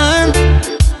woman.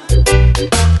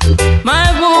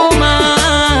 My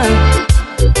woman.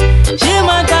 She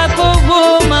my type of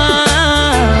woman.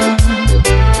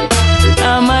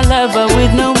 I'm a lover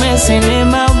with no messing in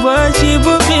my world. She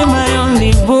would be my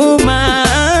only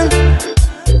woman.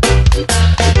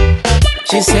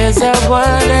 She says a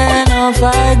word and off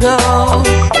I go.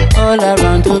 All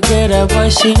around to get her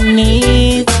what she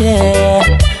needs,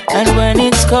 yeah. And when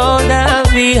it's cold, I'll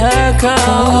be her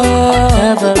coat.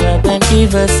 Cover up and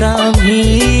give her some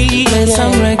heat. Play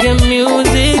some reggae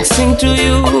music, sing to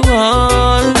you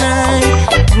all night.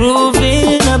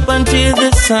 Grooving up until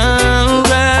the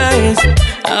sunrise.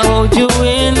 I hold you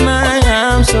in my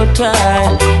arms so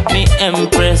tight. Me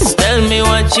empress, tell me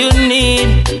what you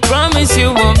need. Promise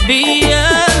you won't be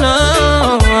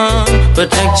alone.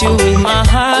 Protect you with my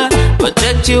heart,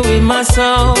 protect you with my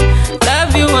soul.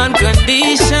 Love you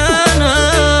unconditional.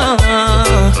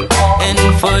 And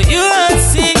for you I'll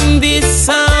sing this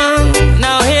song.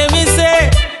 Now hear me say,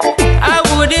 I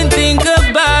wouldn't think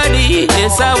about it.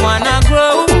 Yes, I wanna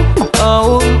grow.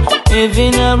 Oh,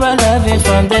 giving her a loving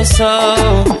from the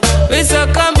soul. We're so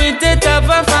committed to have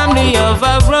a family of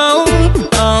our own.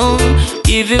 Oh,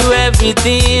 give you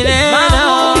everything and my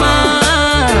woman.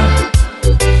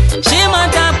 She my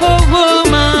type of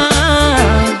woman.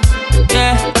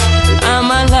 Yeah, I'm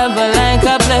a lover like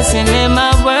a blessing in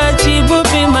my world. She would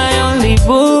be my only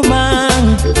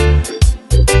woman.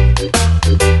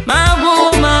 My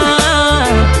woman.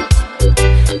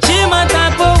 She my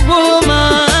type of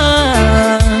woman.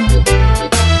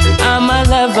 I'm a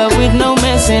lover with no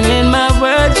messing in my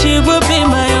world. She would be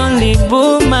my only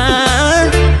woman.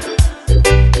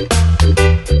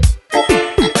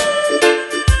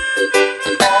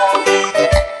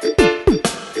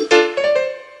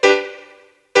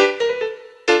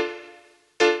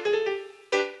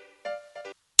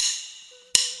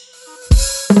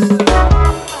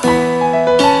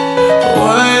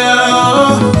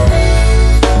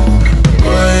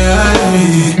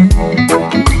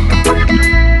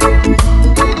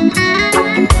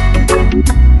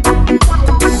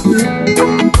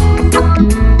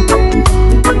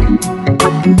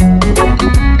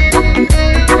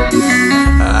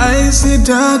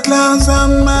 clouds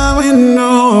on my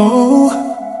window.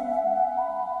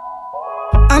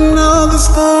 I know the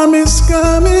storm is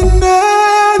coming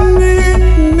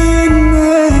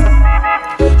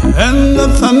and the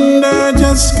thunder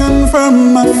just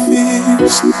confirmed my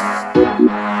fears.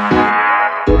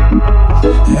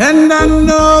 And I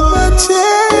know the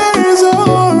tears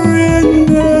are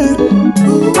ended.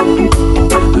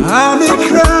 I'll be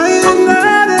crying,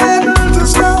 not able to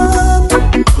stop.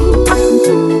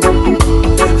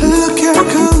 Look, here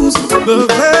comes the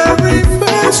very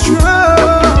first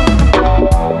drop.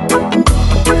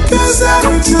 'Cause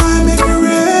every time it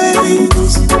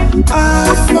rains, I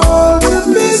fall to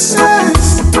pieces.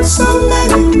 So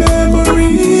many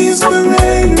memories the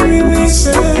rain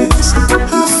releases.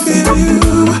 I feel you,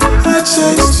 I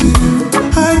chased you,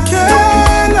 I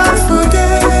cannot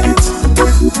forget.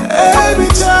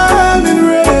 Every time it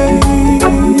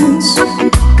rains,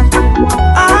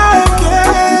 I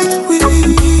get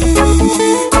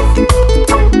weak.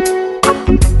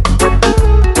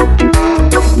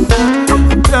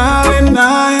 Darling, I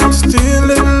am still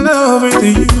in love with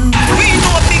you. We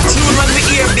know a big tune when we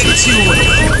hear big tune.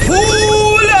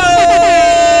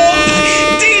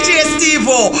 DJ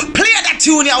Steve-O, play that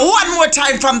tune here one more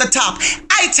time from the top.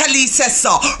 Italy says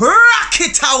so. Rock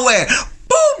it away.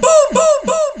 Boom, boom, boom,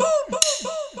 boom, boom, boom.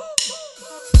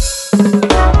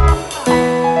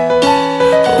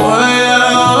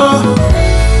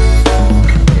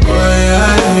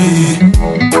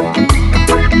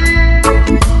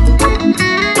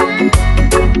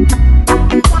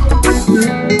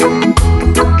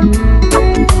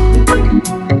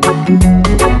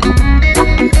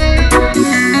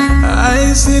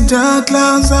 I see dark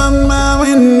clouds on my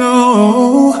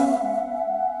window.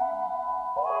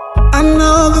 I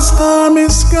know the storm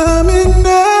is coming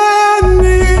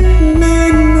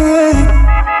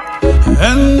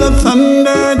and the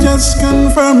thunder just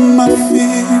confirmed my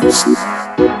fears.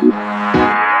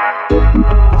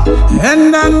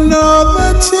 And I know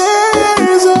the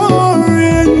tears are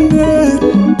ended.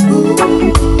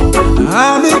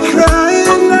 I'll be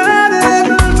crying, not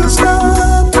able to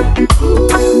stop.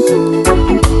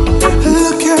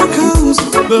 Look, here comes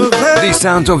the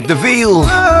sounds of the Veil.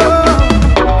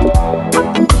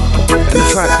 The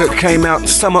track that came out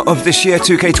summer of this year,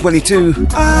 2K22.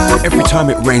 Every time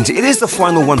it rains. It is the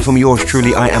final one from yours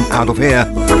truly. I am out of here.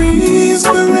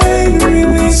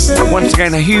 Once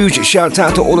again, a huge shout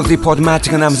out to all of the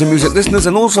Podmatic and Amazon Music listeners,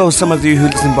 and also some of you who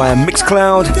listen via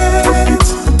Mixcloud.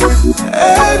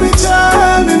 Every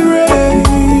time it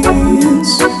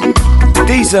rains,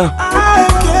 Deezer,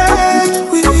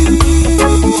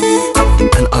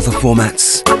 and other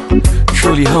formats.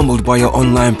 Truly humbled by your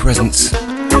online presence.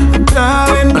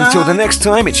 Until the next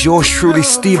time, it's yours truly,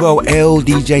 Steve-O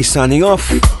LDJ signing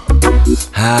off.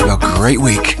 Have a great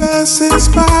week.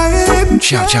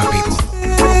 Ciao, ciao, people.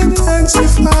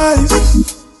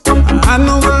 I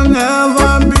know I'll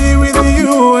never be with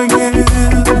you again.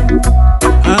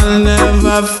 I'll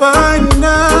never find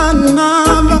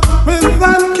another with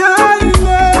that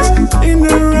kindness in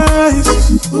her eyes.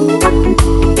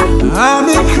 I'll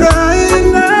be crying,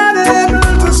 not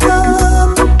able to stop.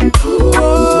 Oh,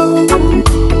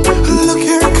 look,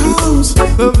 here comes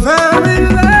the very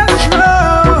last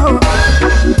drop.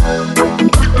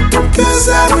 'Cause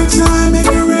every time it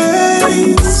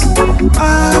rains, I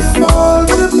fall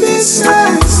to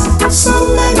pieces. So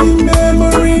many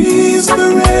memories the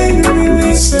rain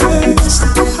releases.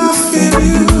 I feel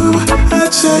you, I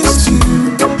chased you,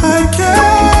 I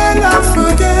cannot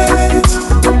forget.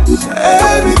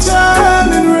 Every time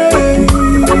it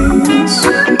rains,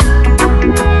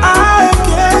 I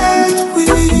get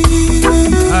weak.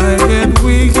 I get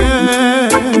weak.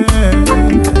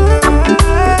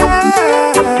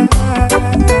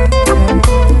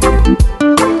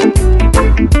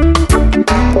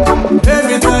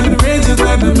 Every time it rains, it's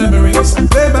like the memories.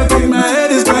 Way back in my head,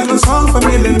 it's like a song,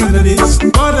 familiar melodies.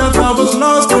 What I thought was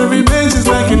lost, but remains, it's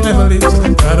like it never leaves.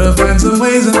 Gotta find some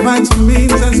ways and find some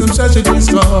means and some strategies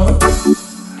for.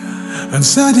 And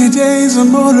sunny days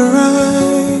I'm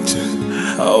alright.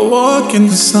 I walk in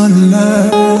the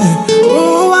sunlight.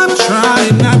 Oh, I'm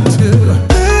trying not to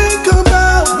think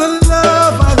about the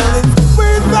love I live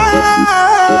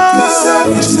without. 'Cause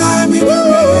every time it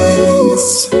rains,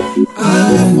 I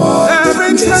walk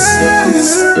every time.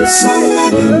 So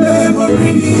many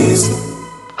memories.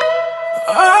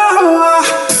 Oh, I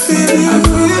feel you.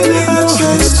 I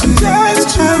just I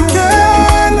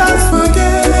cannot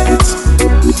forget.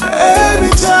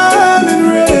 Every time it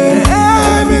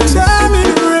rains,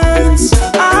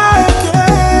 I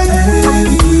get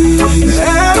weak.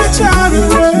 Every time it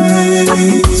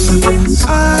rains, I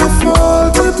fall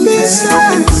to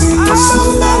pieces.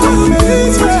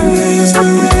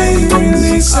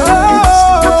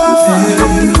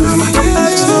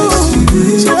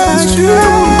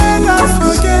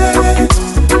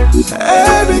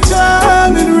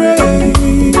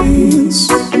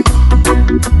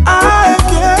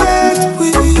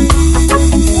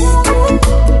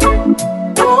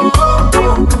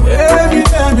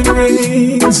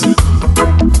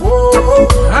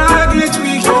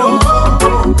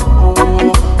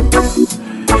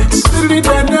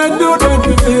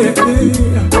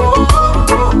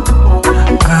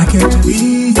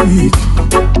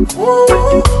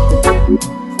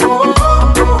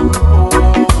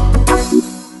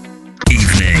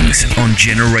 Evenings on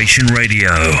Generation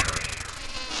Radio.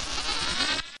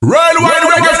 Worldwide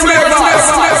Reggae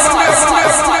Flavas.